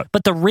 What?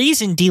 But the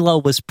reason D'Lo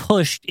was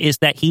pushed is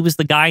that he was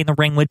the guy in the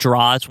ring with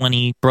Droz when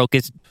he broke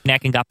his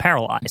neck and got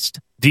paralyzed.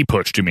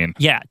 D-pushed, you mean?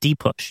 Yeah,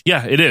 D-push.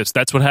 Yeah, it is.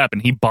 That's what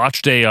happened. He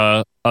botched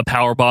a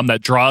power bomb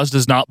that Droz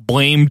does not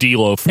blame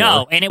D'Lo for.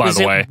 No, and by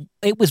the way.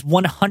 It was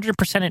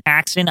 100% an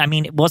accident. I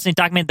mean, it wasn't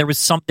documented. There was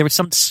something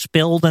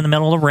spilled in the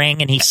middle of the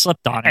ring, and he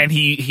slipped on it. And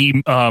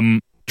he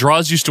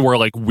Droz used to wear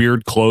like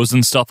weird clothes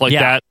and stuff like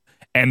that.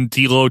 And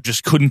D'Lo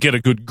just couldn't get a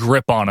good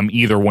grip on him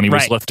either when he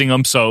was lifting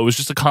him. So it was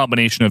just a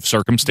combination of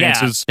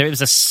circumstances. Yeah, there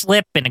was a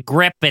slip and a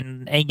grip,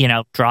 and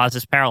Droz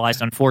is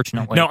paralyzed,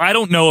 unfortunately. Now, I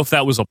don't know if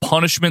that was a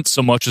punishment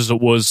so much as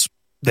it was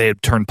they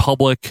had turned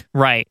public.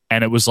 Right.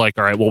 And it was like,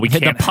 all right, well, we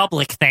can't. The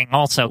public thing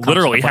also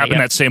literally happened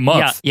that same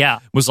month. Yeah.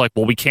 It was like,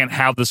 well, we can't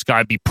have this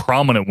guy be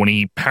prominent when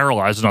he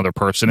paralyzed another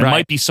person. It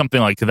might be something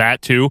like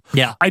that, too.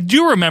 Yeah. I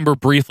do remember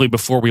briefly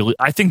before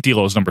I think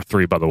D'Lo is number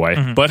 3, by the way.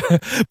 Mm-hmm.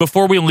 But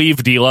before we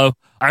leave D'Lo,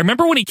 I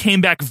remember when he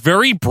came back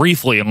very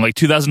briefly in like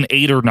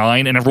 2008 or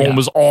 9, and everyone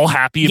was all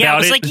happy about it. Yeah, it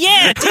was like,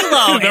 yeah, D'Lo.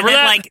 Remember and then,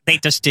 that? like, they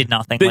just did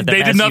nothing They with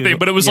him. did nothing,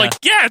 but it was like,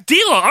 yeah,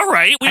 D'Lo, all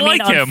right, we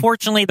like him.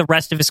 Unfortunately, the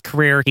rest of his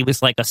career, he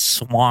was like a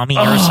Swami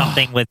or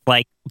something with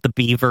like the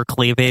beaver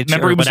cleavage.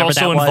 Remember, he was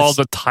also involved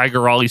with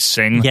Tiger Ali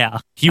Singh. Yeah.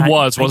 He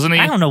wasn't he?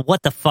 I don't know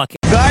what the fuck.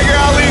 Tiger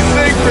Ali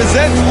Singh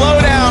presents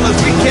Lowdown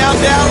as we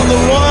count down the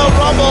Royal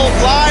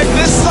Rumble live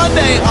this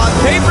Sunday on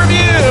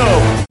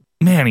pay-per-view.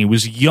 Man, he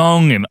was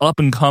young and up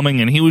and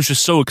coming, and he was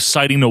just so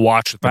exciting to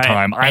watch at the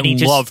time. I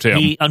loved him.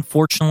 He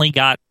unfortunately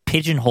got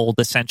pigeonholed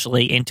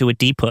essentially into a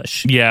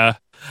D-push. Yeah.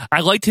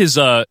 I liked his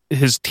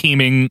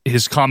teaming,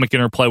 his comic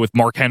interplay with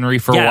Mark Henry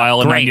for a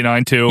while in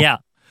 '99 too. Yeah.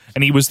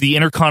 And he was the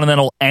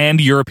Intercontinental and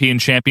European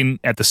champion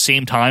at the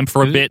same time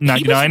for a bit in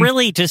 '99. He was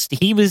really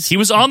he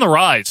was on the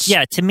rise.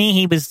 Yeah, to me,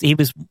 he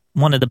was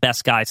one of the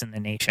best guys in the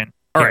nation.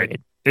 All right.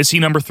 Is he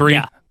number 3?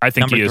 Yeah. I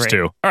think he is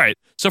too. All right.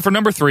 So for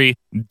number 3,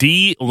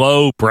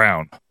 D'Lo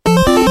Brown.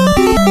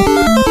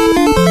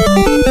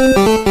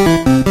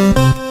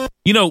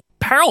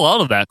 Parallel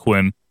to that,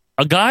 Quinn,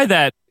 a guy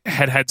that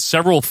had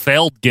several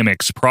failed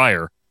gimmicks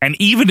prior, and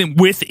even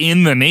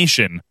within the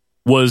Nation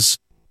was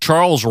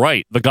Charles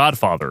Wright, the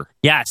Godfather.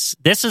 Yes,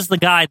 this is the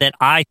guy that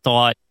I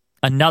thought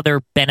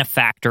another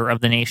benefactor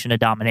of the Nation of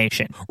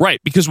Domination. Right,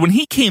 because when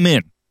he came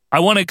in, I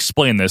want to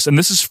explain this, and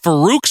this is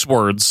Farouk's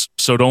words,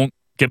 so don't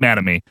get mad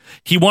at me.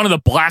 He wanted a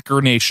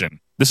blacker nation.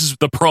 This is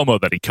the promo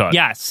that he cut.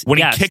 Yes. When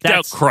he kicked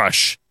out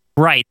Crush.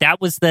 Right, that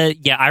was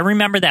I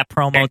remember that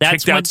promo. And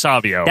that's kicked out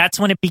Savio. That's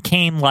when it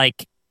became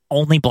like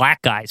only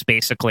black guys,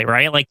 basically,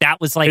 right? Like that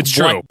was like it's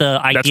what true. the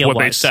idea was. That's what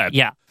they said.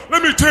 Yeah.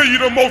 Let me tell you,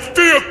 the most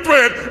feared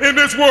threat in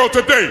this world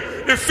today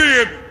is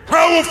seeing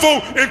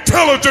powerful,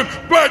 intelligent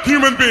black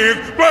human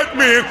beings, black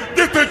men,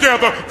 get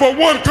together for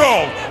one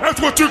cause.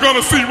 That's what you're going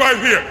to see right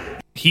here.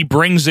 He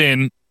brings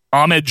in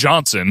Ahmed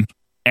Johnson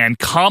and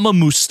Kama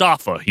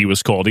Mustafa, he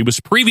was called. He was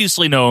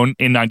previously known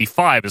in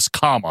 95 as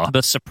Kama.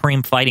 The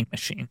Supreme Fighting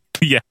Machine.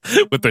 Yeah,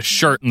 with the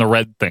shirt and the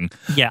red thing.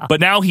 Yeah. But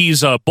now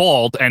he's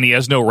bald and he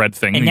has no red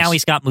thing. And now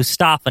he's got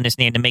Mustafa in his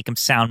name to make him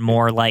sound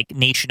more like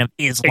Nation of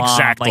Islam.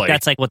 Exactly. Like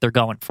that's like what they're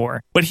going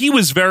for. But he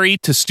was very,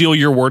 to steal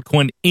your word,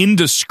 Quinn,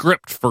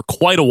 indescript for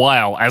quite a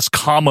while as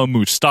Kama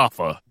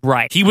Mustafa.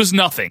 Right. He was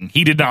nothing.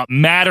 He did not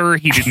matter.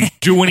 He didn't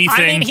do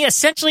anything. I mean, he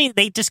essentially,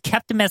 they just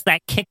kept him as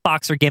that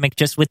kickboxer gimmick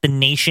just with the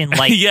Nation,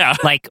 like,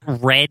 like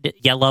red,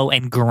 yellow,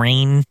 and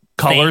green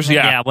colors, thing.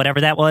 Yeah,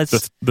 whatever that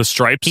was. The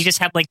stripes. He just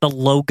had like the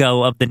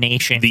logo of the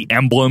Nation, the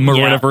emblem or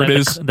whatever it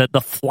is,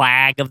 the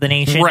flag of the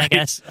Nation, right. I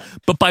guess.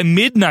 But by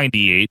mid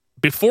 '98,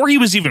 before he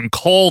was even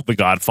called the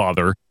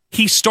Godfather,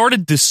 he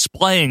started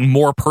displaying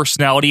more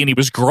personality and he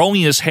was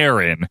growing his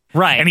hair in.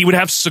 Right. And he would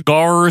have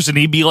cigars and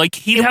he'd be like,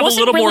 he'd have a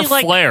little really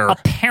more flair.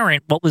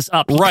 Apparent what was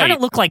up. He kind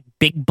of looked like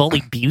Big Bully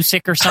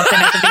Busick or something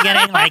at the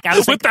beginning. Like I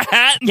was with like, the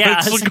hat and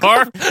the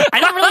cigar. I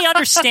don't really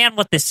understand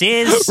what this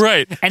is.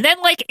 Right. And then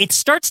like it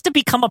starts to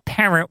become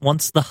apparent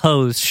once the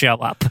hoes show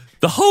up.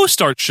 The hoes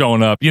start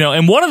showing up,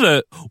 and one of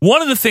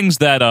the things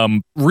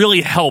that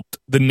really helped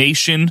the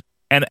Nation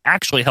and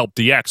actually helped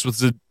DX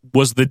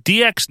was the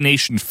DX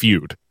Nation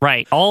feud.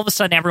 Right. All of a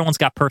sudden, everyone's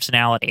got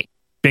personality.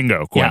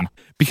 Bingo, Quinn. Yeah.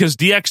 Because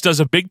DX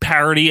does a big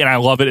parody, and I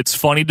love it. It's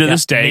funny to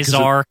this day.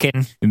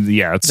 Mizark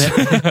it's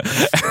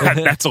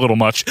that's a little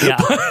much. Yeah.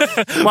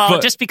 Well,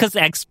 just because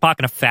the X-Pac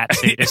in a fat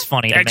suit is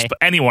funny to me.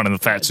 Anyone in the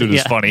fat suit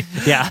is funny.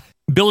 Yeah.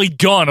 Billy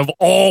Gunn, of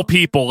all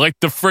people, like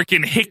the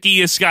freaking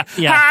hickiest guy,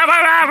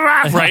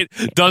 right,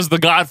 does the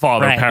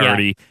Godfather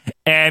parody. Yeah.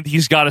 And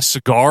he's got a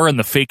cigar and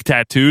the fake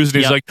tattoos,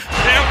 and he's like,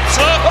 hands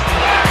up,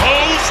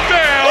 hose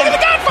down. Look at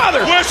the Godfather.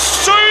 Let's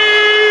see.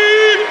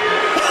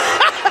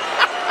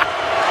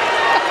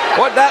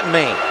 What'd that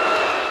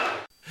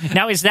mean?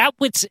 Now, is that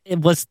what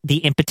was the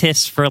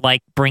impetus for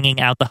like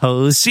bringing out the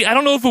hose? See, I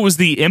don't know if it was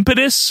the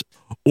impetus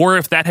or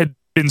if that had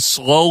been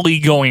slowly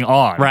going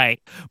on.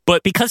 Right.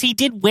 But because he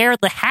did wear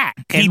the hat.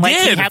 He and,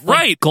 did, he had,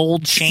 right.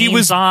 Gold chains he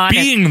was on.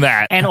 Being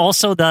that. And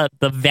also the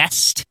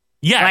vest.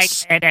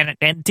 Yes. Like,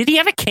 and did he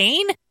have a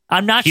cane?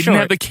 I'm not he sure. He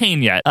didn't have the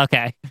cane yet.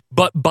 Okay.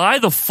 But by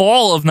the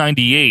fall of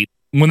 98,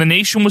 when the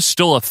Nation was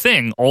still a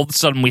thing, all of a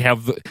sudden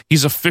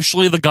he's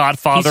officially the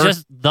Godfather. He's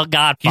just the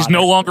Godfather. He's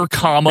no longer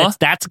Kama.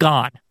 That's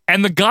gone.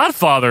 And the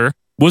Godfather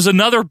was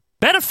another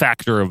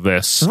benefactor of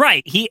this.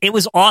 Right. It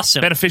was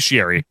awesome.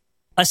 Beneficiary.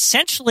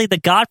 Essentially, the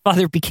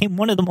Godfather became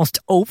one of the most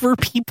over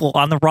people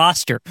on the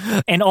roster.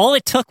 And all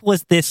it took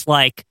was this,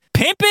 like,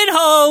 pimpin'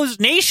 hose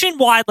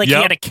nationwide. Like, he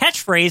had a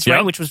catchphrase,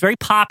 right, which was very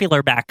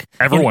popular back.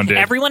 Everyone did.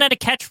 Everyone had a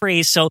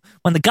catchphrase. So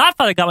when the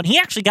Godfather got one, he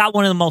actually got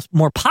one of the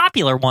more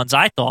popular ones,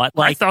 I thought.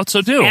 Like, I thought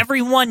so, too.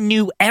 Everyone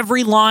knew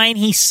every line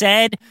he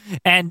said.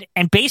 And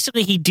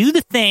basically, he'd do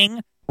the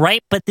thing,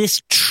 right? But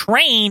this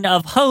train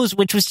of hoes,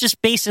 which was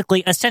just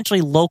basically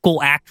essentially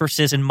local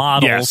actresses and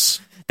models.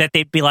 Yes. That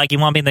they'd be like, you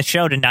want to be in the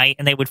show tonight?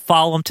 And they would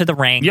follow him to the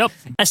ring. Yep.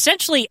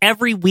 Essentially,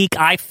 every week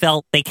I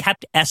felt they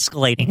kept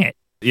escalating it.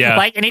 Yeah.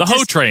 Like, and the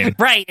hoe train.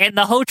 Right. And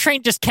the hoe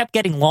train just kept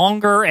getting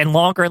longer and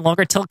longer and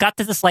longer until it got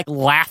to this like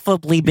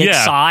laughably big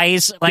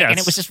size. Like, and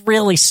it was just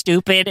really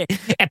stupid.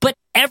 But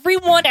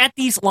everyone at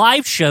these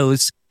live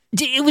shows,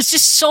 it was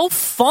just so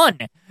fun.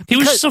 He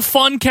was just a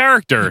fun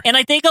character. And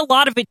I think a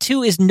lot of it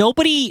too is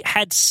nobody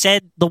had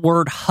said the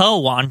word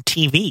hoe on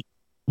TV.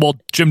 Well,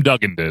 Jim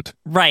Duggan did.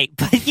 Right.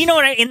 But you know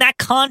what? In that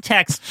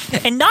context,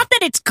 and not that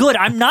it's good.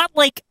 I'm not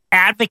like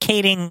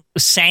advocating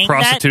saying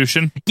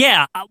prostitution. That.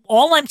 Yeah.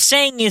 All I'm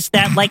saying is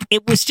that like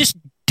it was just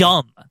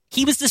dumb.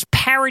 He was this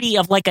parody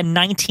of like a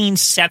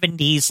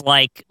 1970s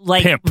like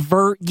pimp.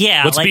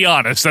 Let's be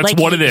honest. That's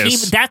what it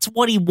is. That's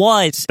what he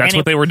was. That's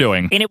what they were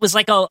doing. And it was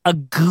like a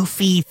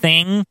goofy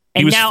thing.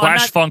 And he was now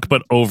Flash Funk,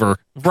 but over.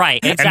 Right,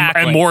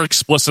 exactly. And more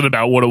explicit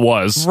about what it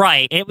was.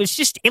 Right. It was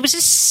just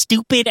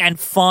stupid and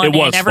fun. It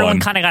was and everyone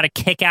fun. kind of got a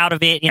kick out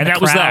of it. And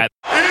that was that.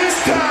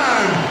 It's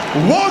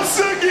time once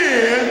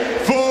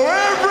again for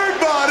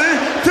everybody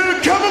to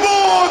come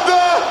aboard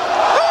the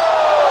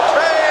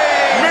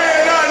train.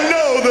 Man, I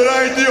know that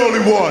I ain't the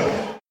only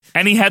one.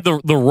 And he had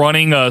the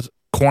running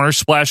corner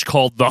splash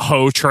called the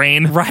hoe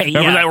train. Right.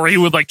 Remember that where he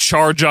would like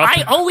charge up?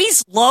 I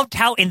always loved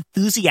how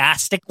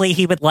enthusiastically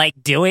he would like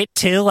do it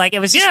too. Like it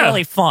was just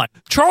really fun.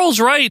 Charles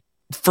Wright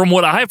from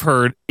what I've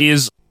heard,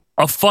 is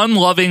a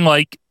fun-loving,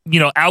 like,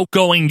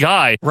 outgoing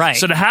guy. Right.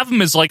 So to have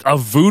him as like a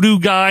voodoo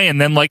guy and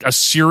then like a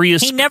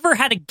serious... He never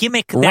had a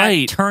gimmick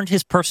that turned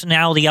his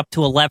personality up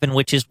to 11,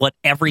 which is what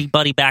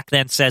everybody back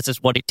then says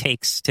is what it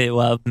takes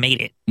to mate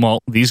it.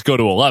 Well, these go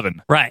to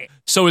 11. Right.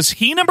 So is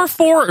he number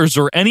 4, or is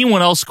there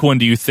anyone else, Quinn,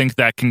 do you think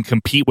that can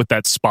compete with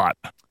that spot?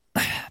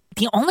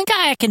 The only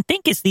guy I can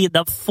think is the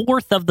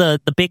fourth of the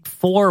big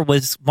four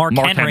was Mark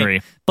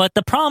Henry. But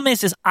the problem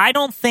is I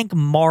don't think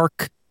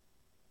Mark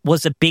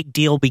was a big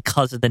deal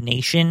because of the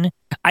Nation.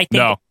 I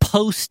think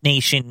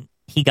post-Nation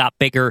he got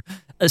bigger,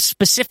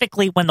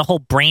 specifically when the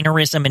whole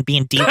brainerism and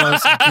being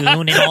Devo's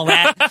goon and all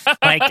that,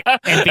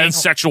 and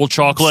sexual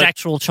chocolate.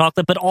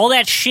 But all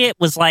that shit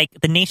was like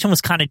the Nation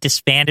was kind of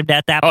disbanded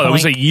at that point. Oh, that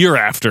was a year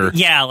after.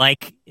 Yeah,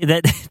 like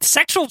the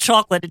sexual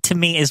chocolate to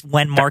me is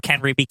when Mark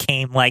Henry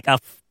became like a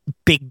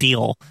big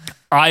deal.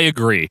 I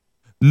agree.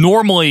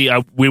 Normally,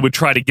 we would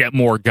try to get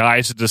more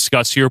guys to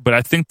discuss here, but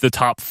I think the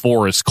top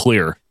 4 is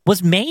clear.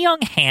 Was Mae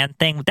Young hand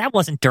thing? That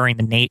wasn't during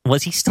the Nate.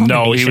 Was he still?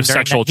 No, in the he was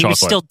sexual chocolate. He was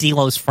still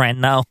D'Lo's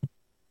friend, though.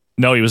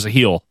 No, he was a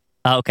heel.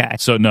 Okay.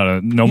 So no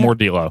more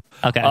D'Lo.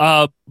 Okay.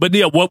 But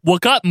yeah,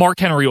 what got Mark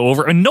Henry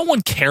over, and no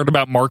one cared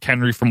about Mark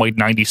Henry from like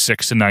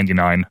 96 to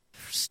 99.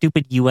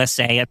 Stupid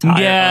USA attire.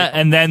 Yeah,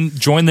 and then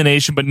joined the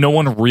Nation, but no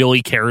one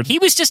really cared. He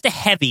was just a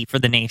heavy for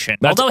the Nation.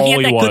 That's Although he all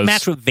had that was. good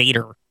match with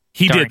Vader.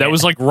 He did. That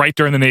was like right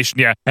during the Nation,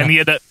 yeah. And he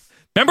had that.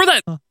 Remember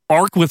that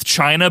arc with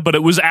China, but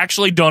it was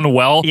actually done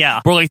well. Yeah,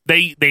 where like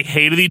they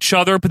hated each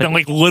other, but then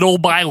like little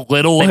by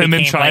little, him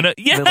and China,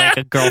 like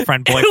a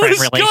girlfriend boyfriend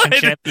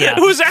relationship. Good. Yeah,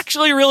 it was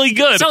actually really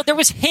good. So there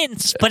was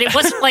hints, but it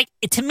wasn't like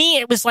to me.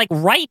 It was like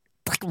right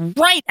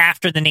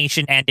after the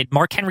Nation ended.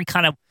 Mark Henry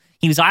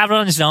he was out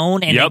on his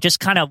own, and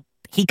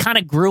he kind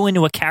of grew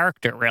into a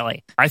character.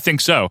 Really, I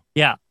think so.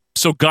 Yeah.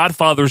 So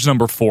Godfather's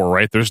number 4,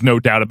 right? There's no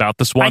doubt about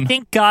this one. I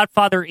think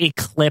Godfather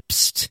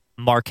eclipsed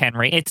Mark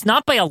Henry. It's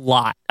not by a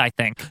lot, I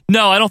think.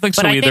 No, I don't think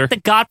so either. But I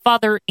think the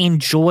Godfather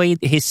enjoyed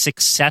his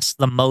success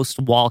the most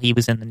while he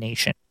was in the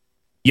Nation.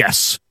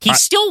 Yes. He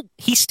still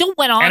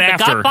went on. And the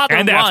after, Godfather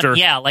and run. after.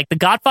 Yeah, like the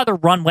Godfather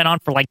run went on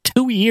for like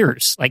 2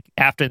 years, like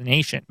after the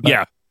Nation. But,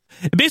 yeah.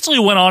 It basically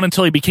went on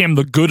until he became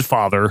the Good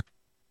Father.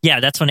 Yeah,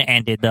 that's when it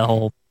ended, the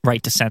whole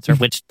right to censor,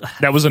 which...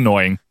 that was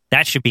annoying.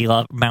 That should be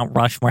Mount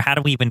Rushmore. How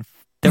do we even...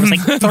 There was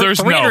like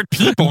 300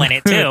 people in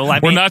it, too.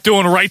 We're not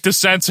doing right to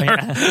censor.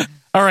 Yeah.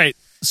 All right.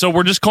 So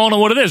we're just calling it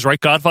what it is, right?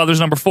 Godfather's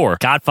number 4.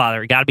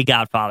 Godfather. You got to be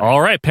Godfather.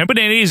 All right. Pimpin'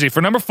 ain't easy. For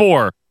number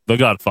 4, The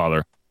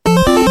Godfather.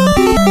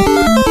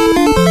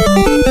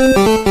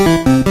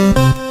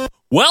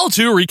 Well,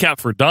 to recap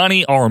for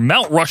Donnie, our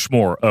Mount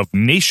Rushmore of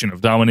Nation of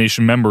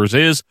Domination members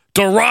is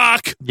The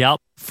Rock. Yep.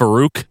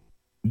 Farouk,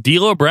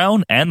 D'Lo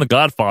Brown, and The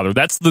Godfather.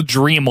 That's the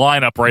dream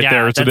lineup right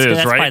there as it is,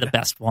 that's right? That's probably the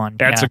best one.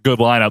 That's a good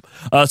lineup.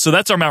 So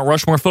that's our Mount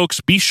Rushmore, folks.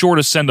 Be sure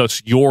to send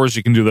us yours.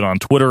 You can do that on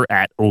Twitter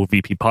at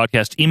OVP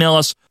Podcast. Email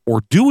us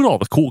or do what all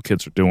the cool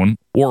kids are doing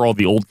or all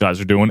the old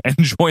guys are doing and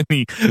join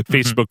the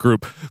Facebook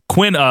group.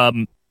 Quinn,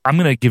 I'm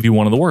going to give you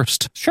one of the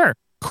worst. Sure.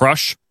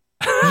 Crush.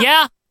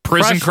 Yeah.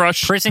 Prison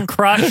Crush. Prison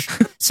Crush.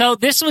 So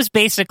this was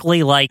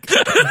basically like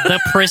the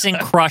Prison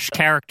Crush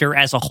character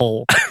as a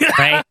whole,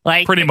 right?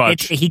 Like pretty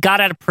much. He got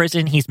out of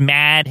prison. He's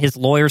mad. His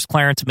lawyer's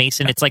Clarence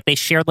Mason. It's like they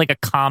shared like a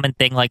common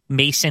thing. Like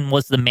Mason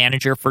was the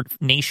manager for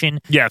Nation.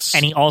 Yes.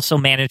 And he also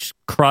managed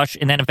Crush.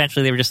 And then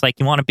eventually they were just like,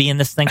 "You want to be in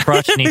this thing,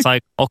 Crush?" And he's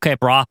like, "Okay,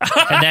 brah."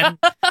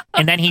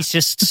 And then he's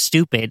just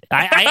stupid.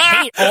 I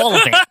hate all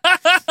of it.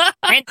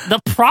 And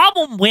the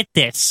problem with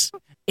this,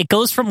 it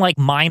goes from like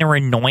minor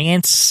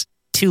annoyance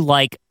to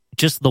like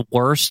just the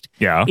worst.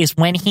 Yeah. Is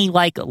when he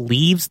like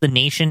leaves the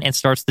Nation and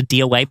starts the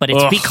DOA, but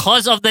it's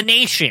because of the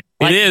Nation.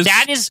 Like, it is.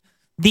 That is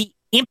the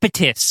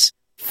impetus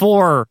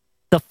for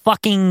the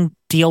fucking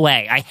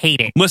DOA. I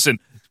hate it. Listen,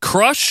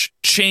 Crush,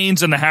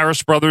 Chains, and the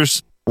Harris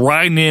brothers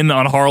riding in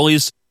on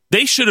Harleys,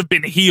 they should have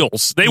been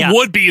heels. They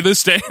would be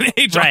this day and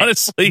age,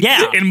 honestly,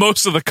 in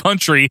most of the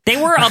country. They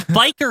were a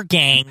biker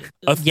gang.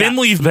 A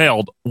thinly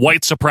veiled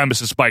white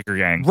supremacist biker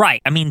gang.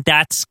 Right. I mean,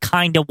 that's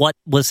kind of what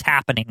was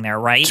happening there,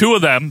 right? 2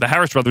 of them, the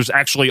Harris brothers,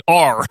 actually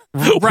are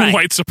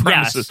white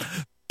supremacists.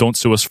 Yes. Don't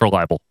sue us for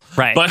libel.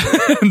 Right. But,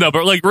 no,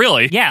 but like,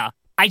 really. Yeah.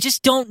 I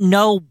just don't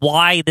know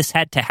why this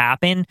had to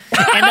happen.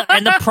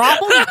 And the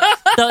problem,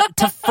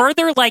 to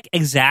further like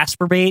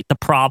exacerbate the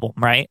problem,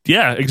 right?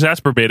 Yeah,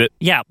 exacerbate it.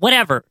 Yeah,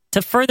 whatever.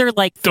 To further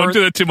like... Don't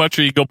do that too much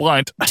or you go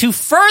blind. To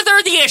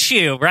further the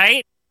issue,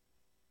 right?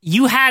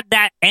 You had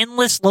that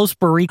endless Los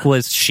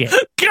Boricuas shit.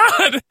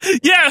 God!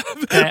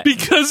 Yeah,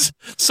 because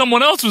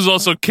someone else was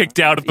also kicked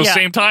out at the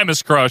same time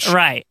as Crush.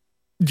 Right.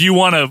 Do you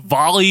want to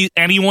volley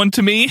anyone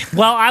to me?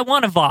 Well, I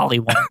want to volley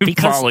one.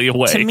 Because volley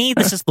away. To me,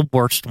 this is the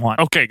worst one.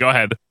 Okay, go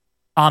ahead.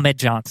 Ahmed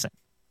Johnson.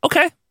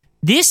 Okay.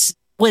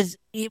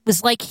 It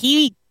was like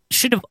he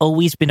should have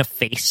always been a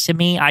face to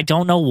me. I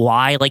don't know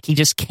why. Like, he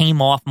just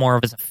came off more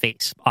of as a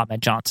face,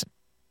 Ahmed Johnson,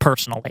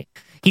 personally.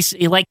 He's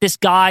like this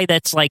guy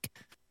that's like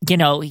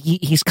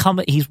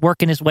he's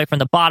working his way from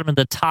the bottom to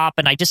the top,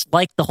 and I just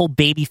like the whole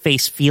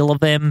babyface feel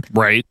of him.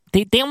 Right.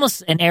 They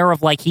almost an air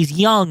of like he's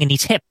young and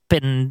he's hip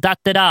and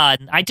da-da-da.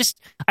 And I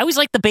always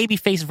like the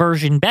babyface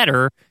version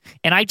better,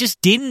 and I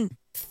just didn't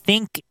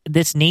think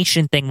this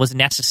nation thing was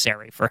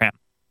necessary for him.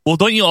 Well,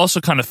 don't you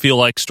also kind of feel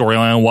like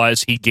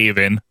storyline-wise he gave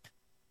in?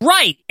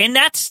 Right, and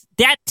that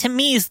to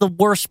me is the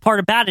worst part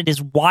about it,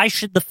 is why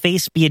should the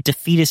face be a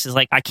defeatist? Is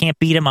like, I can't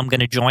beat him, I'm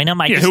going to join him.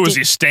 Who was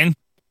he, Sting?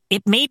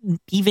 It made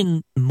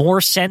even more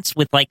sense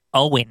with like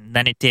Owen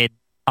than it did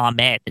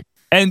Ahmed.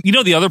 And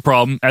the other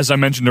problem, as I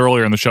mentioned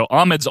earlier in the show,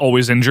 Ahmed's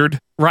always injured.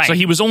 Right. So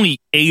he was only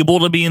able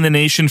to be in the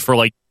nation for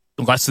like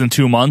less than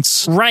 2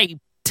 months. Right.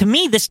 To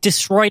me, this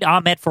destroyed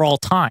Ahmed for all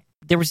time.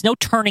 There was no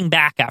turning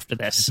back after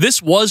this.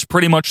 This was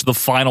pretty much the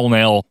final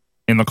nail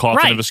in the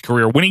coffin of his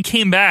career. When he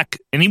came back,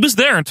 and he was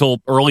there until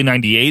early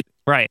 98.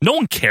 Right. No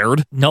one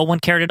cared. No one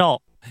cared at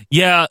all.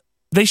 Yeah,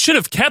 they should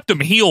have kept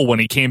him heel when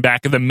he came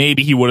back, and then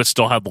maybe he would have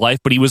still had life,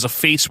 but he was a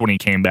face when he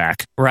came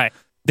back. Right.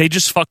 They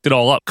just fucked it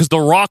all up because The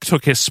Rock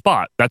took his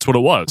spot. That's what it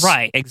was.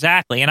 Right,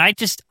 exactly. And I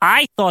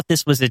thought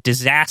this was a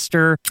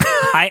disaster.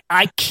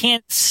 I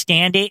can't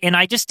stand it, and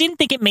I just didn't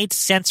think it made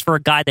sense for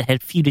a guy that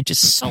had feuded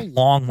just so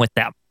long with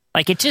them.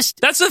 Like, it just...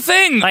 That's the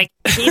thing! Like,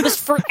 it was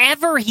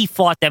forever he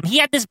fought them. He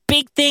had this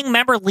big thing,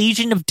 remember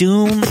Legion of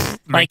Doom?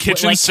 My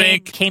kitchen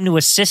sink. Came to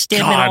assist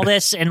him and all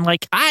this, and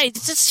like,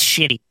 it's just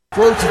shitty.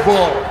 First of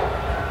all,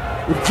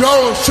 if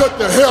y'all don't shut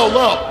the hell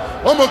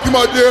up, I'm gonna come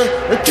out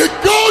there and kick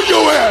all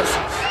your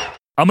asses!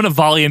 I'm gonna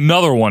volley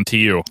another one to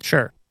you.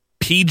 Sure.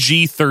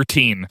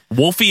 PG-13.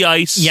 Wolfie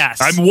Ice. Yes.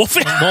 I'm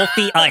Wolfie.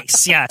 Wolfie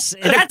Ice, yes.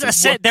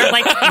 That's they're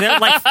like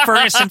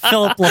Furnace and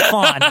Philip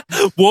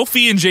LaFawn.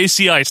 Wolfie and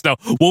JC Ice. Now,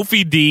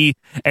 Wolfie D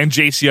and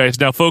JC Ice.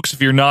 Now, folks,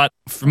 if you're not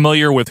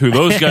familiar with who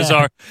those guys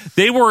are,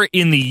 they were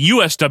in the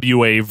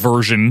USWA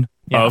version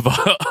of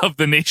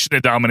the Nation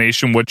of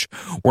Domination, which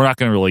we're not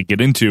going to really get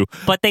into.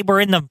 But they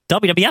were in the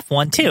WWF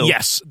one, too.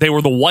 Yes. They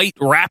were the white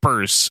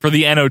rappers for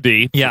the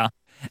NOD. Yeah.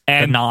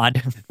 And the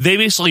nod. They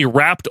basically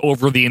rapped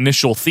over the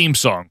initial theme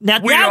song. Now,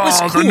 we that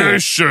was are cool. the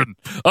nation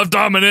of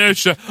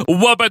domination.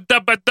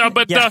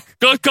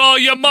 Go call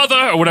your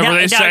mother, or whatever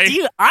they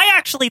say. I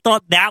actually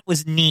thought that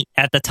was neat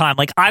at the time.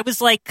 Like, I was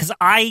like, because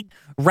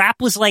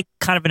rap was like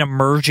kind of an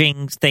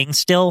emerging thing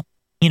still.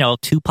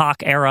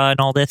 Tupac era and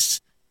all this.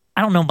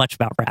 I don't know much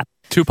about rap.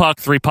 Tupac,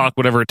 3Pac,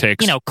 whatever it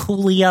takes.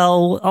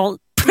 Coolio.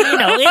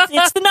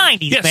 It's the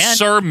 90s, yes, man.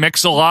 Sir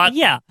Mix-a-Lot.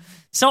 Yeah.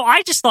 So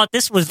I just thought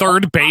this was...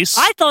 Third base.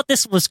 I thought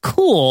this was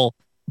cool,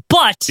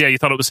 but... Yeah, you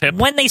thought it was hip?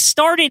 When they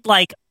started,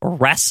 like,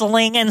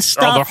 wrestling and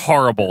stuff... Oh, they're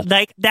horrible.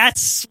 Like,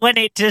 that's when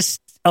it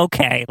just...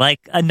 Okay, like,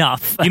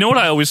 enough. You know what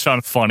I always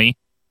found funny?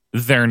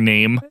 Their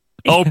name.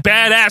 Oh,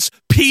 badass.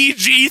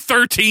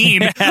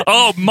 PG-13.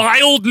 Oh,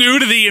 mild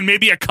nudity and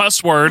maybe a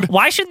cuss word.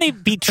 Why shouldn't they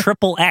be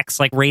XXX,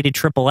 like rated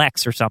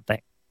XXX or something?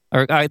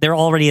 Or there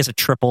already is a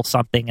triple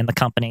something in the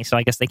company, so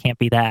I guess they can't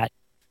be that.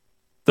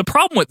 The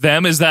problem with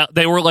them is that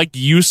they were like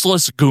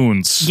useless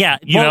goons. Yeah,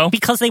 you know,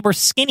 because they were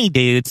skinny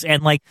dudes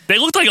and like they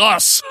looked like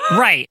us,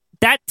 right?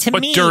 That to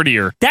but me,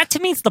 dirtier. That to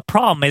me is the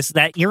problem: is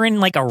that you're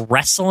in like a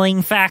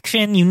wrestling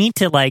faction. You need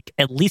to like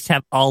at least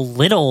have a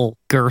little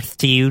girth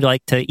to you,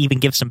 like to even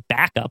give some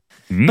backup.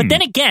 But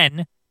then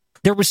again,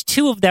 there was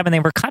two of them, and they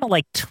were kind of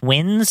like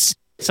twins.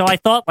 So I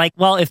thought, like,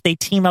 well, if they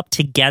team up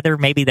together,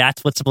 maybe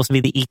that's what's supposed to be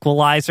the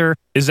equalizer.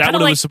 Is that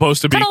what it was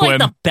supposed to be, Quinn? Like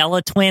the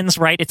Bella twins,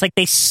 right? It's like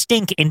they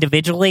stink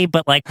individually,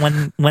 but like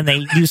when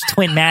they use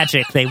twin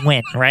magic, they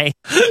win, right?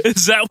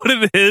 Is that what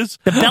it is?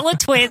 The Bella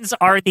twins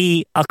are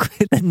the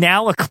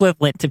now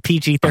equivalent to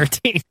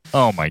PG-13.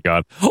 Oh, my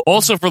God.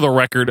 Also, for the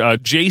record,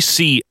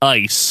 JC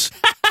Ice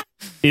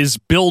is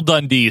Bill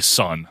Dundee's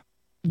son.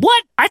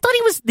 What? I thought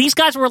these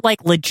guys were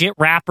like legit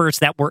rappers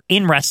that were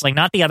in wrestling,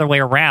 not the other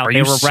way around. Are they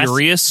you were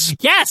serious?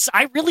 Yes,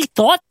 I really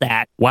thought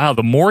that. Wow,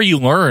 the more you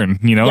learn,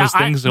 as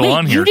things go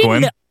on here,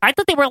 Quinn. I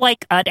thought they were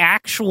like an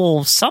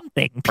actual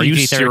something. PG-13. Are you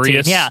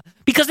serious? Yeah,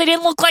 because they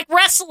didn't look like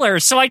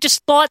wrestlers, so I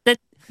just thought that.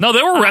 No,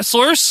 they were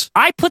wrestlers.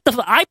 I put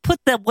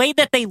the way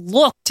that they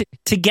looked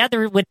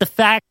together with the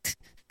fact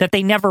that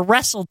they never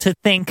wrestled to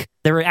think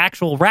they were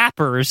actual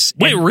rappers.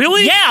 Wait,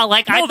 really? Yeah,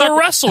 like no, they're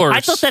wrestlers. I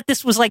thought that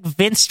this was like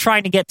Vince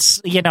trying to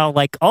get,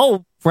 like,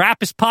 oh,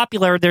 rap is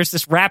popular. There's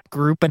this rap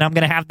group, and I'm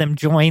going to have them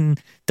join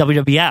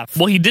WWF.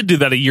 Well, he did do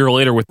that a year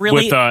later with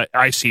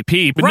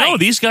ICP, but no,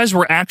 these guys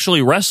were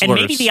actually wrestlers.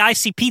 And maybe the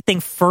ICP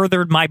thing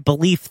furthered my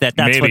belief that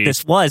that's what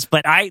this was.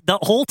 But the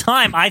whole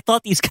time I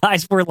thought these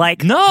guys were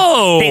like,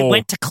 no, they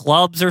went to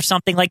clubs or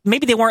something. Like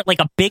maybe they weren't like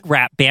a big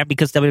rap band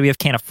because WWF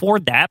can't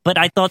afford that. But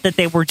I thought that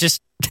they were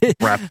just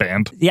rap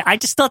band. Yeah, I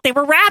just thought they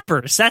were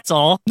rappers. That's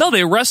all. No,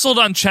 they wrestled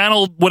on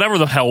Channel whatever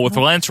the hell with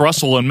Lance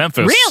Russell in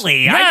Memphis.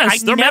 Really?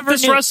 Yes, they're never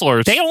Memphis knew.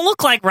 wrestlers. They don't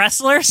look like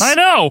wrestlers. I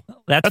know.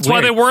 That's why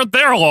weird. they weren't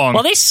there long.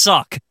 Well, they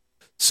suck.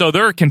 So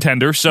they're a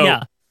contender.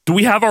 So do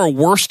we have our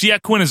worst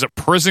yet, Quinn? Is it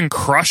Prison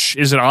Crush?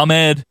 Is it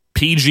Ahmed?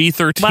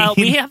 PG-13? Well,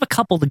 we have a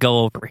couple to go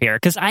over here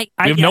because we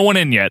have no one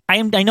in yet.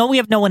 I know we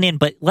have no one in,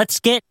 but let's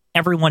get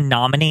everyone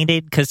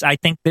nominated because I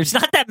think there's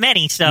not that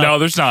many. So no,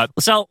 there's not.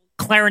 So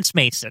Clarence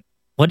Mason.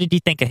 What did you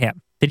think of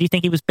him? Did you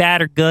think he was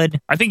bad or good?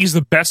 I think he's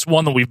the best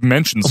one that we've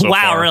mentioned so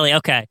wow, far. really?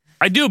 Okay.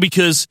 I do,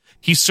 because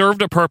he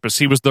served a purpose.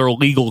 He was their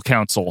legal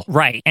counsel.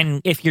 Right.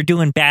 And if you're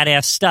doing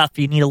badass stuff,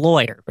 you need a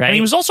lawyer, right? And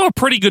he was also a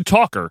pretty good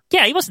talker.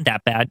 Yeah, he wasn't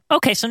that bad.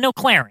 Okay, so no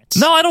Clarence.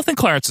 No, I don't think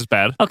Clarence is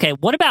bad. Okay,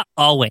 what about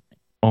Owen?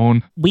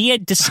 Owen. We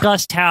had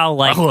discussed how,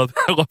 like... I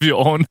love you,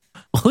 Owen.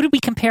 Who did we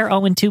compare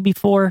Owen to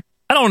before?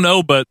 I don't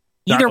know, but...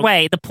 Either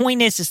way, the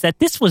point is that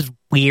this was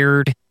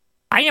weird.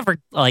 I never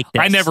liked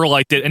this. I never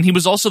liked it. And he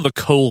was also the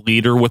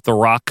co-leader with The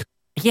Rock.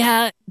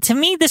 Yeah, to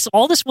me,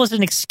 all this was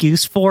an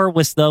excuse for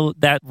was though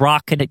that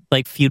Rock could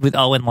like feud with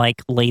Owen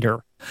like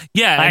later.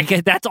 Yeah,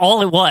 like, that's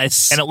all it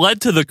was, and it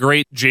led to the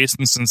great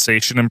Jason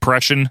Sensation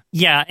impression.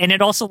 Yeah, and it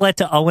also led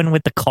to Owen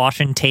with the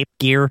caution tape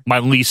gear, my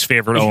least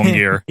favorite Owen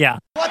gear. Yeah,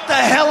 what the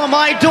hell am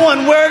I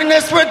doing wearing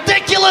this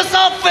ridiculous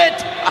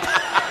outfit?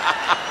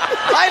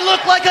 I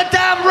look like a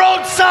damn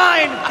road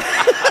sign.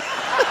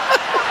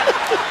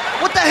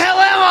 What the hell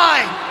am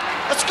I?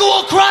 A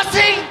school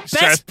crossing?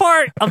 Best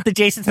part of the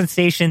Jason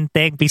Sensation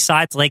thing,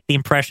 besides like the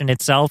impression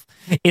itself,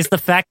 is the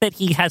fact that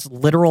he has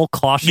literal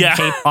caution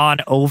tape on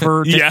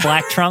over just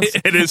black trunks.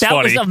 It is that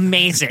funny. was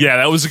amazing. Yeah,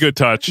 that was a good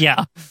touch.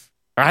 Yeah.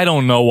 I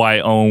don't know why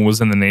Owen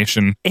was in the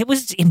Nation. It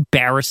was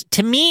embarrassing.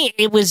 To me,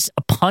 it was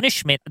a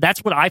punishment.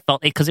 That's what I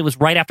felt, because it was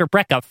right after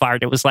Brett got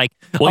fired. It was like,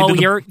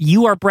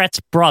 you are Brett's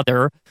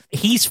brother.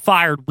 He's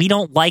fired. We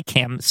don't like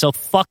him. So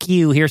fuck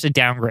you. Here's a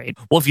downgrade.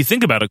 Well, if you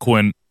think about it,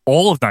 Quinn,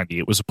 all of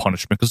 98 was a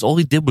punishment, because all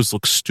he did was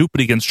look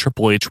stupid against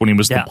Triple H when he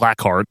was the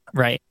Blackheart.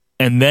 Right.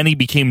 And then he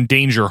became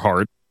Danger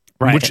Heart,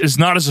 which is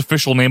not his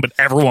official name, but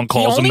everyone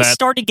calls him that. He only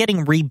started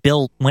getting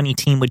rebuilt when he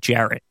teamed with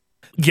Jarrett.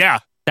 Yeah.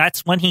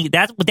 That's when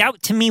that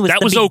to me was that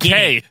the was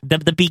beginning. Okay.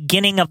 The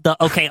beginning of the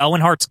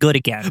Owen Hart's good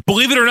again.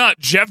 Believe it or not,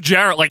 Jeff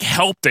Jarrett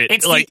helped it.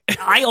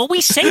 I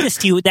always say this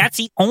to you. That's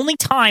the only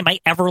time I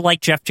ever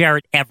liked Jeff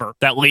Jarrett ever.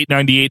 That late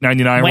 98,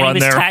 99 when run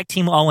he was there. tag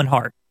team Owen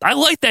Hart. I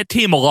like that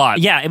team a lot.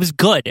 Yeah, it was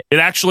good. It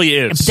actually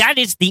is. That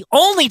is the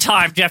only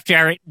time Jeff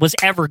Jarrett was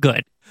ever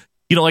good.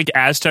 You don't like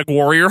Aztec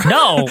Warrior?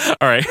 No. All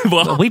right.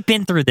 Well, we've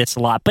been through this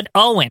a lot. But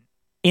Owen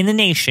in the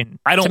Nation,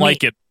 I don't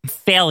like it.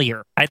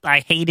 Failure.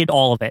 I hated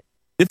all of it.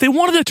 If they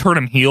wanted to turn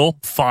him heel,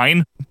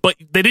 fine, but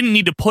they didn't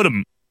need to put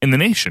him in the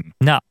Nation.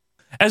 No.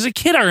 As a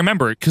kid, I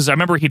remember it, because I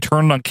remember he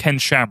turned on Ken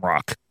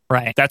Shamrock.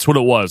 Right. That's what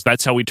it was.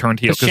 That's how he turned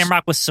heel.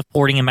 Shamrock was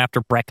supporting him after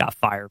Brett got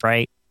fired,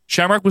 right?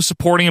 Shamrock was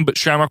supporting him, but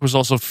Shamrock was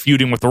also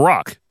feuding with The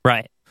Rock.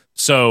 Right.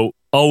 So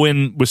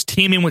Owen was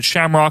teaming with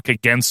Shamrock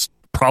against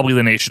probably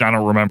the Nation, I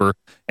don't remember,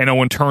 and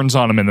Owen turns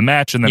on him in the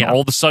match, and then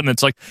all of a sudden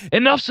it's like,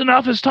 enough's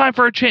enough, it's time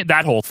for a change,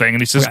 that whole thing,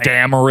 and he says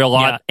damn a real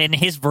lot. Yeah. And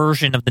his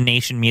version of the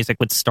Nation music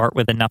would start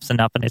with enough's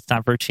enough and it's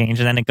time for a change,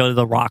 and then it go to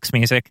The Rock's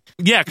music.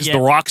 Yeah, because The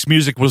Rock's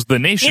music was the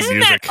Nation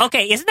music.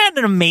 Isn't that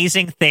an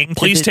amazing thing?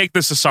 Please take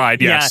this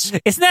aside, yes. Yeah.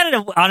 Isn't that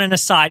on an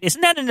aside,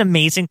 isn't that an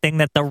amazing thing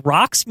that The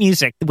Rock's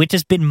music, which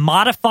has been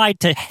modified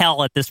to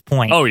hell at this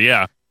point. Oh,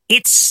 yeah.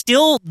 It's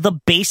still the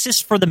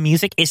basis for the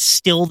music is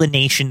still the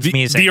Nation's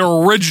music. The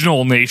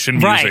original Nation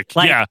music.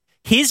 Right. Yeah.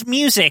 His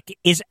music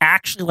is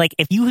actually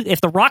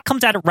if The Rock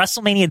comes out at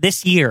WrestleMania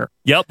this year,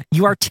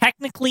 you are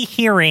technically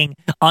hearing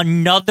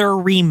another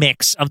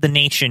remix of the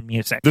Nation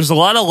music. There's a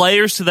lot of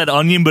layers to that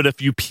onion, but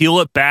if you peel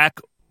it back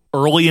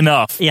early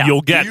enough,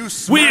 you'll get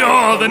We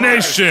Are the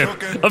Nation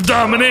of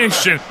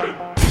Domination. The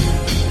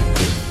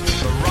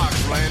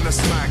Rock's laying the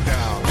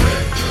smackdown.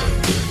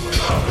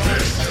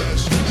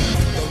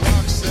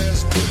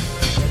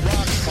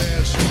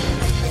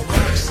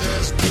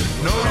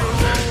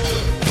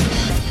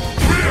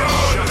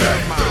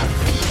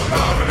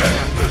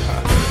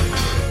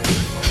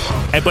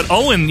 But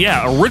Owen,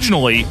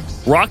 originally,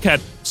 Rock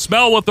had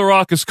Smell What the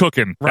Rock is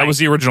Cooking. Right. That was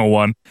the original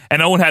one.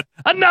 And Owen had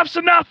Enough's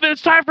Enough,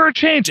 it's time for a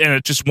change. And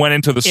it just went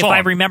into the song. If I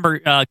remember,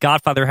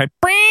 Godfather had...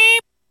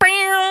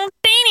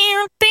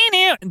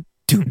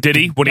 Did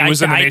he? When he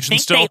was in the Nation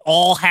still? I think they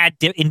all had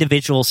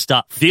individual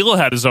stuff. D'Lo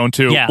had his own,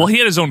 too. Yeah. Well, he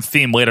had his own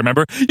theme later,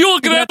 remember? You're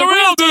looking at the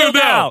real dude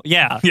now!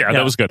 Yeah,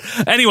 that was good.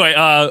 Anyway,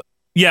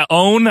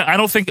 Owen, I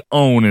don't think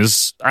Owen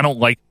is... I don't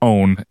like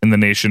Owen in the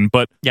Nation,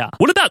 but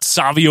what about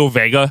Savio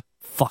Vega?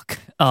 Fuck.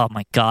 Oh,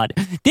 my God.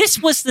 This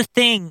was the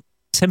thing,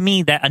 to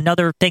me, that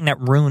another thing that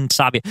ruined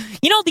Savio.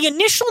 You know, the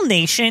initial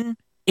Nation,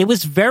 it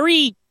was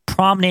very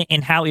prominent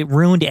in how it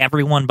ruined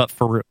everyone but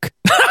Farouk.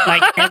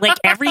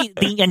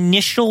 The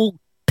initial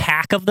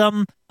pack of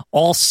them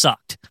all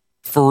sucked.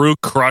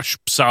 Farouk crushed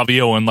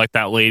Savio and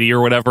that lady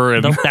or whatever.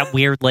 And that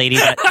weird lady.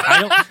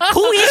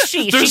 Who is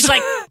she? She's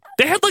like...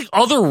 They had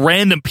other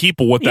random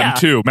people with them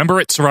too. Remember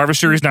at Survivor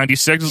Series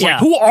 96? It's Yeah.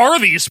 who are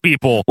these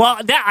people? Well,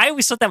 I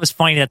always thought that was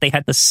funny that they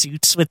had the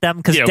suits with them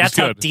because that's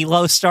how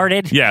D'Lo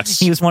started. Yes.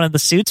 He was one of the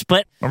suits,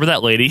 but... Remember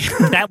that lady?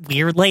 That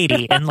weird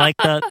lady. And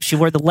she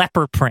wore the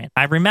leopard print.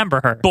 I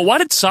remember her. But why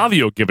did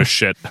Savio give a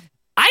shit?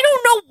 I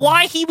don't know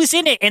why he was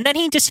in it, and then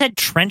he just had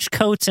trench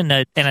coats and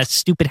a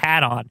stupid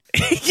hat on.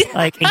 And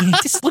he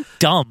just looked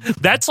dumb.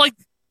 That's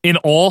in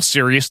all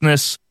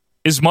seriousness,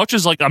 as much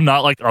as I'm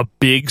not a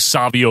big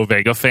Savio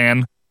Vega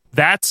fan,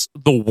 that's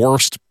the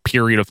worst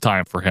period of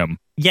time for him.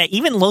 Yeah,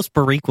 even Los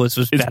Boricuas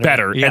was It's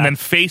better. Yeah. And then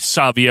face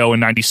Savio in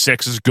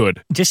 96 is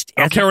good. Just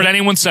I don't care what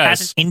anyone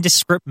says. As an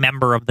indescript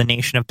member of the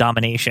Nation of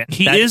Domination.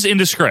 He is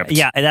indescript.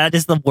 Yeah, that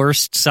is the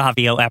worst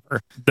Savio ever.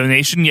 The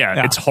Nation,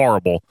 it's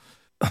horrible.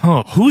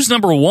 Oh, who's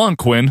number one,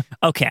 Quinn?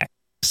 Okay,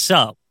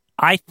 so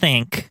I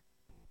think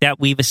that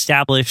we've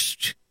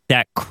established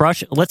that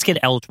Crush. Let's get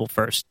eligible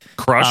first.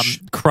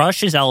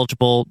 Crush is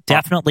eligible.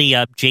 Definitely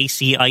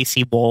JC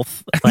Icy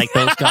Wolf, like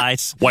those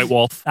guys. White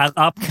Wolf.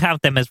 I'll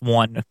count them as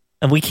one.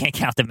 And we can't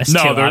count them as two.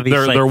 No,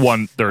 they're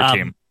one. They're a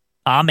team.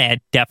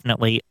 Ahmed,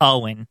 definitely.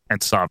 Owen. And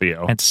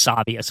Savio.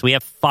 So we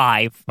have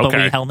 5, but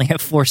we only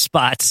have 4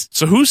 spots.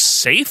 So who's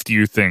safe, do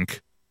you think?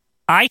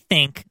 I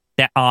think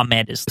that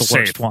Ahmed is the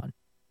worst one.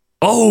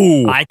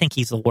 Oh! I think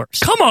he's the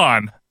worst. Come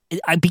on!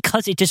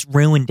 Because it just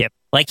ruined him.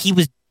 Like, he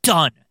was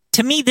done.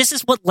 To me, this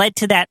is what led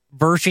to that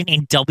version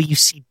in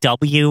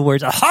WCW where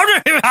it's a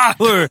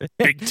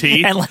Big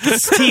T and like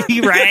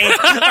Stevie Ray.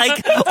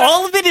 Like,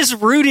 all of it is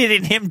rooted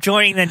in him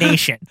joining the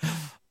Nation.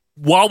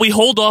 While we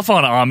hold off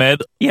on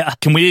Ahmed, yeah,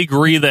 can we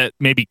agree that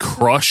maybe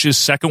Crush is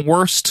second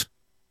worst?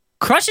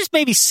 Crush is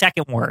maybe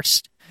second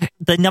worst.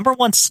 The number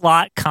 1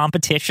 slot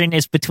competition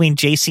is between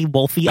JC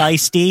Wolfie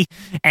Ice-D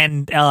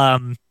and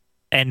Ahmed.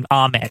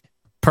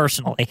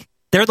 Personally,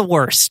 they're the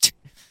worst.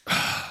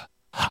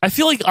 I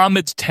feel like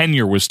Ahmed's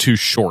tenure was too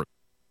short.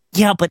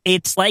 Yeah, but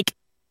it's like,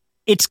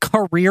 it's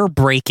career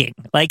breaking.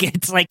 Like,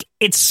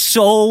 it's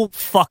so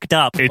fucked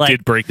up. It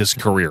did break his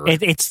career.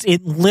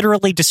 It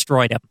literally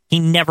destroyed him.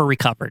 He never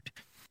recovered.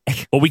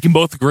 Well, we can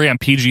both agree on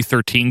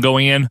PG-13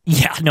 going in.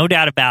 Yeah, no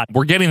doubt about it.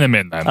 We're getting them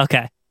in then.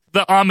 Okay.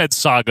 The Ahmed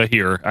saga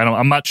here.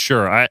 I'm not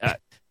sure.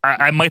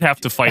 I might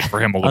have to fight for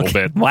him a little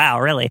bit. Wow,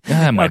 really?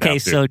 Yeah, I might okay,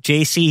 have to. so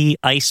JC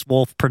Ice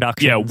Wolf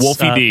Productions. Yeah,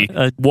 Wolfie D.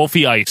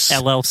 Wolfie Ice.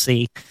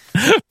 LLC.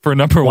 For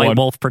number White 1.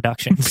 Wolf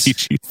Productions.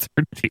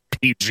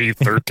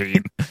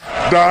 PG-13.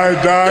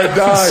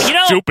 Die. You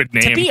know, stupid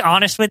name. To be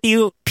honest with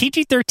you,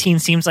 PG-13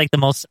 seems like the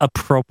most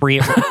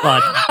appropriate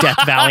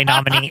Death Valley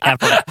nominee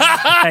ever.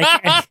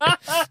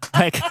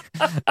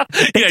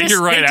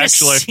 You're right, they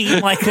just actually.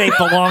 seem like they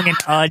belong in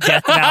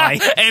Death Valley.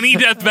 Any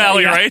Death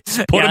Valley, right?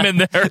 Put them in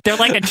there. They're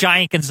like a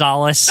giant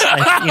Gonzalez.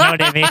 You know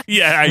what I mean?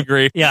 Yeah, I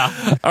agree. Yeah.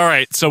 All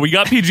right, so we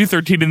got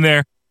PG-13 in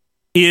there.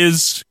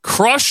 Is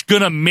Crush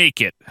gonna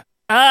make it?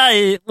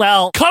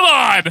 Well, come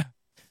on,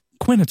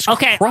 Quinn. It's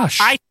Crush.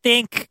 I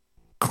think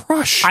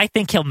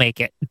he'll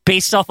make it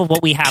based off of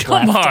what we have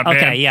left. Come on, man.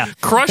 Okay, yeah.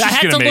 Crush I is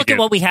had gonna to make look it. at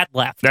what we had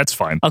left. That's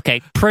fine.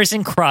 Okay,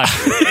 Prison Crush.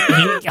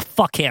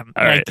 Fuck him.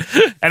 All right.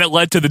 And it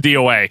led to the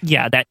DOA.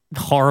 Yeah, that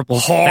horrible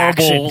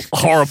faction.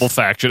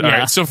 All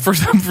right, so for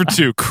number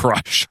 2,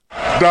 Crush.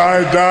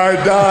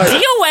 Die.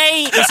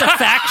 DOA is a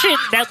faction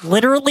that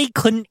literally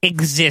couldn't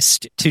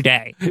exist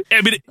today.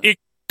 I mean, it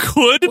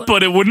could,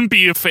 but it wouldn't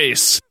be a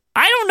face.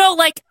 I don't know.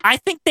 Like, I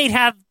think they'd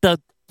have the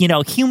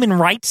human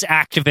rights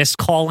activists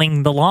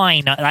calling the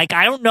line. Like,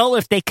 I don't know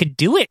if they could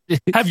do it.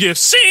 Have you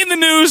seen the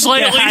news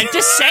lately? Yeah, I'm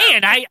just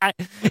saying.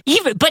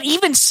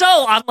 Even so,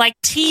 on like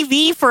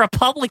TV for a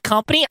public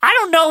company, I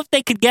don't know if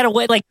they could get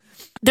away. Like,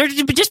 there'd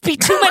just be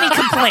too many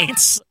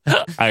complaints.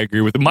 I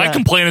agree with it. My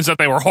complaint is that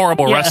they were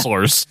horrible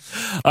wrestlers.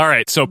 All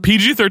right, so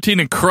PG-13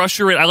 and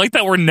Crusher. I like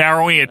that we're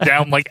narrowing it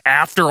down like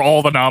after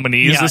all the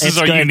nominees. Yeah, this is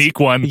our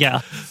unique one.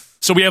 Yeah.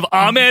 So we have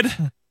Ahmed,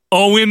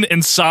 Owen,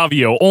 and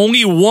Savio.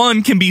 Only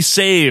one can be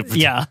saved.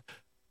 Yeah.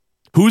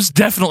 Who's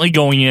definitely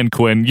going in,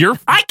 Quinn?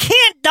 I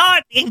can't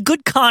not, in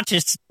good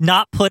conscience,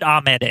 not put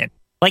Ahmed in.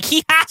 Like,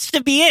 he has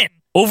to be in.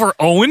 Over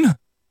Owen?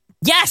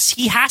 Yes,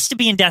 he has to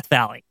be in Death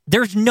Valley.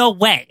 There's no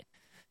way.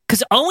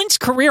 Because Owen's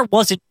career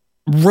wasn't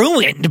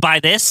ruined by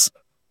this.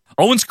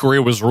 Owen's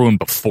career was ruined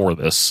before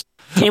this.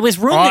 It was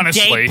ruined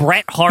Honestly, the day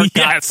Bret Hart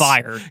got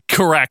fired.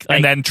 Correct. Like,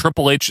 and then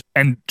Triple H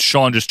and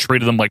Shawn just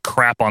treated him like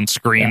crap on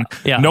screen.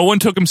 Yeah. No one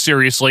took him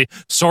seriously.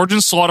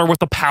 Sergeant Slaughter with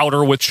the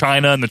powder with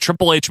Chyna and the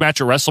Triple H match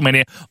at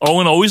WrestleMania.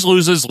 Owen always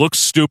loses, looks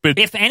stupid.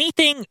 If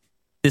anything,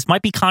 this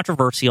might be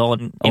controversial.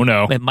 And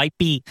it might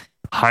be...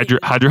 Hide your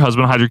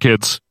husband, hide your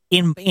kids.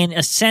 In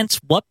a sense,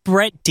 what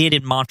Bret did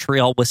in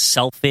Montreal was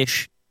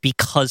selfish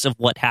because of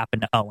what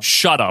happened to Owen.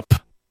 Shut up.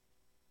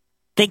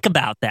 Think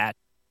about that.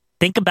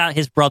 Think about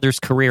his brother's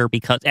career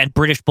and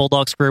British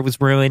Bulldog's career was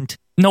ruined.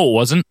 No, it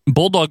wasn't.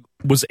 Bulldog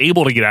was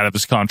able to get out of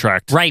his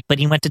contract. Right, but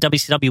he went to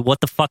WCW.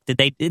 What the fuck did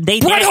they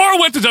Bret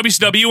Hart went to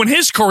WCW and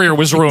his career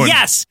was ruined.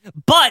 Yes,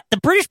 but the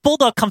British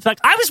Bulldog comes back.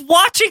 I was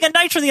watching a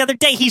Nitro the other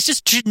day. He's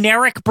just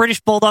generic British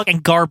Bulldog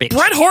and garbage.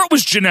 Bret Hart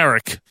was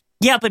generic.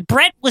 Yeah, but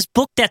Bret was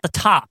booked at the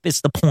top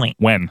is the point.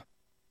 When?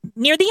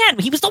 Near the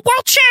end. He was the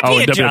world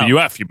champion, in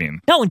WWF, you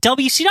mean? No, in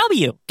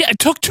WCW. Yeah, it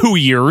took 2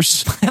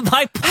 years.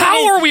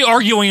 How are we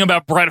arguing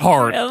about Bret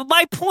Hart?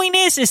 My point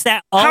is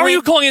that Owen, how are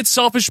you calling it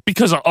selfish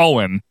because of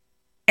Owen?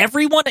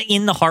 Everyone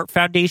in the Hart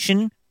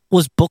Foundation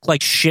was booked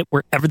like shit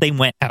wherever they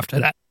went after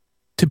that.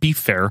 To be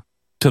fair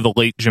to the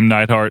late Jim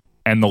Neidhart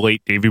and the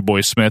late Davey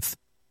Boy Smith,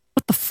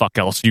 what the fuck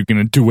else are you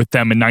going to do with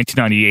them in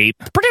 1998?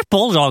 The British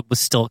Bulldog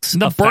was still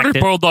The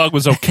British Bulldog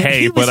was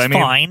okay, he was but I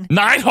mean, fine.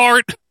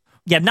 Neidhart.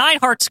 Yeah,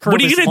 Neidhart's curve.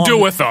 What are you going to do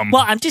with them?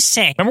 Well, I'm just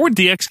saying. Remember when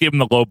DX gave him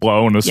the low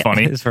blow and it was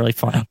funny? It was really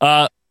funny.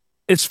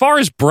 As far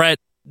as Brett,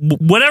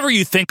 whatever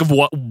you think of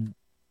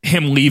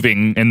him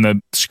leaving in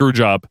the screw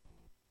job,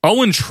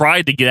 Owen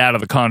tried to get out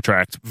of the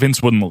contract.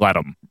 Vince wouldn't let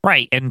him.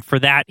 Right, and for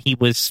that he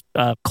was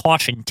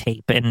caution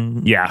tape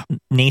and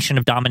Nation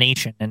of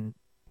Domination, and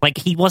like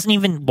he wasn't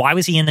even. Why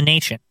was he in the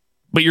Nation?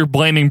 But you're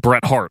blaming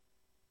Bret Hart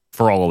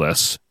for all of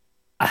this.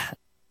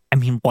 I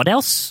mean, what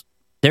else?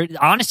 There,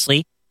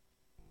 honestly,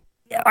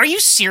 are you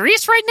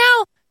serious right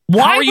now?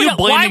 Why are you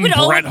blaming Bret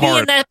Owen Hart? be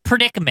in that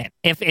predicament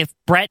if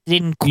Bret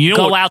didn't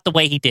go out the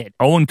way he did?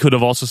 Owen could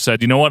have also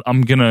said, you know what,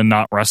 I'm going to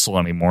not wrestle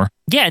anymore.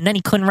 Yeah, and then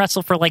he couldn't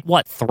wrestle for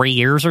 3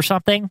 years or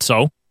something?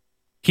 So?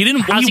 He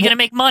didn't. How's he going to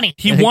make money?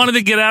 He wanted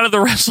to get out of the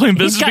wrestling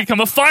business and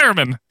become a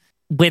fireman.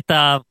 With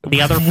the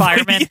other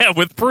fireman? Yeah,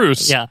 with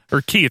Bruce. Yeah.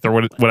 Or Keith or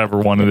whatever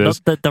one it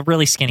is. The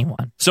really skinny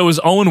one. So is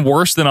Owen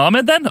worse than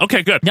Ahmed then?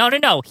 Okay, good.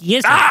 No, he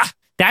isn't.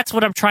 That's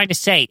what I'm trying to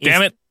say.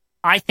 Damn it.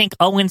 I think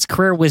Owen's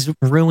career was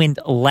ruined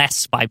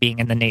less by being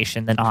in the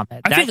Nation than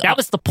Ahmed. That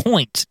was the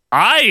point.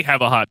 I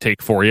have a hot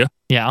take for you.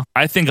 Yeah.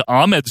 I think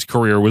Ahmed's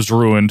career was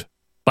ruined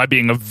by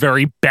being a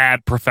very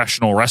bad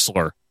professional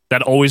wrestler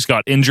that always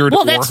got injured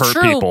or that's hurt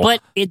true, people.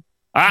 But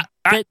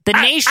the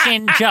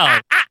Nation, Joe,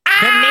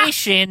 the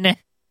Nation,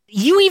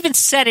 you even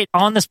said it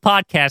on this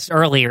podcast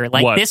earlier.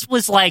 What? This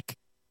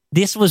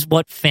was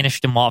what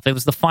finished him off. It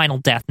was the final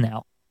death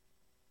knell.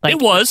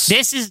 It was.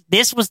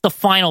 This was the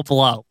final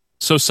blow.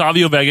 So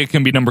Savio Vega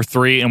can be number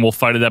 3, and we'll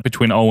fight it out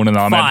between Owen and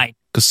Ahmed. Fine.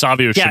 Because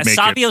Savio should make it.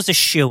 Savio's a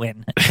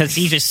shoo-in because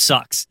he just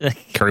sucks.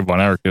 Kerry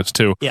Von Erich is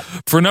too. Yeah.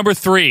 For number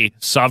 3,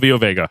 Savio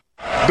Vega.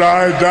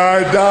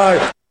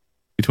 Die.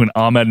 Between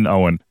Ahmed and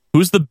Owen.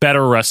 Who's the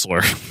better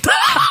wrestler?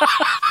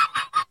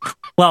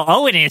 Well,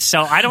 Owen is,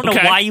 so I don't know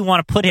why you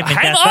want to put him in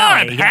Death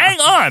Valley. Hang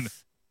on.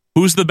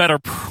 Who's the better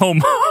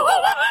promo?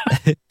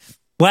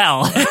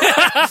 Well,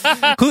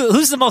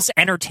 who's the most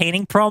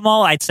entertaining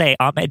promo? I'd say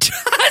Ahmed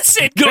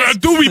Johnson.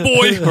 Doobie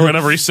boy, or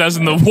whatever he says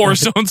in the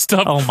Warzone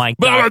stuff. Oh my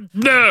god!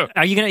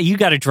 Are you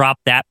got to drop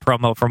that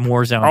promo from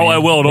Warzone? Oh, I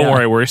will. Don't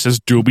worry. Where he says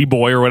Doobie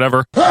boy or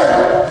whatever.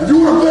 Hey, if you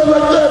want to play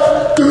like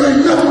that, there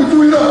ain't nothing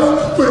between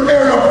us but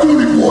air up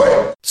Doobie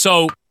boy.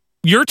 So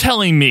you're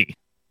telling me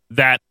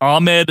that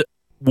Ahmed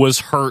was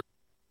hurt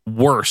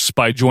worse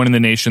by joining the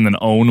Nation than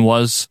Owen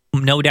was?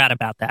 No doubt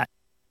about that.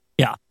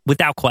 Yeah,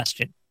 without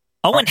question.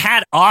 Owen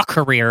had a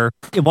career.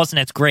 It wasn't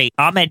as great.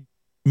 Ahmed,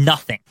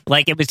 nothing.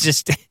 It was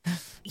just,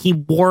 he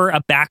wore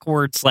a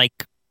backwards,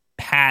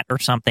 hat or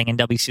something in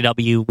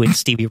WCW with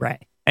Stevie Ray.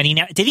 And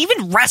did he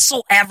even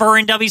wrestle ever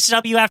in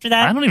WCW after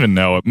that? I don't even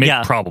know.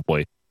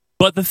 Probably.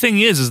 But the thing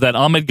is that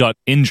Ahmed got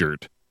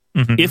injured.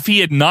 Mm-hmm. If he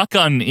had not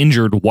gotten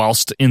injured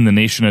whilst in the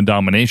Nation of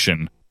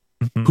Domination,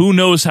 who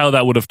knows how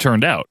that would have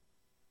turned out?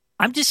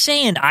 I'm just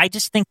saying, I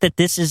just think that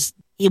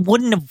it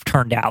wouldn't have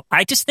turned out.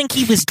 I just think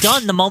he was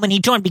done the moment he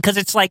joined because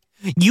it's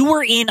you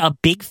were in a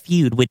big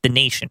feud with the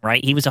Nation,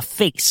 right? He was a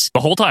face. The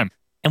whole time.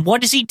 And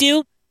what does he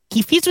do?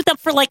 He feuds with them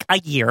for a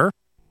year,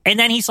 and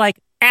then he's like,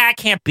 I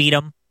can't beat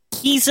him.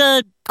 He's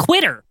a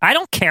quitter. I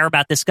don't care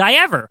about this guy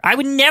ever. I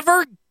would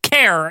never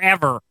care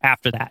ever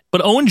after that.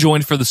 But Owen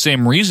joined for the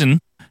same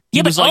reason.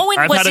 He was like,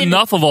 I've had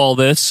enough of all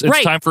this.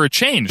 It's time for a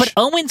change. But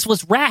Owens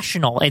was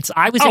rational.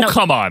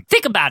 Come on.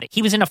 Think about it.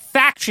 He was in a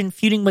faction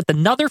feuding with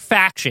another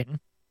faction.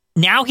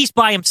 Now he's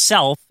by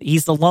himself.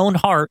 He's the lone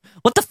heart.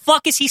 What the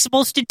fuck is he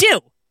supposed to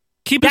do?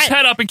 Keep his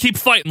head up and keep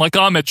fighting like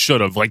Ahmed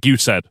should have, like you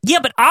said.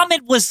 Yeah, but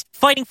Ahmed was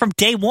fighting from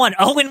day one.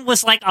 Owen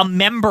was a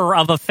member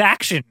of a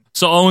faction.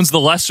 So Owen's the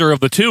lesser of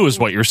the two is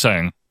what you're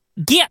saying.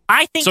 Yeah,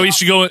 I think... So he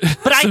should go...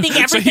 But I think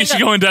everything... So he should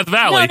go in Death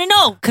Valley.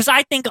 No, because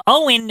I think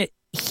Owen,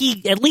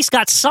 he at least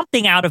got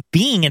something out of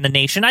being in the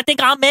Nation. I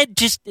think Ahmed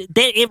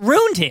it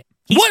ruined him.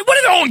 What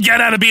did Owen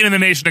get out of being in the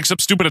Nation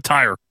except stupid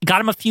attire?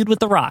 Got him a feud with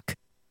The Rock.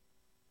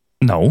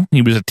 No,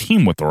 he was a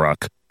team with The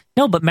Rock.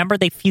 No, but remember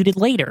they feuded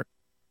later.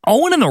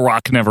 Owen and The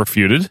Rock never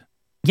feuded.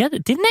 Yeah,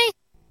 didn't they?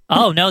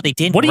 Oh, no, they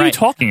didn't. What are you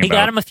talking about? He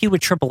got him a feud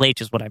with Triple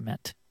H is what I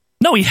meant.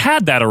 No, he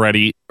had that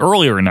already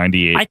earlier in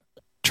 98.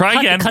 Try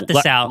again. Cut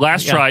this out.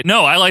 Last try.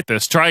 No, I like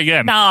this. Try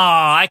again. No,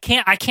 I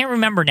can't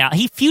remember now.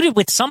 He feuded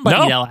with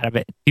somebody out of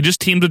it. He just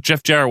teamed with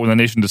Jeff Jarrett when the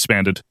Nation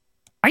disbanded.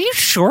 Are you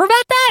sure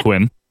about that?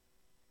 Quinn.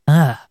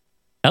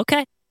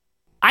 Okay.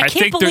 I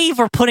can't believe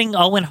we're putting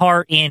Owen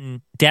Hart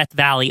in Death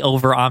Valley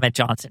over Ahmed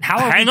Johnson. How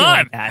are we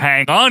doing that?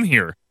 Hang on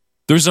here.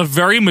 There's a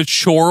very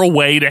mature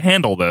way to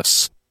handle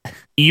this.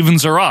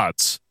 Evens or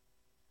odds.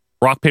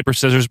 Rock, paper,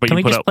 scissors, but Can you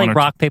we put just up play one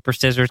rock, paper,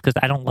 scissors? Because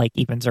I don't like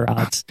evens or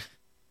odds.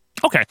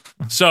 Okay.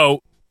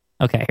 So...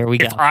 Okay, here we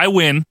go. If I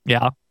win,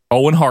 yeah,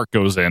 Owen Hart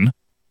goes in.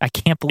 I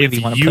can't believe if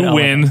you want to you put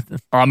win,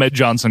 Ahmed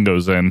Johnson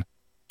goes in.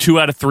 2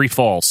 out of 3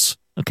 falls.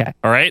 Okay.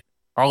 All right?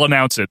 I'll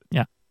announce it.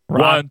 Yeah.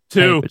 Rock, 1,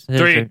 2,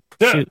 3.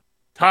 Shoot.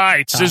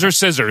 Tie. Scissors,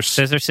 scissors.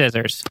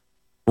 Scissors.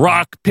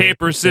 Rock,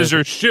 paper,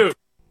 scissors, shoot.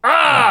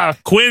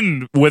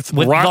 Quinn with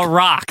The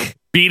Rock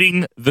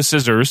beating the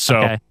scissors. So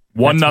okay.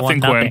 1-0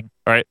 Quinn.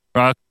 All right.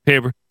 Rock,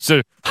 paper,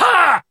 scissors.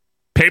 Ha!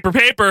 Paper.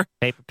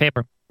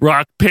 Paper.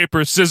 Rock,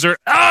 paper, scissors.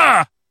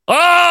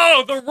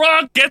 Oh, The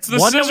Rock gets the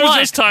scissors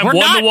this time.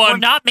 1-1. We're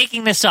not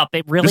making this up.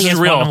 It really is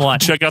real.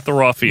 1-1. Check out the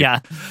Raw feed. Yeah.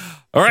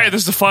 All right,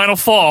 this is the final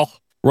fall.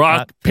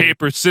 Rock,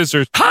 paper,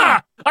 scissors.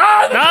 Ha!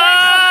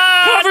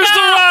 Covers The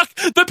Rock.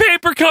 The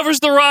paper covers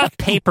The Rock.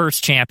 The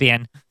paper's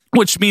champion.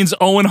 Which means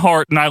Owen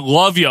Hart, and I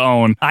love you,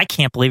 Owen. I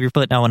can't believe you're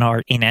putting Owen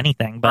Hart in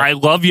anything. But I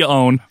love you,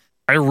 Owen.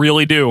 I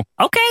really do.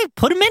 Okay,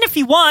 put him in if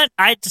you want.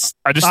 I just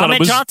thought it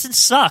was, Johnson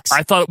sucks.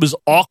 I thought it was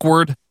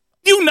awkward.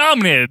 You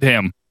nominated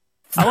him.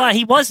 Well,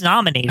 he was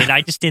nominated.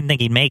 I just didn't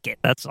think he'd make it.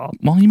 That's all.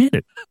 Well, he made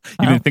it.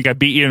 You didn't think I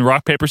beat you in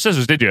rock, paper,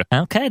 scissors, did you?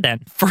 Okay, then.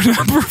 For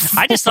number 4.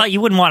 I just thought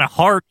you wouldn't want a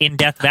Hart in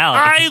Death Valley.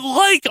 I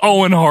like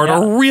Owen Hart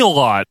a real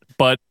lot,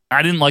 but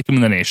I didn't like him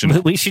in the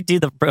Nation. We should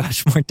do the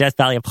Rushmore Death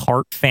Valley of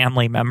Hart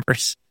family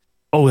members.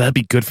 Oh, that'd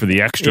be good for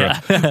the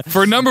extra. Yeah.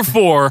 For number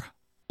 4.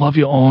 Love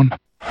you, Owen.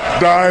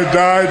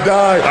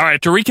 Die. All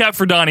right, to recap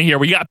for Donnie here,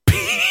 we got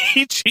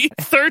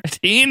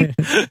PG-13.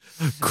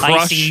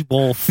 Crush.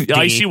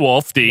 Icy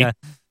Wolf D. Yeah.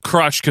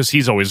 Crush, because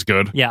he's always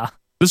good. Yeah.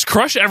 Does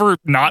Crush ever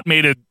not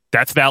made a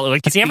Death Valley?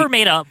 Like, Has he ever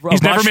made a He's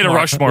Rushmore? Never made a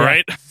Rushmore,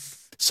 right?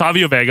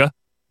 Savio Vega.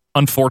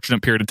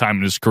 Unfortunate period of time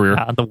in his career.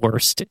 The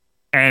worst.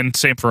 And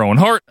same for Owen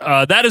Hart.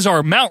 That is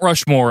our Mount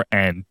Rushmore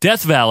and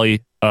Death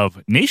Valley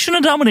of Nation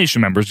of Domination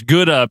members.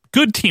 Good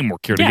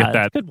teamwork here to get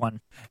that. Good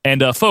one.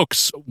 And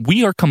folks,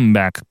 we are coming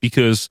back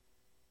because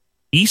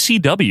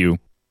ECW,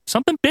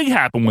 something big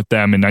happened with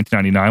them in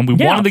 1999.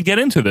 We wanted to get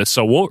into this,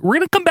 so we're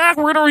going to come back.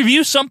 We're going to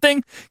review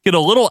something, get a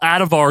little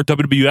out of our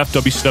WWF,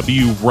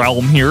 WCW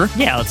realm here.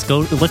 Yeah, let's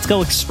go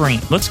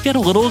extreme. Let's get a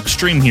little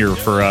extreme here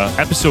for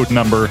episode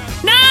number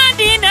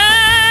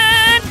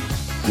 99.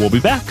 We'll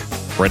be back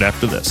right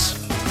after this.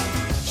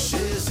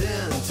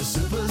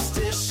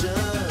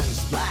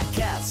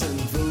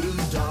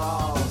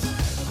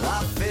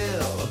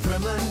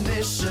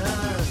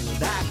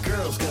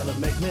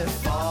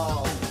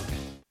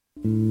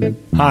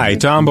 Hi,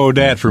 Tom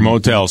Bodette for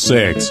Motel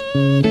 6.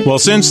 Well,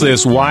 since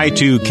this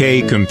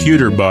Y2K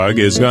computer bug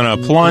is going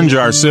to plunge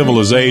our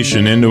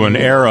civilization into an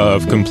era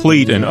of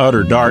complete and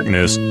utter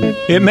darkness,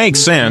 it makes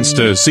sense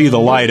to see the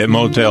light at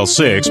Motel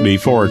 6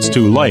 before it's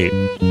too late.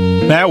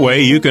 That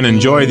way you can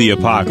enjoy the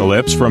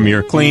apocalypse from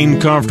your clean,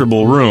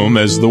 comfortable room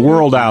as the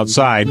world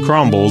outside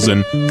crumbles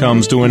and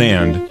comes to an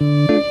end.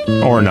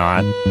 Or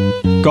not.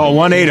 Call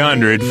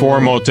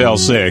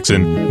 1-800-4-MOTEL-6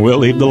 and we'll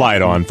leave the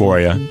light on for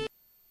you.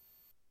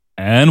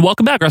 And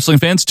welcome back, wrestling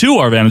fans, to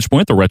our Vantage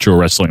Point, the Retro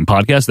Wrestling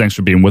Podcast. Thanks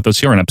for being with us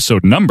here on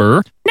episode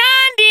number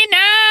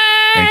 99.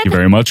 Thank you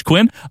very much,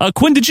 Quinn.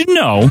 Quinn, did you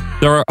know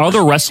there are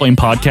other wrestling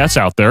podcasts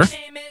out there?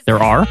 There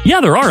are?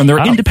 Yeah, there are, and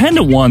they're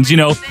independent ones. You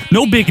know,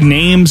 no big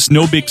names,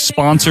 no big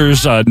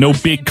sponsors, no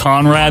big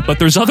Conrad, but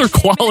there's other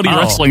quality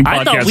wrestling podcasts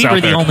out there. I thought we were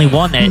the only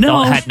one that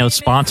had no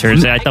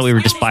sponsors. I thought we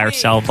were just by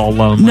ourselves, all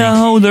lonely.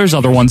 No, there's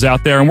other ones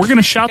out there, and we're going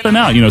to shout them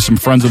out. You know, some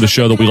friends of the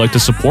show that we like to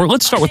support.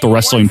 Let's start with the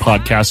Wrestling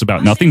Podcast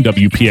About Nothing,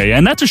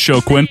 WPAN. That's a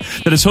show, Quinn,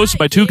 that is hosted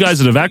by two guys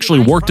that have actually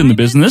worked in the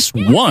business.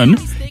 One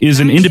is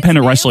an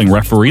independent wrestling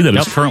referee that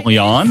is currently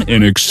on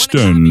an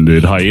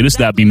extended hiatus.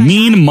 That'd be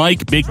Mean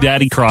Mike Big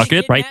Daddy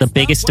Crockett. Right, the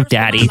biggest of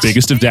daddies. The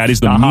biggest of daddies,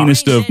 the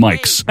meanest of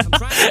Mikes.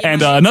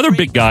 And another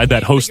big guy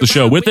that hosts the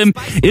show with him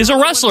is a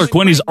wrestler,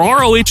 Quinn. He's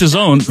ROH's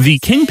own, the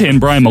Kingpin,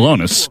 Brian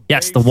Malonis.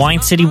 Yes, the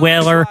Wine City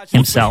Whaler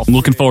himself. I'm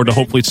looking forward to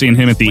hopefully seeing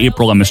him at the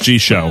April MSG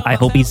show. I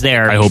hope he's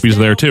there. I hope he's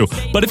there too.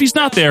 But if he's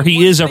not there,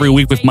 he is every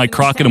week with Mike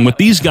Crockett. And what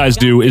these guys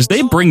do is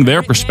they bring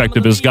their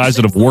perspective as guys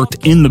that have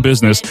worked in the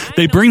business.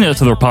 They bring that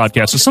to their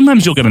podcast. So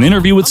sometimes you'll get an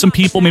interview with some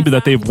people maybe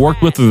that they've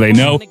worked with or they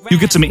know. You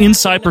get some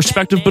inside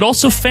perspective, but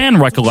also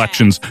fan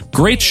recollections.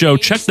 Great show.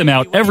 Check them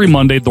out every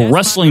Monday. The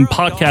Wrestling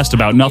Podcast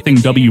About Nothing,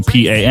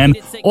 WPAN.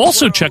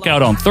 Also check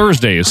out on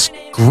Thursdays,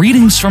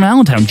 Greetings from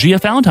Allentown,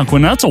 GF Allentown.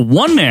 Quinn, that's a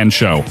one-man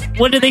show.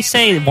 What do they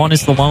say? One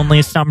is the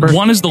loneliest number?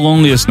 One is the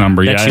loneliest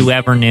number, that you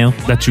ever knew?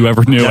 That you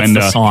ever knew. That's and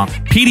the song.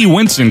 Petey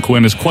Winston,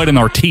 Quinn, is quite an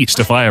artiste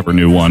if I ever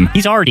knew one.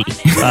 He's Artie.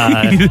 He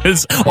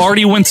is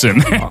Artie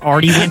Winston.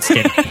 Artie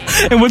Winston.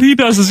 And what he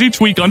does is each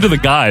week, under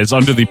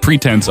the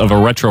pretense of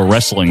a retro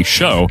wrestling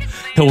show,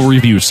 he'll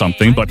review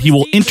something, but he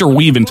will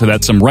interweave into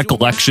that some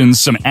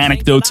recollections, some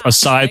anecdotes,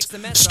 asides,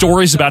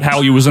 stories about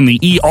how he was in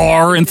the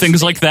ER and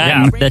things like that.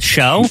 Yeah, the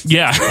show?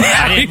 Yeah.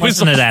 I didn't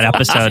listen to that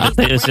episode.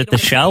 Was it the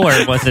show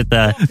or was it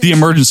the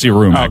emergency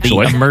room,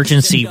 actually. The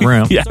emergency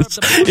room. Yes.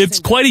 It's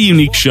quite a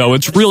unique show.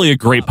 It's really a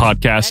great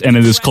podcast, and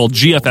it is called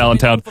GF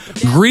Allentown.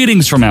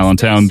 Greetings from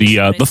Allentown,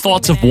 the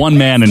thoughts of one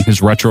man and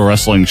his retro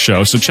wrestling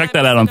show. So check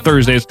that out on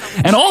Thursdays.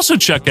 And also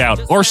check out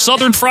our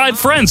Southern Fried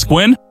friends,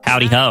 Quinn.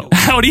 Howdy ho.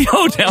 Howdy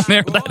ho down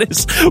there. That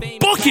is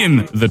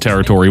booking the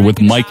territory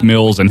with Mike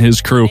Mills and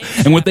his crew.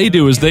 And what they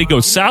do is they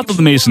go south of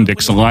the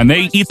Mason-Dixon line.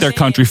 They eat their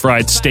country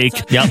fried steak.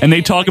 Yep. And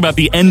they talk about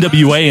the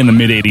NWA in the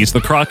mid-'80s,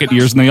 the Crockett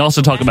years, and they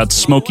also talk about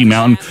Smoky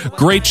Mountain.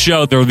 Great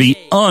show. They're the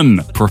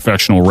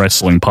unprofessional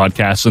wrestling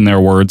podcast, in their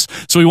words.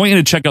 So we want you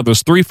to check out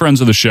those three friends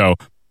of the show,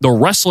 the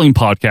Wrestling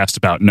Podcast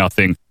About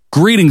Nothing,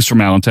 Greetings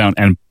from Allentown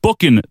and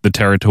Booking the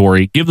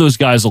Territory. Give those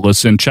guys a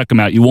listen. Check them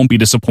out. You won't be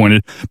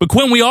disappointed. But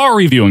Quinn, we are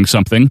reviewing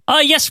something.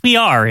 Yes, we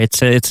are.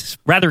 It's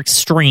rather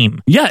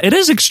extreme. Yeah, it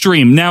is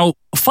extreme. Now,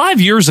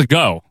 5 years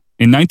ago,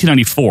 in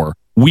 1994,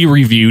 we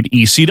reviewed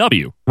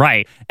ECW.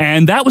 Right.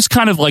 And that was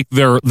kind of like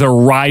their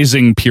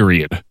rising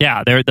period.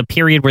 Yeah, they're the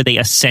period where they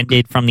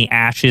ascended from the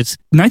ashes.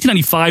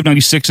 1995,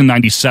 96, and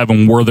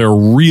 97 were their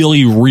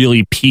really,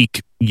 really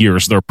peak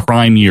years, their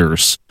prime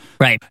years.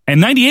 Right. And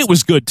 98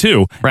 was good,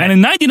 too. Right. And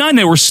in 99,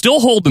 they were still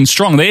holding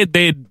strong. They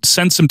had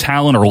sent some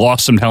talent or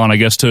lost some talent, I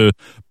guess, to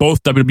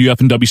both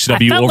WWF and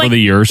WCW over the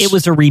years. It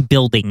was a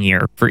rebuilding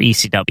year for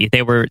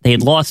ECW. They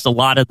had lost a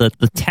lot of the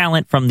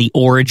talent from the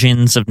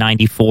origins of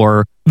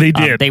 94. They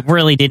did. They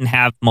really didn't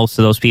have most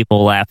of those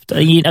people left.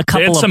 They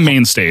had some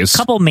mainstays. A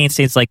couple of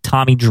mainstays like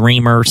Tommy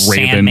Dreamer,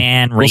 Raven.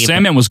 Sandman. Well,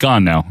 Sandman was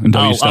gone now in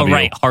WCW. Oh,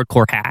 right.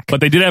 Hardcore Hack. But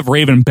they did have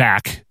Raven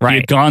back. Right. He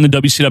had gone to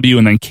WCW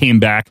and then came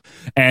back.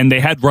 And they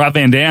had Rob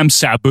Van Dam,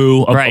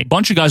 Sabu. A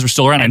bunch of guys were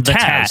still around. And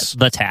Taz.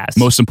 The Taz.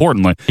 Most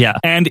importantly. Yeah.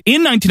 And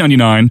in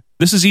 1999,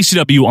 this is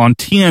ECW on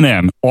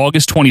TNN,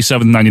 August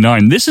 27th,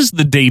 99. This is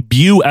the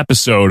debut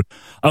episode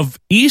of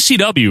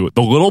ECW,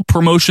 the little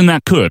promotion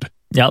that could.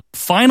 Yep.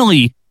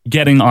 Finally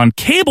getting on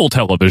cable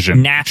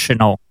television.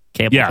 National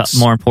cable. Yes.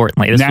 More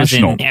importantly. This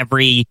National. was in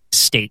every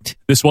state.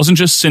 This wasn't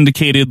just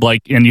syndicated,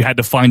 and you had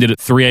to find it at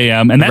 3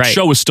 a.m. And that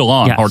show was still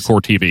on Hardcore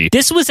TV.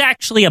 This was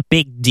actually a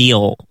big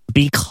deal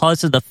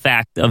because of the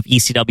fact of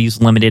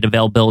ECW's limited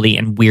availability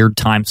and weird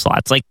time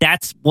slots. Like,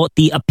 that's what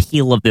the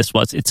appeal of this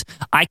was.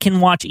 I can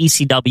watch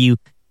ECW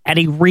at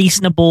a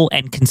reasonable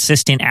and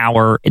consistent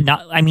hour.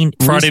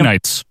 Friday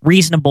nights.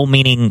 Reasonable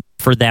meaning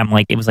for them,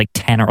 like it was like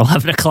 10 or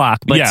 11 o'clock.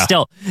 But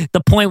still,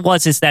 the point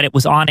is that it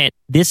was on at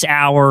this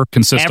hour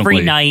consistently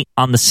every night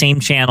on the same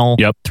channel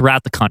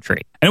throughout the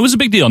country. And it was a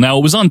big deal. Now,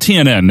 it was on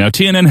TNN. Now,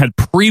 TNN had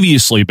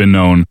previously been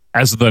known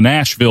as the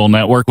Nashville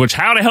Network, which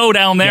howdy ho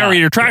down there with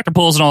your tractor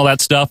pulls and all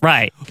that stuff.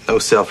 Right. No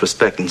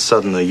self-respecting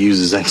Southerner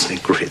uses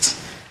instant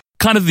grits.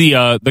 Kind of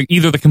the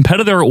either the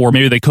competitor or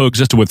maybe they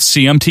coexisted with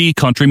CMT,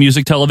 Country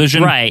Music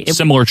Television. Right.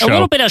 Similar show. A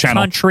little bit of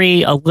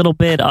country, a little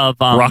bit of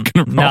rock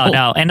and roll.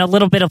 No, and a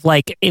little bit of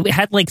it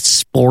had like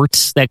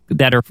sports that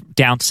are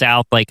down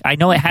south. Like I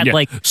know it had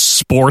like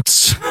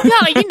sports.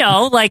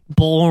 No, like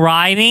bull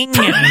riding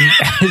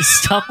and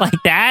stuff like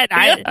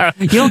that.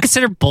 You don't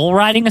consider bull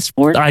riding a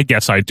sport? I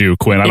guess I do,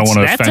 Quinn. I don't want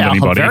to offend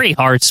anybody. It's a very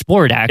hard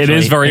sport, actually. It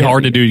is very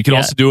hard to do. You can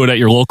also do it at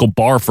your local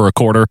bar for a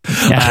quarter.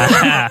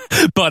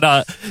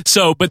 But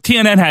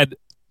TNN had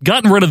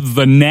gotten rid of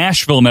the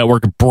Nashville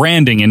Network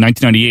branding in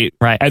 1998.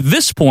 Right. At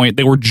this point,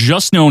 they were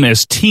just known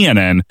as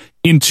TNN.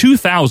 In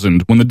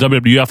 2000, when the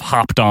WWF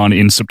hopped on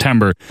in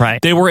September,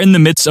 they were in the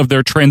midst of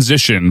their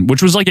transition,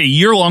 which was like a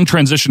year-long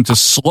transition to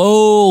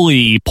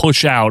slowly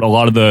push out a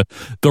lot of the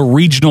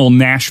regional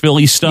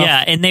Nashville-y stuff.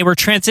 Yeah, and they were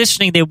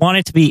transitioning. They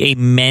wanted to be a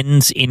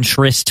men's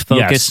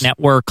interest-focused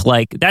network.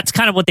 Like, that's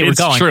kind of what they were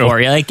going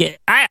for. Like,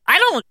 I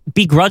don't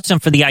begrudge them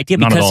for the idea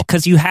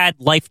because you had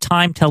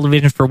Lifetime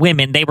television for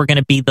women. They were going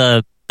to be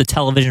the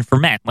television for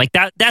men. Like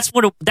that's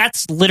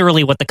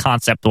literally what the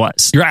concept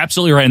was. You're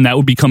absolutely right, and that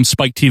would become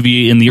Spike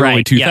TV in the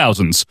early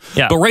 2000s.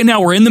 Yeah. But right now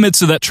we're in the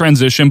midst of that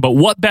transition, but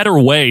what better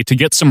way to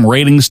get some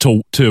ratings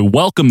to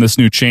welcome this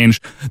new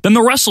change than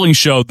the wrestling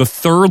show, the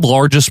third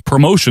largest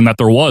promotion that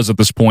there was at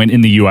this point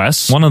in the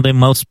US. One of the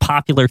most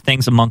popular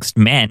things amongst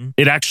men.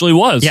 It actually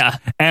was. Yeah.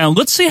 And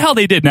let's see how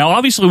they did. Now,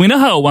 obviously, we know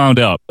how it wound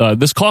up.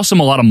 This cost them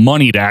a lot of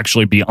money to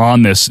actually be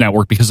on this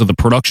network because of the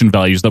production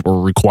values that were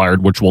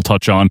required, which we'll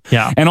touch on.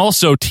 Yeah. And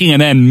also,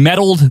 TNN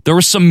meddled. There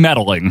was some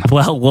meddling.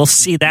 Well, we'll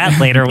see that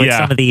later with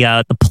some of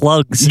the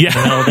plugs in the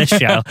middle of this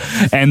show.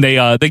 And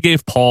they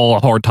gave Paul a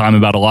hard time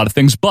about a lot of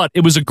things, but it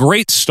was a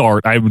great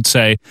start, I would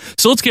say.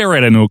 So let's get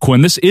right into it,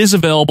 Quinn. This is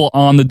available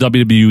on the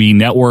WWE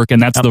Network,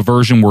 and that's the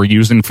version we're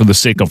using for the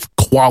sake of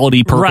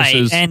quality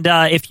purposes. Right,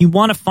 and if you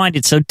want to find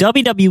it, so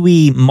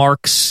WWE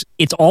marks,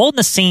 it's all in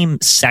the same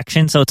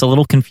section, so it's a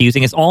little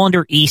confusing. It's all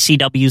under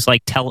ECW's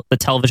the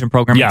television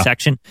programming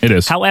section. It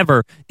is.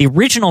 However, the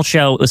original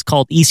show was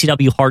called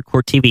ECW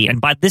Hardcore TV, and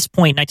by this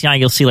point, 1999,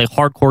 you'll see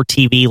Hardcore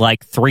TV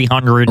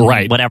 300,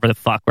 whatever the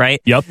fuck, right?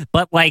 Yep.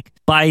 But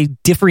by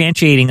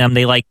differentiating them,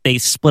 they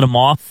split them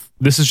off.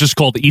 This is just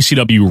called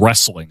ECW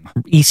Wrestling.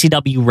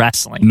 ECW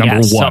Wrestling.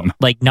 Number one.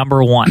 So,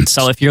 number one.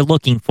 So if you're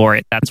looking for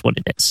it, that's what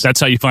it is. That's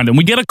how you find it. And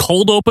we get a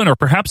cold open, or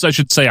perhaps I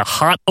should say a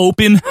hot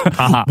open,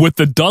 with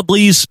the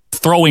Dudleys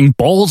throwing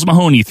Balls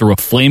Mahoney through a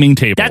flaming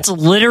table. That's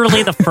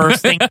literally the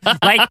first thing.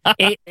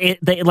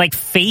 It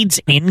fades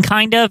in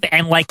kind of,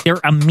 and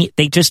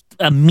they just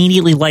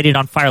immediately light it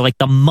on fire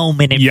the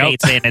moment it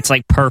fades in. It's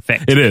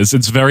perfect. It is.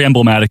 It's very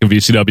emblematic of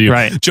ECW.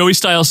 Right. Joey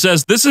Styles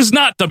says, this is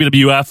not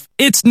WWF.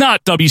 It's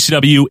not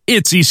WCW.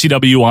 It's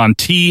ECW on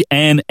TNN.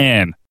 This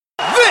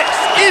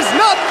is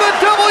not the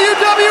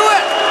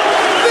WWF.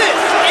 This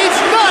is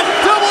not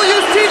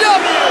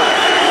WCW.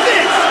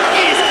 This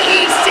is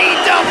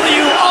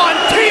ECW on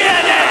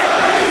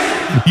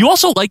TNN. You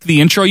also like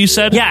the intro, you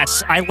said?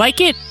 Yes, I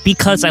like it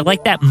because I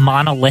like that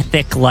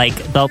monolithic, like,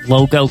 the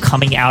logo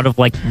coming out of,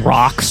 like,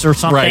 rocks or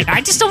something. Right.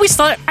 I just always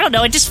thought, I don't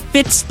know, it just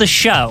fits the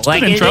show.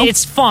 Like,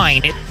 it's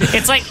fine.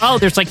 It's like, oh,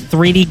 there's, like,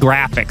 3D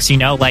graphics, you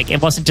know? Like,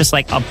 it wasn't just,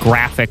 like, a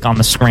graphic on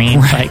the screen.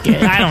 Right.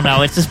 Like, I don't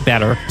know, it's just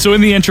better. So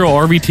in the intro,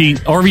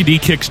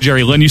 RVD kicks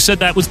Jerry Lynn. You said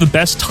that was the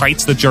best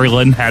tights that Jerry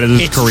Lynn had in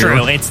his career. It's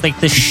true. It's, like,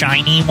 the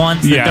shiny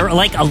ones. Yeah. They're,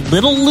 like, a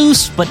little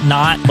loose, but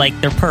not, like,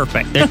 they're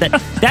perfect.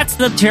 That's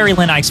the Jerry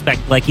Lynn I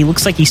expect. Like, he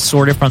looks like he's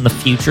sort of from the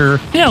future.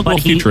 Yeah, a little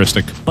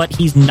futuristic. But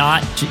he's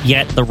not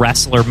yet the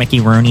wrestler Mickey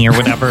Rooney or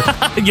whatever.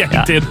 He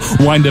did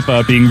wind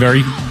up being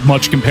very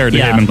much compared to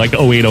him in like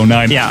 08,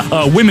 09.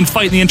 Yeah. Women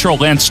fight in the intro.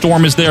 Lance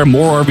Storm is there.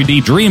 More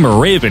RVD, Dreamer,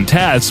 Raven,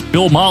 Taz,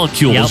 Bill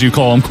Molecule, as you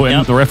call him,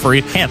 Quinn, the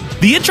referee. Him.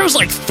 The intro's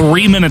like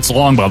 3 minutes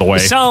long, by the way.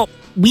 So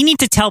we need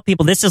to tell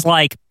people this is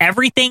like,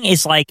 everything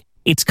is like,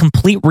 it's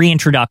complete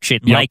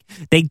reintroduction. Yep. Like,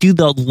 they do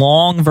the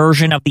long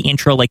version of the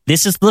intro. Like,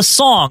 this is the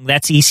song.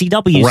 That's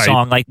ECW's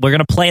song. Like, we're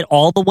going to play it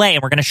all the way,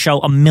 and we're going to show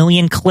a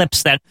million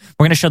clips that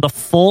we're going to show the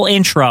full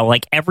intro,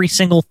 like every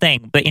single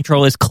thing. The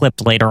intro is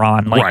clipped later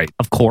on, like,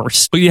 of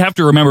course. But you have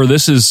to remember,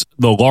 this is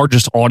the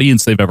largest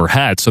audience they've ever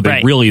had. So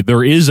they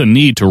there is a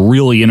need to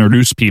really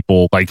introduce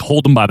people, like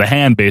hold them by the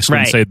hand, basically,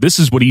 and say, this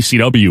is what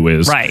ECW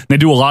is. Right. They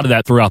do a lot of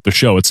that throughout the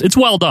show. It's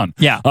well done.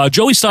 Yeah.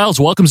 Joey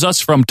Styles welcomes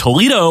us from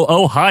Toledo,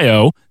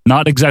 Ohio.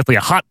 Not exactly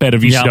a hotbed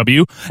of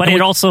ECW. But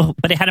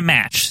it had a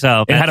match.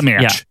 So it had a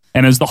match. Yeah.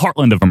 And is the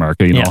heartland of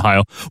America,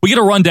 Ohio. We get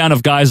a rundown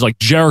of guys like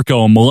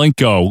Jericho,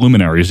 Malenko,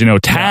 luminaries,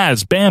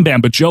 Taz, Bam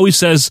Bam. But Joey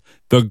says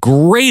the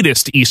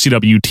greatest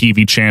ECW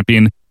TV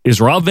champion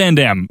is Rob Van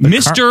Dam,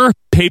 Mr.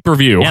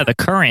 Pay-Per-View. Yeah, the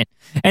current.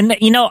 And,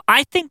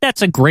 I think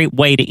that's a great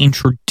way to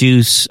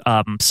introduce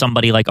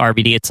somebody like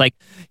RVD. It's like,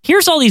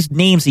 here's all these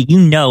names that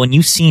and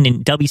you've seen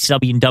in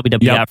WCW and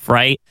WWF,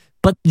 right?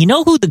 But you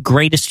know who the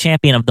greatest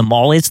champion of them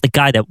all is? The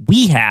guy that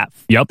we have.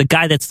 Yep. The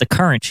guy that's the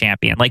current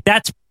champion. Like,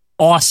 that's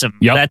awesome.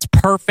 Yep. That's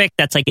perfect.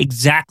 That's like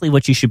exactly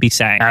what you should be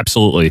saying.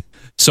 Absolutely.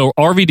 So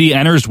RVD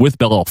enters with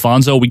Bel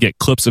Alfonso. We get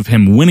clips of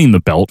him winning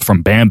the belt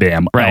from Bam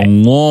Bam a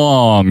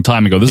long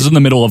time ago. This is in the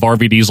middle of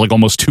RVD's like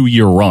almost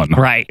 2-year run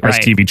as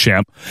TV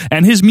champ.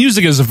 And his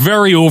music is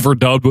very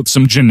overdubbed with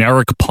some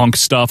generic punk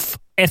stuff.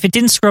 If it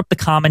didn't screw up the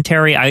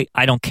commentary,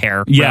 I don't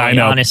care. Yeah, really, I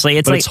know. Honestly,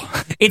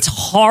 it's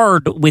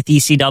hard with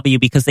ECW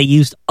because they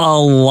used a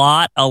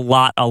lot of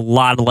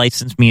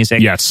licensed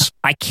music. Yes,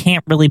 I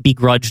can't really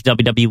begrudge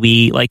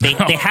WWE. Like they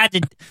had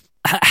to.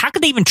 How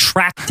could they even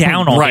track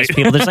down all these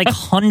people? There's like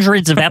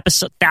hundreds of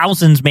episodes,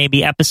 thousands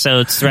maybe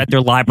episodes throughout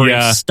their library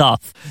of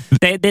stuff.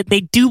 They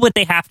do what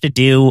they have to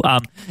do.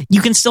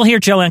 You can still hear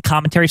Joe on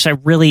commentary, so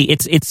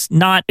it's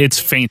not. It's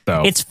faint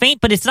though. It's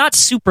faint, but it's not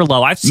super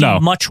low. I've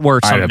seen much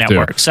worse on the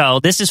network, so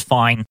this is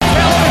fine.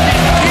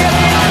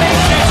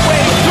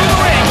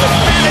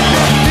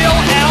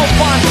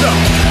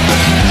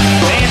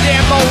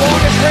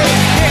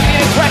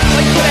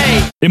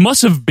 It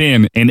must have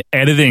been an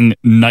editing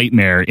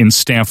nightmare in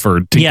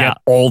Stanford to get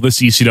all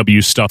this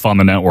ECW stuff on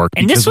the network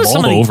and because this was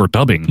of all the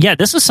overdubbing. Yeah,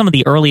 this was some of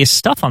the earliest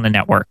stuff on the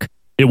network.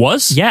 It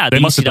was? Yeah. They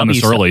must have done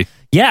this early.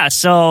 Yeah,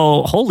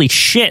 so holy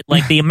shit.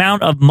 Like the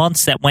amount of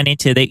months that went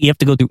into that, you have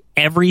to go through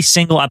every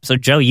single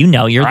episode. Joe, you're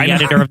the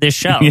editor of this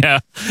show. Yeah,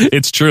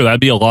 it's true. That'd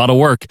be a lot of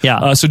work.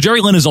 Yeah. So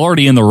Jerry Lynn is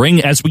already in the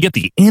ring as we get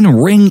the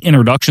in-ring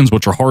introductions,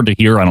 which are hard to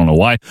hear. I don't know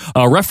why.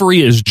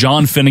 Referee is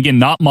John Finnegan,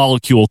 not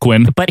Molecule,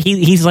 Quinn. But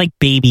he's like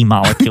baby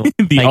Molecule.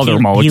 The other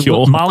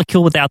Molecule.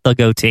 Molecule without the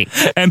goatee.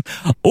 And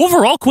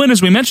overall, Quinn,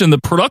 as we mentioned, the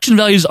production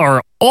values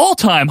are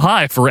all-time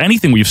high for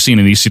anything we've seen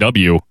in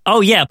ECW.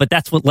 Oh, yeah, but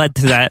that's what led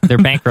to their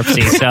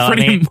bankruptcy. So,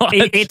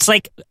 it's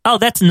like, oh,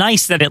 that's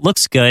nice that it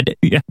looks good.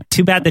 Yeah.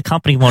 Too bad the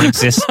company won't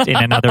exist in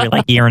another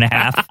year and a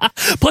half.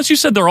 Plus, you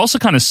said they're also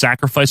kind of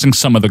sacrificing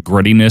some of the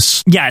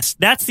grittiness. Yes,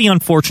 that's the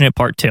unfortunate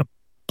part, too.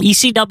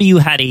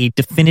 ECW had a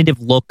definitive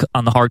look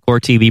on the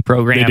hardcore TV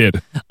program. They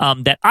did.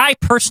 That I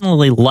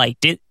personally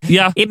liked.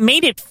 It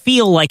made it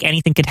feel like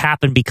anything could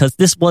happen because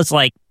this was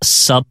like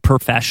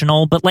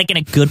sub-professional, but like in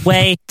a good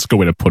way. It's a good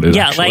way to put it.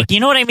 Yeah, actually. like, you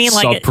know what I mean?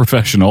 Like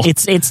sub-professional.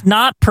 It's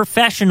not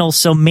professional,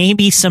 so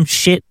maybe some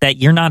shit that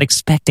you're not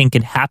expecting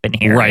could happen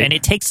here. Right. And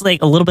it takes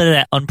like a little bit of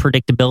that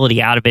unpredictability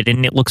out of it,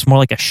 and it looks more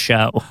like a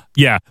show.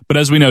 Yeah, but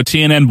as we know,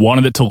 TNN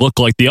wanted it to look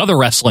like the other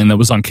wrestling that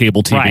was on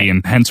cable TV,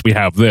 and hence we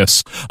have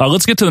this.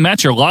 Let's get to the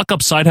match here.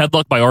 Lock-up side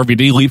headlock by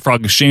RVD,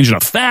 Leapfrog exchange, and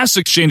a fast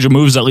exchange of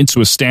moves that leads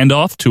to a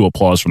standoff, to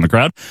applause from the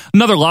crowd.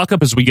 Another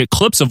lock-up as we get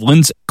clips of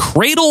Lynn's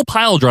cradle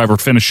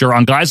piledriver finisher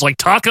on guys like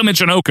Taka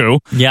Michinoku,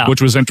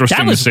 which was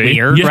interesting to see.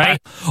 Weird,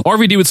 right?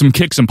 RVD with some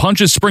kicks and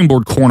punches,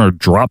 springboard corner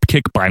drop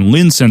kick by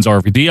Lynn sends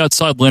RVD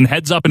outside. Lynn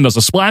heads up and does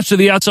a splash to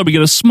the outside. We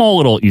get a small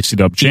little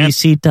EC-dub chant.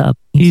 EC-dub.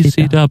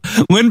 Easy dub.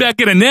 Lynn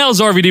back in and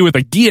nails RVD with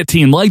a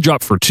guillotine leg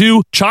drop for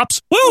 2.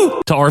 Chops,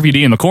 woo, to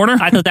RVD in the corner.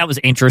 I thought that was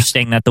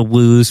interesting that the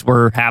woos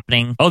were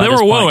happening. Oh, they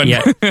were wooing.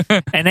 Yeah.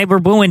 And they were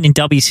wooing in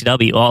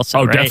WCW also,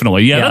 Oh, right?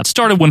 definitely. Yeah, that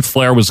started when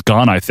Flair was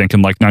gone, I think,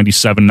 in like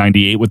 97,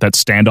 98 with that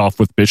standoff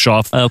with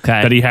Bischoff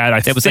that he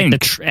had. It was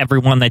like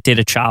everyone that did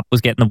a chop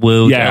was getting the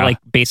woo. Yeah. Like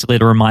basically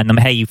to remind them,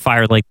 hey, you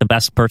fired like the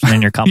best person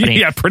in your company.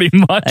 Yeah, pretty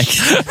much.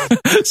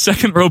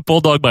 Second rope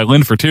bulldog by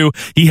Lynn for 2.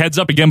 He heads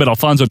up again, but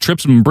Alfonso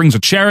trips him and brings a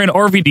chair in.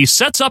 RVD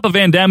sets up a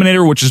Van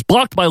Daminator, which is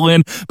blocked by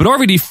Lynn, but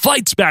RVD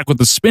fights back with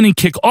the spinning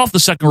kick off the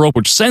second rope,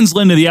 which sends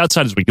Lynn to the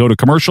outside as we go to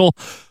commercial.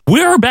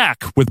 We're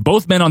back with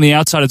both men on the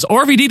outside as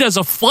RVD does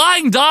a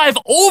flying dive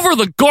over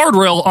the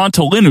guardrail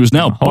onto Lynn, who's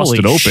now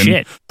busted open.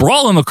 Shit.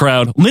 Brawl in the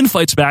crowd. Lynn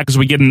fights back as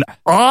we get an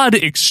odd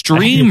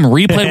extreme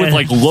replay with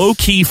like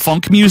low-key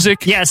funk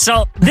music. Yeah,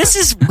 so this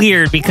is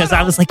weird because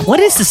I was like, what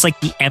is this, like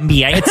the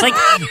NBA? It's like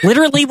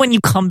literally when you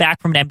come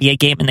back from an NBA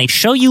game and they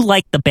show you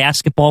like the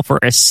basketball for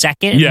a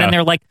second, and then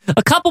they're like,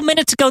 a couple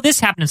minutes ago this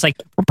happened. It's like,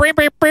 but like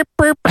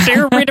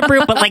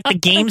the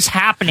game's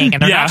happening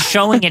and they're not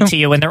showing it to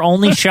you and they're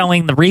only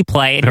showing the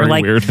replay. And you're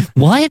like, weird.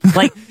 What?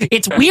 Like,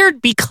 it's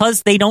weird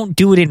because they don't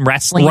do it in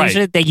wrestling.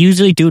 Right. They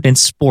usually do it in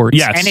sports.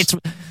 Yes.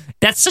 And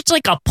that's such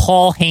like a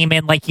Paul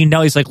Heyman, like,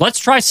 he's like, let's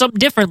try something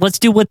different. Let's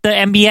do what the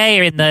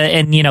NBA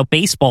and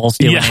baseball's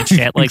doing and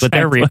shit, like with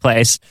their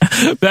replays.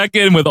 Back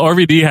in with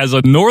RVD has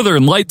a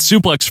Northern Light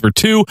suplex for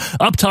 2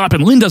 up top,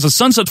 and Lynn does a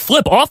sunset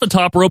flip off the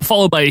top rope,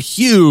 followed by a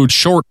huge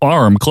short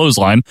arm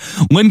clothesline.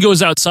 Lynn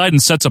goes outside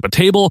and sets up a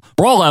table.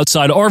 Brawl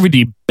outside.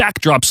 RVD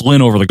backdrops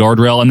Lynn over the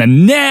guardrail and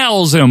then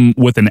nails him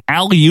with an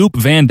alley-oop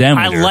Van Damme.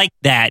 I like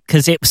that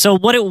because so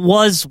what it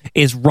was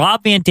is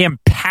Rob Van Dam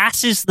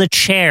passes the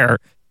chair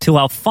to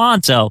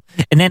Alfonso,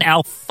 and then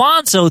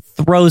Alfonso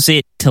throws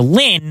it to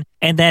Lynn,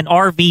 and then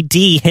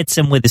RVD hits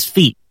him with his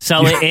feet.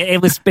 So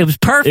it was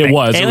perfect. It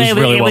was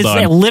really well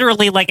done.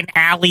 Literally like an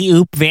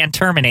alley-oop Van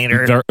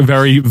Terminator.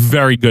 Very,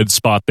 very good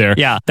spot there.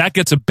 Yeah. That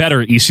gets a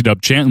better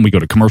ECW chant, and we go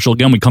to commercial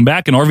again. We come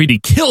back, and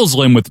RVD kills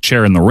Lynn with the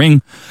chair in the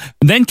ring,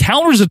 and then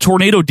counters a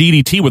tornado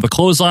DDT with a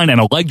clothesline and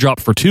a leg drop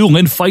for 2.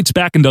 Lynn fights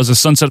back and does a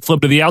sunset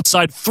flip to the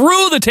outside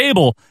through the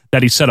table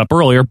that he set up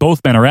earlier.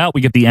 Both men are out.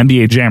 We get the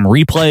NBA Jam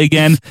replay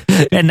again.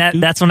 And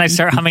that's when I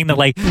start humming the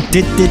like... Yeah.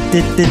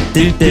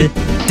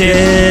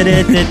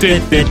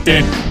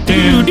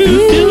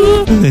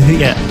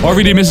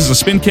 RVD misses a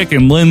spin kick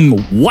and Lynn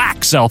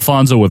whacks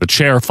Alfonso with a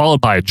chair,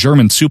 followed by a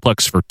German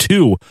suplex for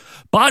 2.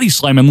 Body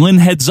slam and Lynn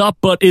heads up,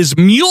 but is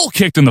mule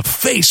kicked in the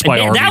face by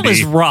RVD. That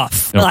was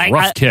rough.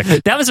 Rough kick.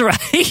 That was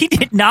rough. He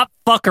did not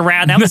fuck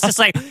around. That was just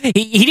like he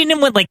didn't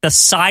even with like the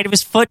side of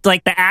his foot,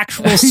 like the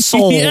actual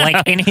sole,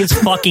 like in his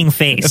fucking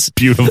face.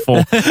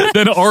 Beautiful.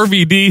 Then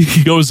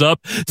RVD goes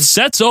up,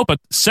 sets up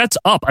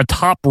a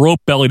top rope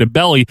belly to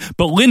belly,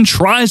 but Lynn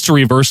tries to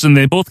reverse, and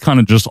they both kind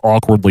of just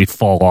awkwardly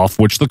fall off,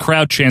 which the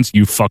crowd chants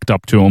 "You fucked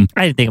up" to him.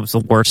 I didn't think it was the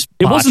worst.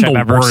 It wasn't I've the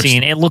ever worst.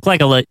 seen. It looked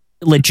like a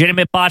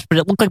legitimate botch, but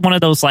it looked like one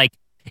of those like.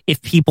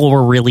 If people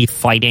were really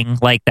fighting,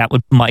 like that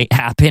might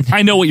happen.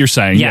 I know what you're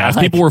saying. Yeah, if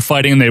like, people were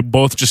fighting and they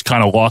both just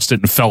kind of lost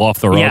it and fell off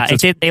the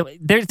ropes. Yeah,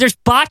 there's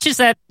botches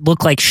that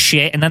look like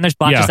shit, and then there's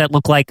botches that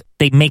look like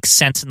they make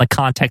sense in the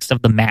context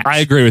of the match. I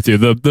agree with you.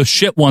 The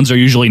shit ones are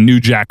usually New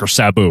Jack or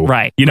Sabu.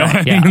 Right. You know what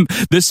I mean?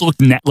 This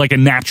looked like a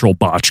natural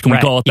botch. Can we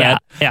call it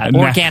that? Yeah,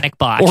 organic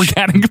botch.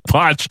 Organic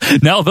botch.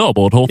 Now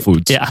available at Whole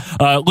Foods. Yeah.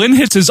 Lynn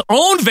hits his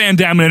own Van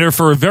Daminator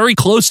for a very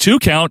close 2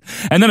 count,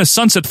 and then a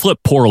sunset flip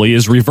poorly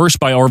is reversed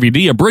by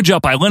RVD. A bridge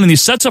up by Lynn, and he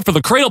sets up for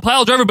the cradle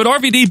pile driver, but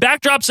RVD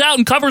backdrops out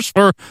and covers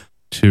for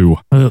 2.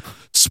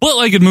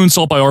 Split-legged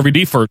moonsault by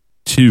RVD for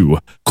 2.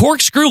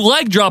 Corkscrew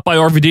leg drop by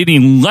RVD,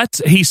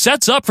 and he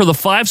sets up for the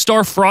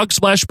 5-star frog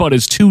splash, but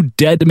is too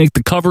dead to make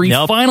the cover. He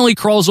finally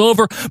crawls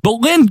over, but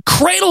Lynn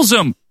cradles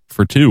him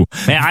for 2.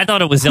 Man, I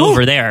thought it was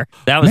over there.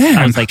 I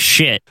was like,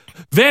 shit.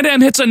 Van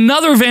Dam hits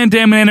another Van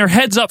Daminator,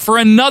 heads up for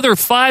another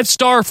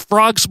 5-star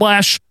frog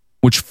splash,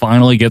 which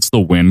finally gets the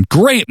win.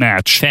 Great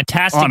match.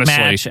 Fantastic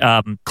honestly.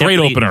 match. Great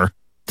opener.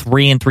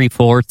 3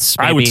 3/4.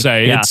 I would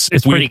say it's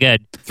pretty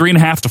good.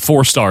 3.5 to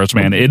 4 stars,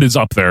 man. It is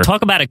up there.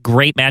 Talk about a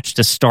great match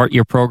to start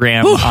your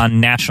program on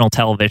national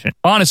television.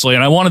 Honestly,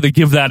 and I wanted to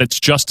give that its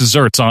just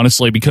desserts,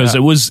 honestly, because it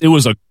was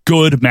a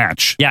good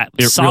match. Yeah,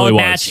 it solid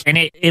really match, was. and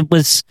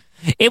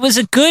it was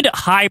a good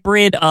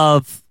hybrid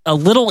of a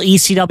little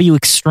ECW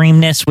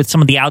extremeness with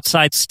some of the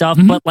outside stuff,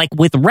 but like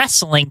with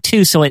wrestling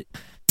too. So to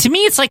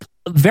me, it's like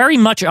very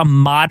much a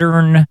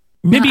modern.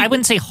 Maybe I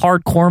wouldn't say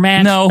hardcore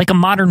match. No, like a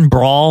modern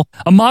brawl.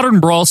 A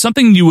modern brawl,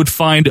 something you would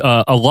find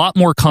a lot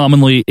more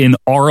commonly in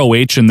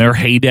ROH in their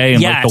heyday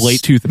in like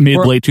the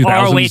mid-late 2000s.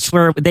 ROH,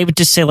 where they would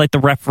just say like the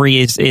referee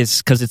is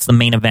because it's the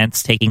main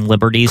events taking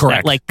liberties.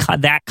 Correct.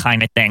 That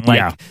kind of thing.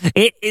 Like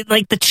it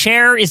like the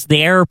chair is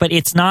there, but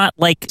it's not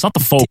like it's not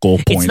the focal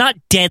point. It's not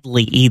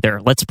deadly either.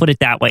 Let's put it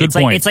that way. Good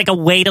point. It's like a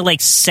way to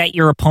like set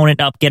your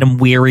opponent up, get him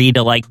weary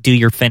to like do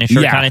your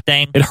finisher kind of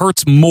thing. It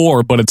hurts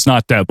more, but it's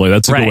not deadly.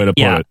 That's a good way to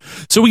put it.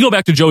 So we go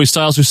back to Joey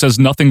Styles, who says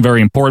nothing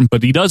very important,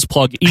 but he does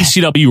plug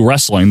ECW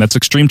Wrestling. That's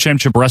Extreme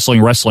Championship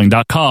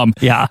Wrestling.com.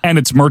 Yeah. And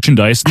it's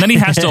merchandise. And then he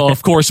has to,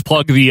 of course,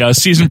 plug the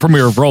season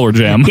premiere of Roller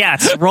Jam.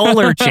 Yes,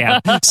 Roller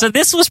Jam. So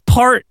this was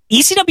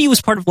ECW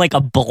was part of like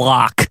a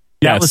block.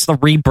 That was the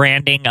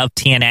rebranding of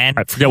TNN.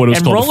 I forget what it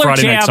was called. Roller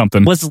Friday Jam Night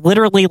something. Was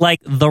literally like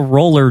the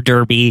roller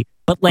derby,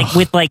 but like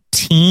with like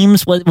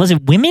teams. Was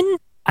it women?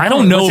 I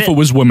don't know if it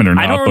was women or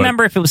not. I don't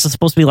remember if it was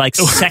supposed to be like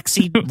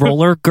sexy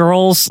roller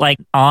girls like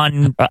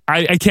on.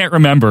 I can't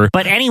remember.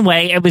 But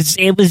anyway, it was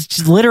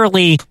just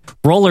literally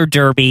roller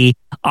derby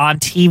on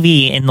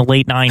TV in the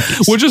late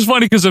 90s. Which is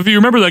funny because if you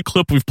remember that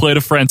clip we've played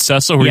of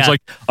Francesa where he's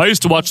like, I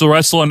used to watch the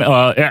wrestling,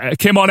 it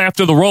came on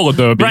after the roller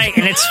derby. Right,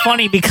 and it's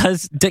funny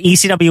because the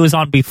ECW was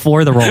on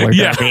before the roller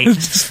derby.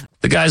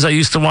 The guys I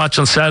used to watch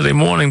on Saturday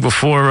morning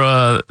before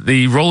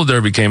the roller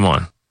derby came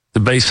on.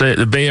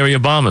 The Bay Area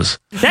Bombers.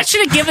 That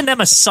should have given them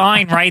a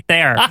sign right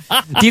there.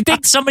 Do you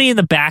think somebody in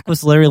the back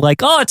was literally like,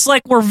 oh, it's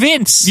like we're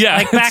Vince,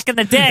 like back in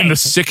the day. In the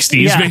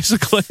 60s,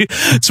 basically.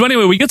 So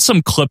anyway, we get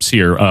some clips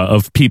here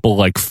of people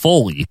like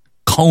Foley,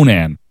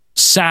 Conan,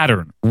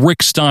 Saturn,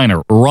 Rick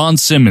Steiner, Ron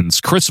Simmons,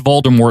 Chris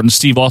Voldemort, and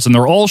Steve Austin.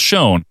 They're all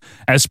shown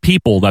as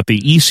people that the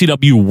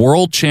ECW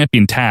World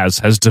Champion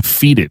Taz has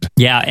defeated.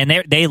 Yeah,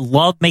 and they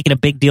love making a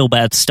big deal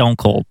about Stone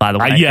Cold, by the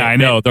way. I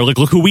know. They're like,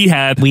 look who we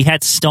had. We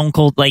had Stone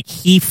Cold. Like,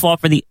 he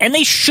fought for and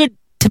they should,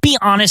 to be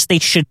honest, they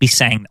should be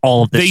saying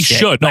all of this shit. They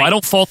should. No, like, I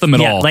don't fault them at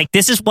all. Like,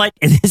 this is like,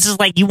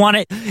 you want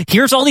it.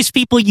 Here's all these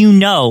people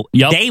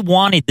they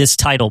wanted this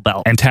title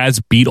belt. And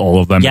Taz beat all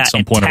of them at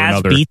some point or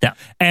another. Taz beat them.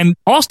 And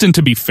Austin,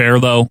 to be fair,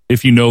 though,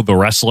 if you know the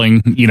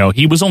wrestling,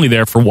 he was only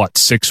there for,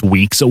 6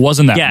 weeks? It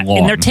wasn't that long.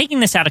 And they're taking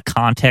this out of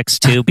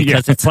context, too,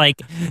 because it's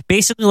like,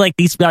 basically, like,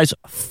 these guys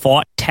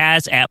fought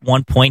Taz at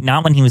one point,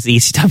 not when he was the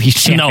ECW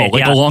champion.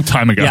 No, a long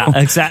time ago. Yeah,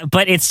 exactly.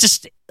 But it's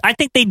just, I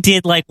think they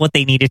did like what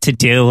they needed to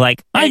do.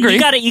 Like, I agree.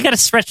 You gotta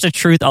stretch the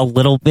truth a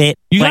little bit.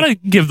 You gotta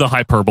give the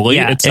hyperbole.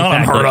 Yeah, it's not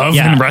unheard of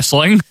in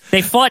wrestling.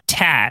 They fought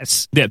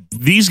Taz. Yeah,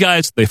 these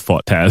guys, they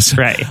fought Taz.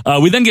 Right.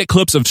 We then get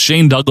clips of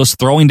Shane Douglas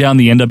throwing down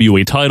the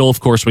NWA title.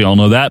 Of course, we all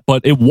know that.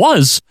 But it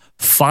was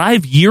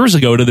 5 years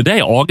ago to the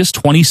day, August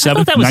 27th. I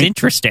thought that was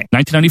interesting.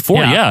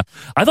 1994, yeah.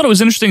 I thought it was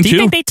interesting, too. Do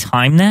you think they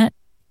timed that?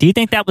 Do you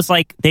think that was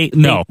like, they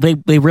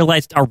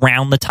realized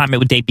around the time it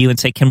would debut and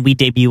say, can we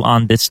debut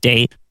on this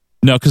date?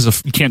 No,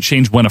 because you can't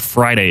change when a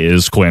Friday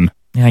is, Quinn.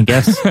 Yeah, I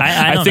guess.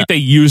 I think they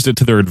used it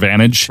to their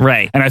advantage.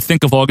 Right. And I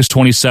think if August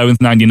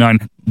 27th,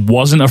 99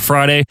 wasn't a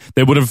Friday,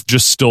 they would have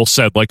just still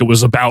said like it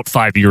was about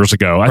 5 years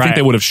ago. I think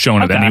they would have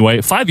shown it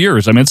anyway. 5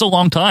 years. I mean, it's a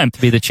long time.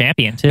 To be the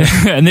champion, too.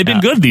 And they've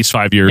been good these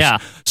 5 years. Yeah.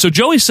 So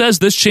Joey says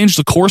this changed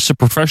the course of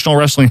professional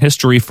wrestling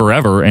history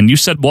forever. And you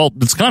said, well,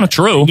 it's kind of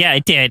true. Yeah,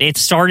 it did. It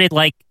started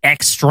like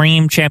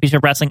Extreme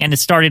Championship Wrestling, and it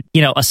started,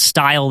 a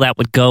style that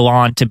would go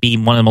on to be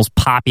one of the most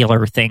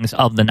popular things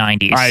of the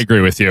 90s. I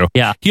agree with you.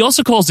 Yeah. He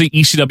also calls the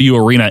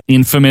ECW arena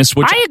infamous,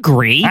 which I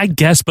agree. I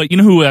guess, but you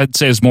know who I'd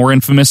say is more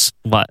infamous?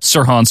 What?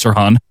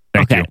 Sirhan.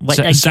 Thank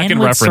you. Second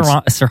reference.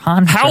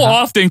 Sirhan. How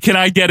often can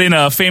I get in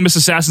a Famous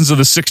Assassins of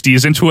the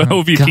 60s into an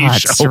OVP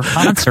show?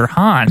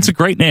 Sirhan. It's a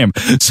great name.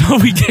 So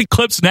we get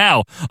clips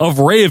now of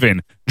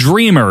Raven,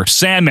 Dreamer,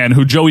 Sandman,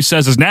 who Joey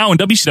says is now in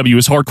WCW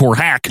as Hardcore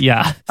Hack.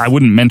 Yeah. I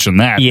wouldn't mention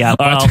that. Yeah,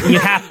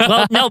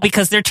 no,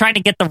 because they're trying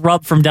to get the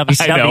rub from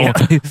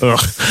WCW.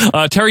 I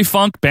know. Terry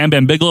Funk, Bam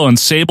Bam Bigelow, and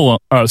Sable.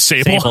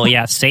 Sable,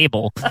 yeah,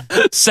 Sable.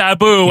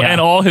 Sabu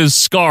and all his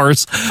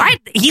scars.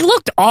 He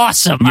looked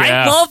awesome.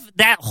 Yeah. I love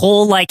that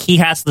whole, he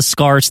has the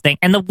scars thing.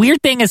 And the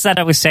weird thing is that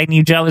I was saying to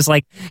you, Joe, is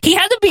he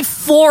had them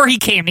before he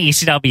came to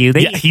ECW.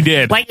 Yeah, he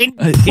did. In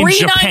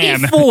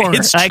pre-94.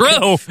 It's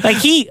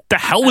true. The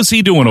hell was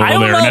he doing over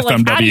there in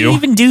FMW? How do you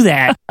even do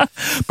that?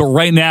 But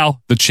right now,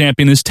 the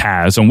champion is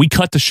Taz, and we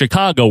cut to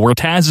Chicago, where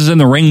Taz is in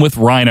the ring with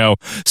Rhino.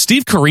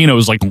 Steve Corino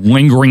is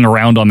lingering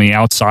around on the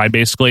outside,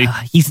 basically.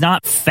 He's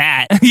not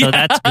fat, so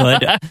that's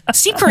good.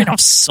 Steve Corino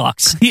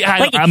sucks.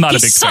 Yeah, I'm not a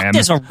big fan. He sucked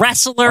as a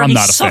wrestler. I'm he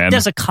not a sucked fan.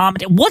 as a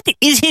commentator. What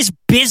is his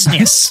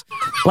business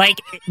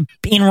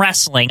in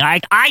wrestling?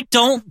 I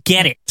don't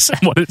get it.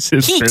 What is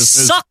his He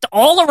business? sucked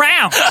all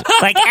around.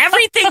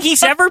 Everything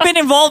he's ever been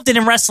involved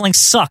in wrestling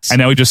sucks. And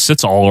now he just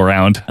sits all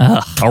around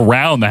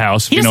the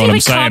house, if He you know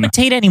doesn't what I'm even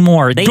saying. commentate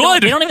anymore. They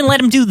Good. don't even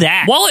let him do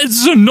that. Well,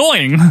 it's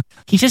annoying.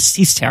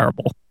 He's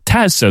terrible.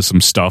 Taz says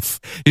some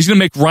stuff. He's going to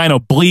make Rhino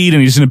bleed,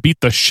 and he's going to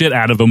beat the shit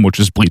out of him, which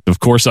is bleed, of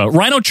course.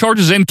 Rhino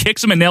charges in,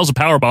 kicks him, and nails a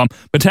powerbomb,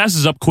 but Taz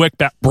is up quick.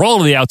 Brawl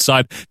to the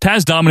outside.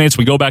 Taz dominates.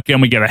 We go back in.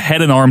 We get a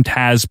head and arm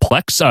Taz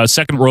plex,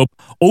 second rope,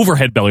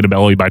 overhead belly to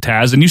belly by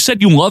Taz. And you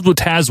said you loved what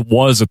Taz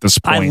was at this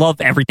point. I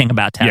love everything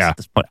about Taz at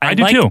this point. I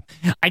do too.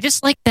 I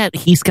just like that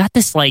he's got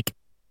this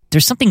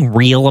there's something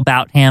real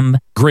about him.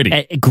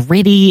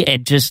 Gritty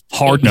and just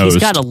hard-nosed.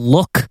 He's got a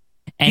look.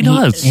 And he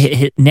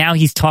does. Now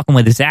he's talking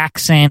with his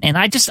accent. And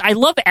I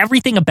love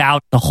everything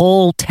about the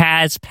whole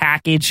Taz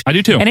package. I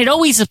do too. And it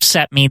always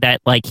upset me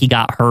that he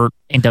got hurt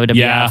in WWF.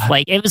 Yeah.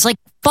 Like, it was like,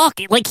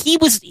 fuck, like he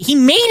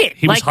made it.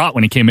 He was like, hot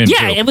when he came in,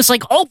 Yeah, too. it was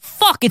like, oh,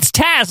 fuck, it's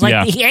Taz. Like,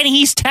 Yeah. and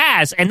he's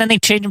Taz. And then they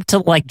changed him to,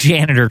 like,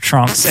 janitor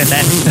trunks. And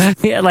then,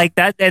 yeah, like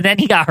that, and then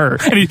he got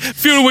hurt. And he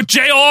feuded with JR.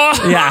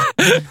 Yeah.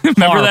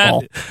 Remember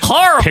Horrible. that?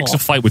 Horrible. Picks a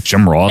fight with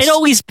Jim Ross. It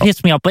always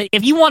pissed me off. But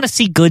if you want to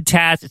see good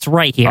Taz, it's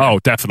right here. Oh,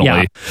 definitely.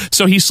 Yeah.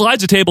 So he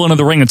slides a table into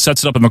the ring and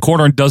sets it up in the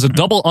corner and does a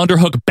double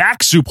underhook back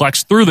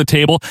suplex through the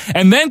table.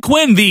 And then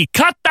Quinn, the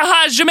Kata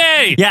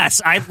Hajime.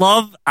 Yes,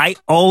 I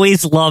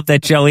always love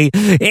that Joey.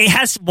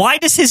 Why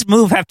does his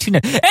move have two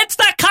names? It's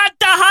the Kata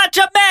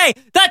Hajime,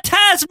 the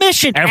Taz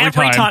mission. Every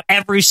time.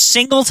 Every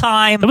single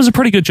time. That was a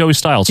pretty good Joey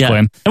Styles,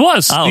 Quinn. It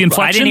was. Oh, the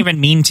inflection. I didn't even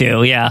mean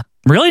to, yeah.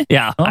 Really?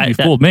 Yeah. Oh, you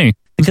fooled me.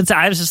 Because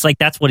I was just like,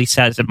 that's what he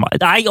says.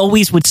 I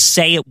always would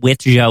say it with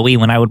Joey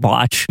when I would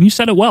watch. You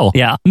said it well.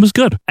 Yeah. It was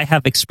good. I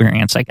have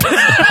experience, I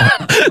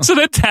guess. So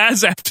then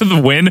Taz, after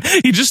the win,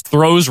 he just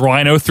throws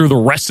Rhino through the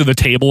rest of the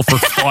table for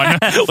fun.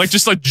 Like,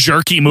 just a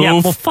jerky move. Yeah,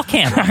 well, fuck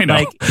him. I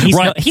know.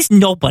 Like, he's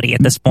nobody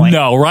at this point.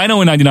 No,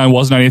 Rhino in 99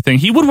 wasn't anything.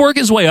 He would work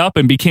his way up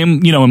and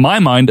became, in my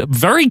mind, a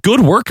very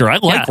good worker. I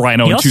like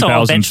Rhino in 2000. He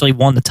also eventually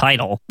won the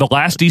title. The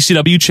last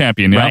ECW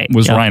champion,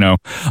 was Rhino.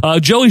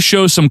 Joey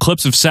shows some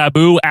clips of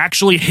Sabu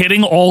actually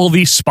hitting all of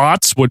these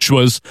spots, which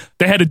was,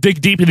 they had to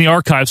dig deep in the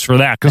archives for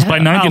that, because by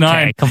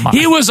 99,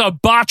 he was a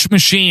botch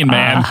machine,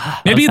 man.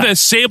 Maybe the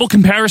Sable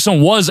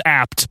comparison was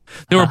apt.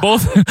 They were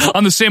both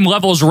on the same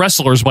level as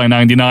wrestlers by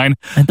 99.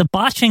 And the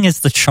botching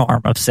is the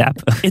charm of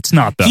Sabu. It's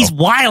not, though. He's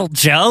wild,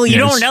 Joe. You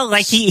don't know.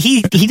 Like,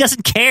 he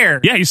doesn't care.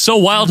 Yeah, he's so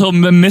wild he'll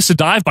miss a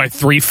dive by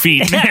 3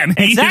 feet, man.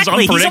 Exactly. He's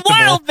unpredictable. He's a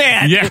wild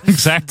man. Yeah,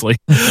 exactly.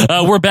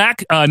 We're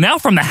back now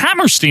from the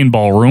Hammerstein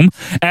Ballroom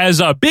as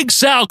Big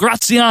Sal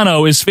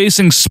Graziano is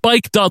facing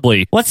Spike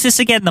Dudley. What's this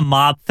again? The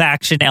mob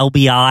faction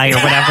LBI or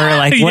whatever?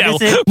 Like,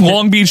 what is it?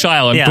 Long Beach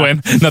Island,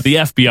 Quinn. Not the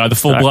FBI, the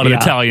full-blooded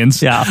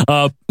Italians. Yeah.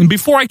 And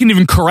before I can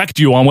even correct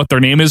you on what their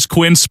name is,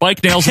 Quinn,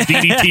 Spike nails a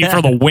DDT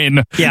for the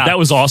win. Yeah. That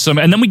was awesome.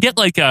 And then we get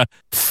like a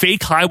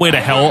fake Highway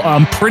to Hell.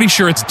 I'm pretty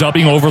sure it's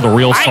dubbing over the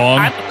real song.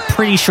 I'm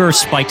pretty sure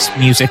Spike's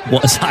music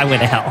was Highway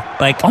to Hell.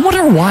 Like, I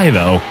wonder why,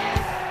 though.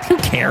 Who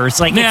cares?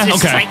 Like, Yeah,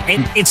 it's okay.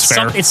 like it's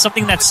Fair.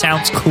 something that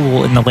sounds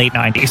cool in the late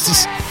 90s.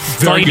 That's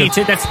all Very you good. need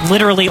to. That's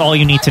literally all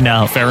you need to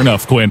know. Fair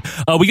enough, Quinn.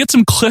 We get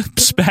some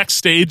clips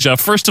backstage.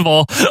 First of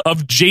all,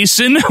 of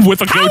Jason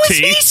with a How goatee. is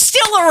he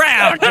still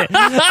around?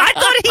 I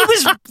thought he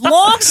was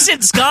long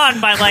since gone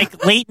by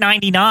like late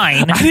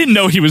 99. I didn't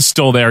know he was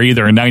still there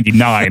either in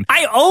 99.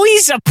 I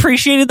always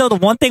appreciated, though, the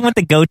one thing with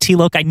the goatee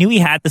look. I knew he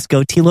had this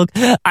goatee look.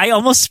 I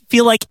almost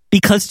feel like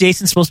because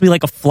Jason's supposed to be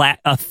like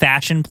a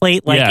fashion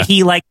plate, like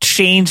he like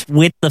changed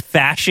with the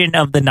fashion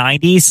of the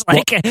 90s.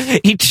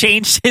 Like he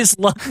changed his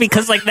look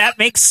because like that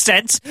makes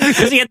sense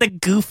because he had the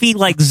goofy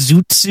like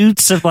zoot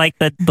suits of like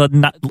the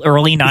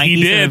early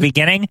 90s in the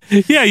beginning.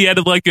 Yeah, he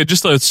had like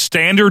just a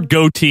standard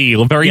goatee,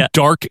 a very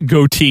dark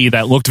goatee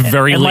that looked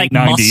very And, late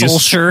like 90s. muscle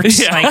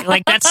shirts. Yeah.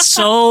 Like that's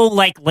so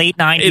like late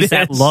 90s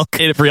that is. look.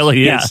 It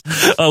really is.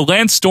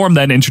 Lance Storm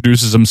then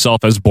introduces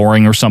himself as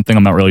boring or something.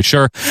 I'm not really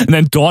sure. And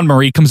then Dawn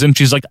Marie comes in.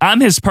 She's like, I'm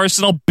his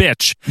personal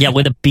bitch. Yeah,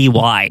 with a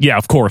BY. Yeah,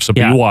 of course, a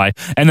BY.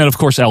 And then, of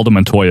course, Elda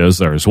Montoya is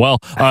there as well.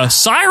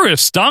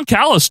 Cyrus, Don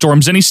Callis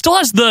storms in. He still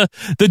has the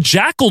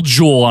jackal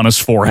jewel on his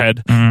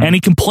forehead. And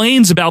he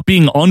complains about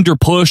being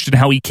underpushed and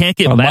how he can't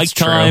get mic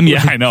time. true.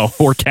 Yeah, I know.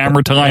 Or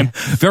camera time.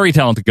 Very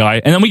talented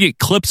guy. And then we get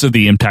clips of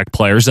the Impact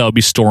players. That would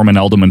be Storm and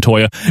Elda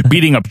Montoya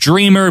beating up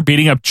Dreamer,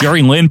 beating up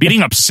Jerry Lynn,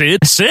 beating up Sid.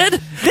 Sid?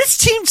 This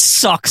team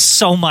sucks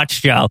so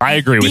much, Joe. I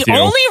agree with you. The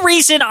only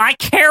reason I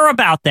care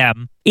about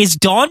them is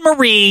Dawn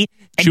Marie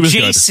and She was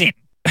Jason. good.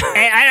 And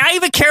I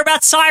even care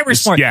about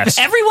Cyrus more. Yes.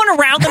 Everyone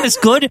around them is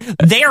good.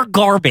 They're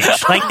garbage.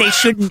 Like, they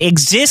shouldn't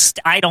exist.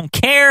 I don't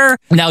care.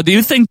 Now, do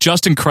you think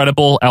Just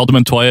Incredible Elda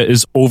Montoya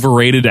is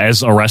overrated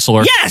as a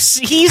wrestler? Yes,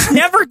 he's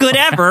never good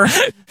ever.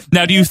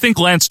 Now, do you think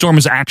Lance Storm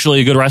is actually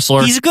a good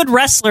wrestler? He's a good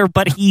wrestler,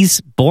 but he's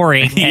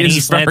boring.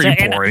 He's very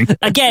boring. And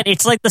again,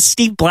 it's like the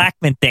Steve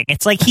Blackman thing.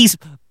 It's like he's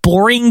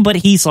boring, but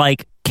he's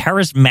like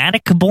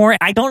charismatic boring.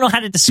 I don't know how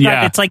to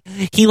describe it. It's like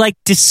he like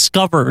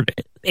discovered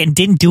and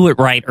didn't do it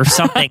right or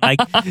something. Like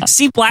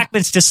Steve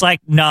Blackman's just like,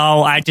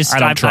 no,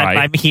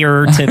 I'm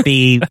here to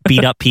be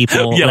beat up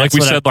people. Yeah, like That's we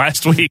what said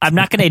last week. I'm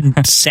not going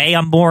to say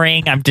I'm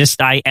boring.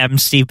 I am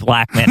Steve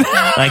Blackman.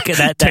 Like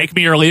that. Take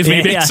me or leave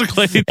me,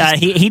 basically.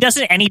 He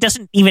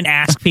doesn't even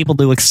ask people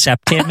to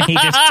accept him.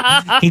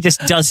 He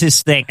just does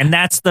his thing, and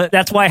that's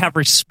why I have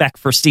respect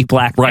for Steve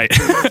Blackman.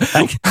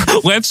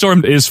 Right. Lance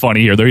Storm is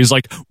funny here, though. He's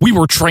like, we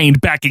were trained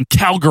back in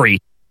Calgary,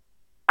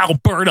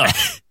 Alberta,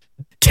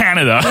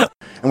 Canada.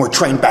 And we're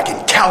trained back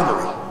in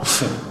Calgary,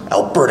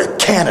 Alberta,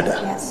 Canada.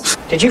 Yes.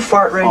 Did you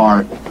fart, Ray?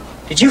 Fart.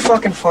 Did you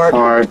fucking fart?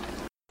 Fart.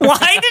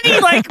 Why did he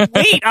like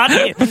wait on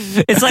it?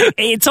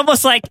 It's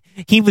almost like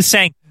he was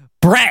saying,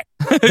 Brett,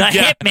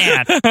 the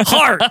Hitman,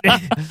 Hart.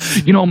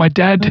 You know, my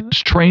dad is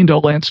trained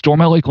Lance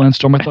Storm. I like Lance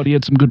Storm. I thought he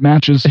had some good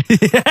matches.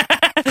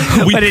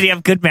 But did he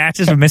have good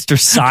matches with Mr.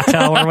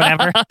 Sato or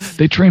whatever?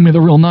 They trained me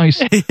the real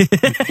nice.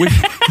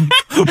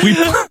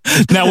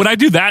 Now, when I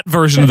do that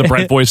version of the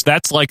Brett voice,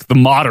 that's like the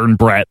modern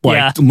Brett,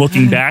 like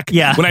looking back.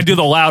 Yeah. When I do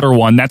the louder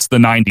one, that's the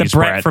 90s The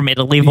Brett from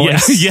Italy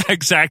voice. Yeah,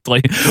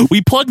 exactly.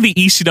 We plugged the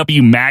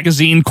ECW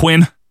magazine,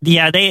 Quinn.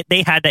 Yeah, they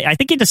had that. I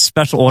think in a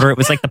special order, it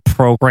was like the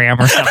program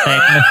or something.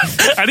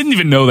 I didn't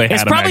even know they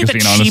had a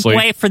magazine, honestly. It's probably the cheap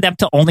way for them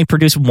to only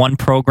produce one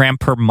program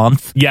per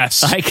month.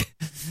 Yes. Like,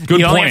 Good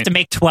you only point. have to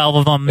make 12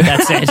 of them.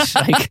 That's it.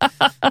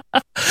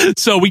 Like,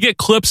 so we get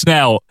clips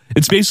now.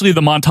 It's basically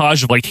the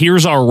montage of like,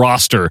 here's our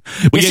roster.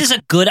 This is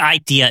a good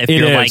idea if It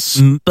you're is.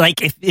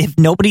 like if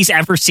nobody's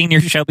ever seen your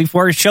show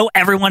before, show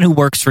everyone who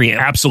works for you.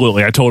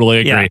 Absolutely, I totally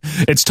agree.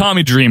 It's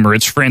Tommy Dreamer,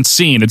 it's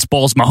Francine, it's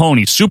Balls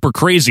Mahoney, Super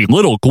Crazy,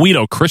 Little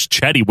Guido, Chris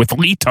Chetty with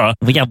Lita.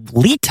 We have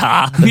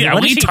Lita. Yeah,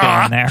 What is she Lita.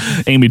 doing there?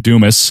 Amy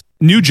Dumas.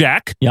 New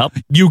Jack. Yep.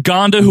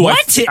 Uganda, who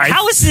What?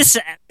 How is this?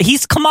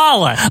 He's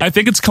Kamala. I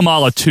think it's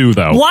Kamala too,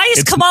 though. Why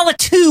is Kamala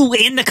 2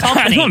 in the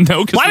company? I don't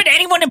know. Why would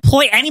anyone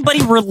employ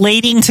anybody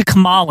relating to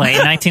Kamala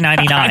in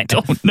 1999? I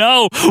don't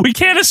know. We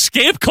can't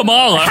escape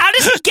Kamala. How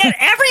does he get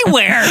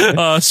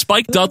everywhere?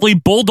 Spike Dudley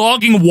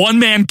bulldogging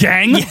one-man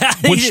gang,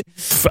 which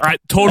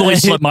totally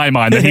slipped my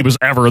mind that he was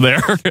ever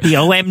there. The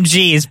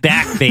OMG is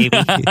back, baby.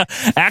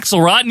 Axel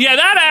Rotten. Yeah,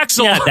 that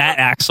Axel. Yeah, that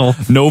Axel.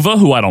 Nova,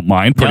 who I don't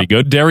mind. Pretty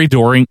good. Danny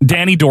Doring,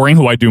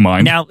 who I do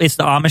mind. Now, is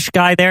the Amish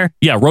guy there?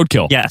 Yeah,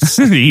 Roadkill. Yes.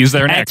 He's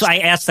there next. I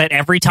ask that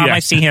every time I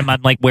see him.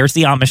 I'm like, where's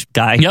the Amish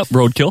guy? Yep,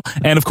 Roadkill.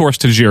 And, of course,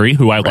 Tajiri,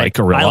 who I like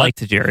a lot. I like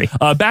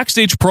Tajiri.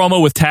 Backstage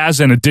promo with Taz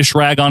and a dish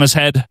rag on his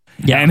head.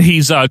 Yeah. And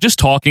he's just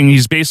talking.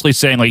 He's basically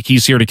saying, like,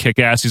 he's here to kick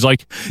ass. He's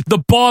like,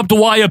 the barbed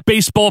wire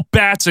baseball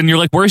bats. And you're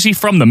like, where's he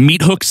from? The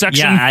meat hook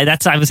section? Yeah,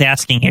 I was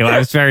asking you. I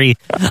was I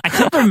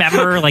couldn't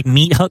remember, like,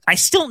 meat hook.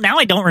 Now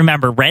I don't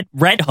remember.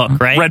 Red hook,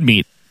 right? Red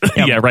meat.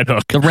 Yep. Yeah, Red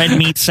Hook. The red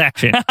meat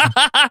section.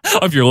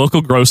 Of your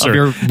local grocer. Of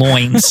your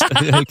loins.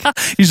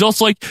 He's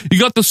also like, you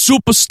got the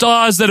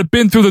superstars that have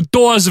been through the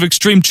doors of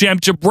Extreme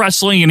Championship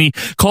Wrestling, and he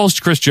calls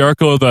Chris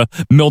Jericho the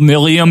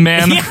Millennium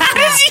Man. Yeah, he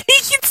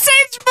can say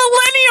it's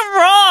Millennium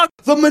wrong.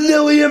 The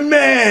Millennium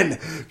Man,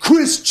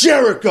 Chris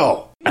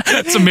Jericho.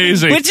 That's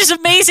amazing. Which is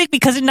amazing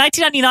because in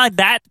 1999,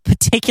 that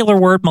particular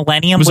word,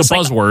 millennium, was a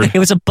buzzword. Like, it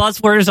was a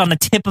buzzword. It was on the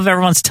tip of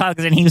everyone's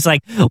tongues. And he was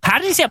like, how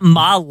did he say it?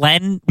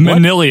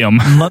 Manilium.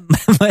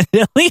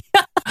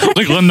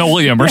 Like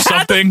linoleum or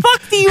something. How the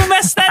fuck do you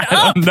mess that up?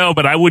 I don't know,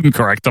 but I wouldn't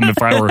correct him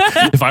if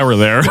I were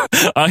there.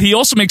 He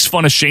also makes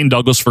fun of Shane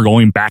Douglas for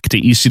going back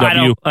to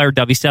ECW. Or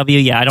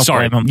WCW. Yeah, I don't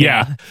blame him.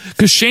 Yeah.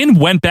 Because Shane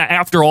went back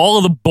after all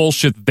of the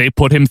bullshit that they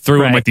put him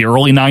through in like the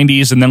early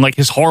 90s and then like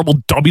his horrible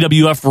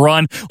WWF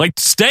run. Like,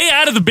 stay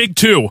out of the big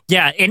two.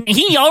 Yeah, and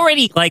he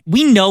already, like,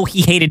 we know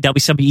he hated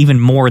WCW even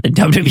more than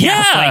WWF.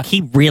 Yeah. Like,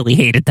 he really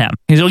hated them.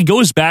 He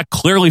goes back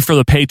clearly for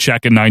the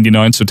paycheck in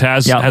 99, so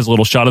Taz has a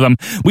little shot of them.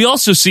 We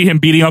also see him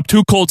beating up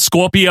Too Cold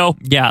Scorpio.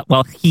 Yeah,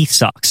 well, he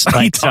sucks.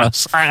 Like, he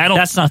does. I don't,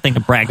 that's nothing to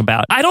brag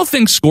about. I don't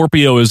think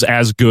Scorpio is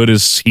as good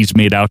as he's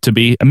made out to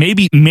be.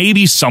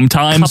 Maybe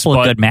sometimes. A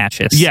couple of good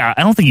matches. Yeah,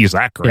 I don't think he's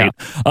that great.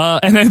 Yeah.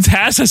 And then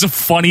Taz has a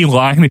funny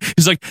line.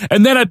 He's like,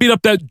 and then I beat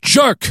up that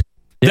jerk,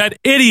 that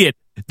idiot,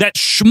 that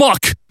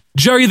schmuck,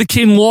 Jerry the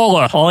King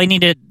Lawler. All I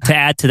needed to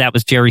add to that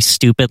was Jerry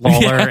Stupid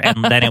Lawler,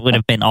 and then it would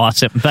have been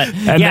awesome. But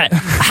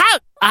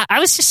I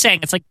was just saying,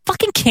 it's like,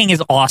 fucking King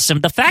is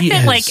awesome. The fact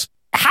that, like,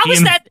 how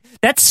is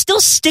that still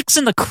sticks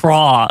in the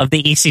craw of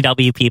the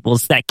ECW people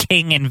is that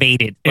King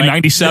invaded. In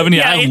 97,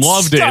 I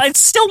loved it. It's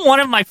still one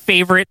of my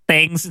favorite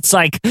things. It's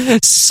like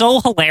so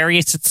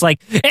hilarious. It's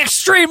like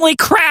extremely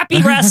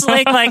crappy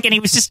wrestling. Like, and he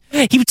was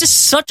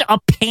just such a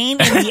pain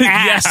in the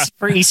ass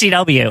for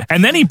ECW.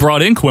 And then he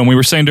brought in Quinn. We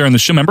were saying during the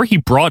show, remember he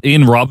brought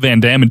in Rob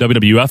Van Dam in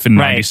WWF in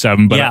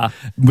 97. But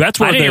that's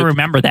where I didn't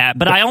remember that.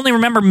 But I only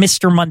remember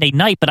Mr. Monday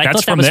Night. But I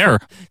thought that was there.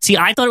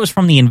 I thought it was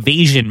from the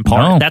Invasion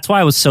part. No. That's why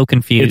I was so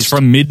confused. It's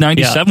from mid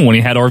 97 when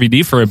he had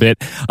RVD for a bit.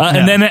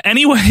 And then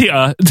anyway,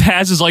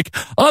 Taz is like,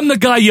 I'm the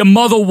guy your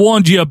mother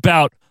warned you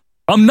about.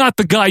 I'm not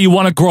the guy you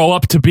want to grow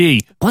up to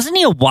be. Wasn't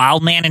he a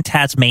wild man in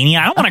Tasmania?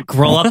 I don't want to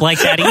grow up like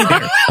that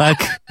either.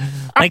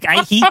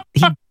 He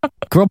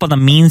grew up on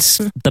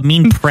the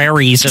mean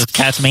prairies of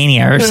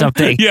Tasmania or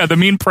something. Yeah, the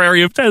mean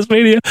prairie of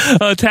Tasmania.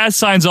 Taz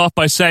signs off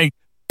by saying,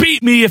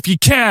 beat me if you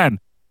can.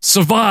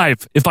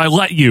 Survive if I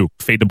let you.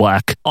 Fade to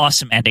black.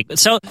 Awesome ending.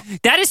 So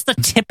that is the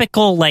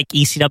typical like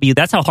ECW.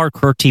 That's how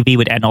Hardcore TV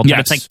would end all. Yes.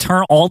 It's like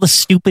turn all the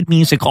stupid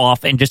music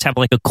off and just have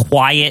like a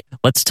quiet,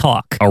 let's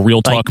talk. A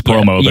real talk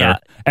promo there. Yeah.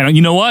 And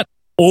you know what?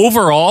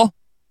 Overall,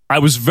 I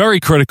was very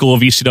critical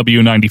of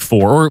ECW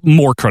 94, or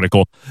more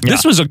critical. Yeah.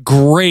 This was a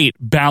great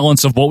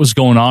balance of what was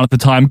going on at the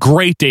time.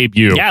 Great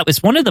debut. Yeah, it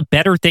was one of the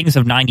better things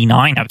of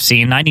 99 I've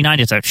seen. 99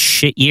 is a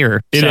shit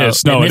year. It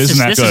is. No, it isn't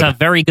that good. This is a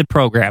very good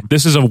program.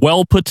 This is a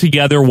well put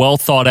together, well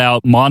thought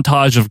out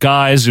montage of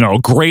guys. You know,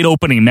 a great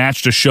opening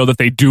match to show that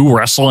they do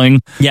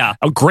wrestling. Yeah.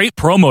 A great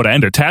promo to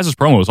end it. Taz's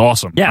promo was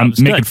awesome. Yeah, I'm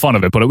making fun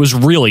of it, but it was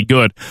really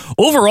good.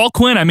 Overall,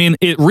 Quinn, I mean,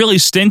 it really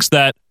stinks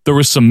that there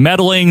was some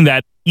meddling,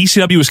 that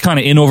ECW was kind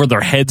of in over their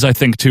heads, I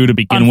think, too, to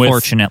begin with.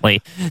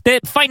 Unfortunately.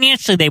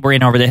 Financially, they were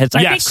in over their heads.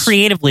 I think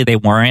creatively they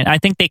weren't. I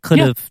think they could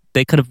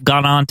have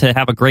gone on to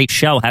have a great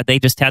show had they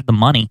just had the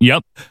money.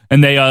 Yep.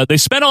 And they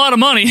spent a lot of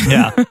money.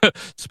 Yeah.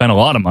 Spent a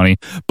lot of money.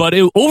 But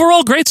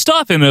overall, great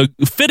stuff. In a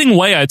fitting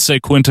way, I'd say,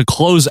 Quinn, to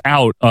close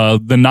out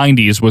the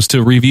 90s was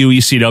to review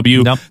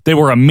ECW. Yep. They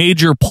were a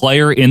major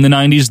player in the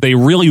 90s. They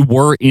really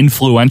were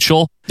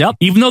influential. Yep.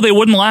 Even though they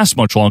wouldn't last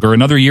much longer,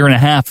 another year and a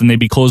half, and they'd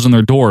be closing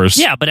their doors.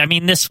 Yeah, but I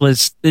mean,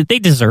 they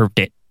deserved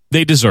it.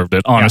 They deserved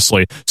it,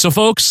 honestly. Yeah. So,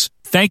 folks,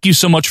 thank you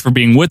so much for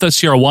being with us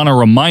here. I want to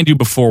remind you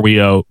before we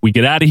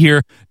get out of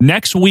here,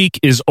 next week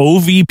is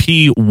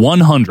OVP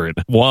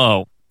 100.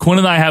 Whoa. Quinn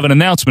and I have an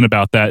announcement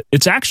about that.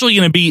 It's actually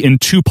going to be in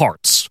 2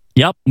 parts.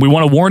 Yep. We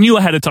want to warn you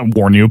ahead of time.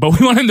 But we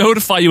want to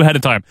notify you ahead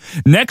of time.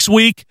 Next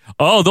week,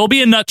 there'll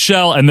be a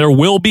nutshell, and there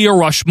will be a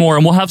Rushmore,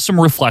 and we'll have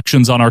some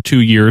reflections on our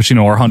 2 years,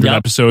 our 100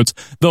 episodes.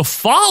 The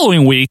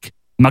following week,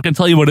 I'm not going to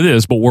tell you what it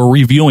is, but we're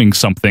reviewing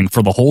something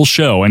for the whole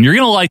show, and you're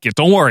going to like it.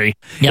 Don't worry.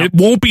 Yep. It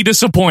won't be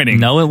disappointing.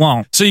 No, it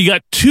won't. So you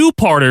got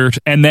 2-parters,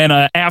 and then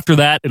after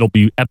that, it'll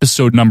be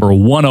episode number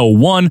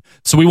 101.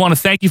 So we want to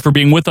thank you for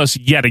being with us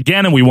yet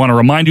again, and we want to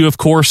remind you, of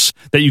course,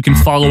 that you can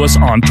follow us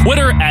on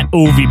Twitter at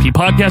OVP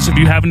Podcast. If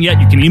you haven't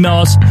yet, you can email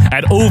us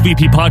at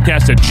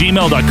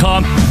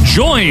ovppodcast@gmail.com.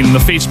 Join the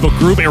Facebook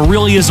group. It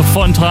really is a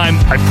fun time.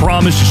 I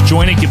promise. Just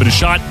join it. Give it a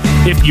shot.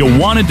 If you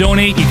want to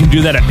donate, you can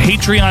do that at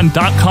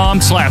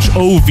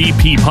patreon.com/OVP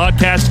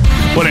Podcast.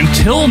 But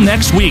until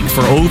next week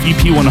for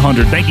OVP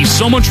 100, thank you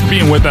so much for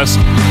being with us.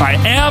 I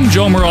am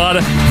Joe Murata.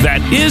 That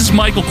is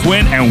Michael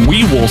Quinn, and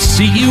we will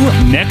see you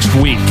next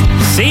week.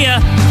 See ya.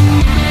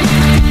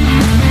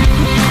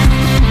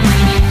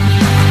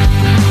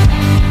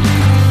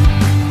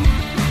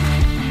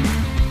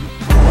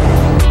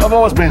 I've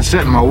always been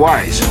set in my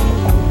ways.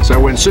 So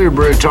when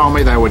Subaru told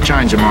me they were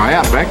changing my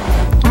Outback,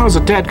 I was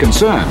a tad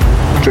concerned.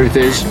 Truth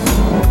is,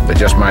 they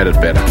just made it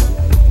better.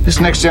 This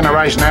next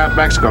generation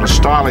Outback's got a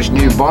stylish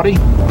new body,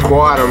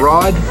 quieter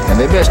ride, and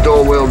their best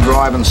all-wheel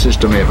driving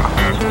system ever.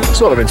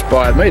 Sort of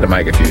inspired me to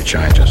make a few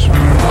changes.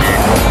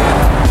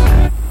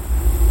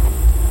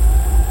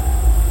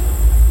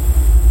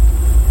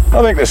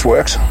 I think this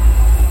works.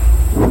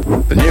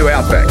 The new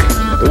Outback,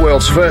 the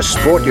world's first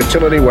sport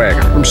utility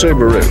wagon from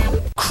Subaru.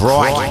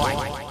 Crikey.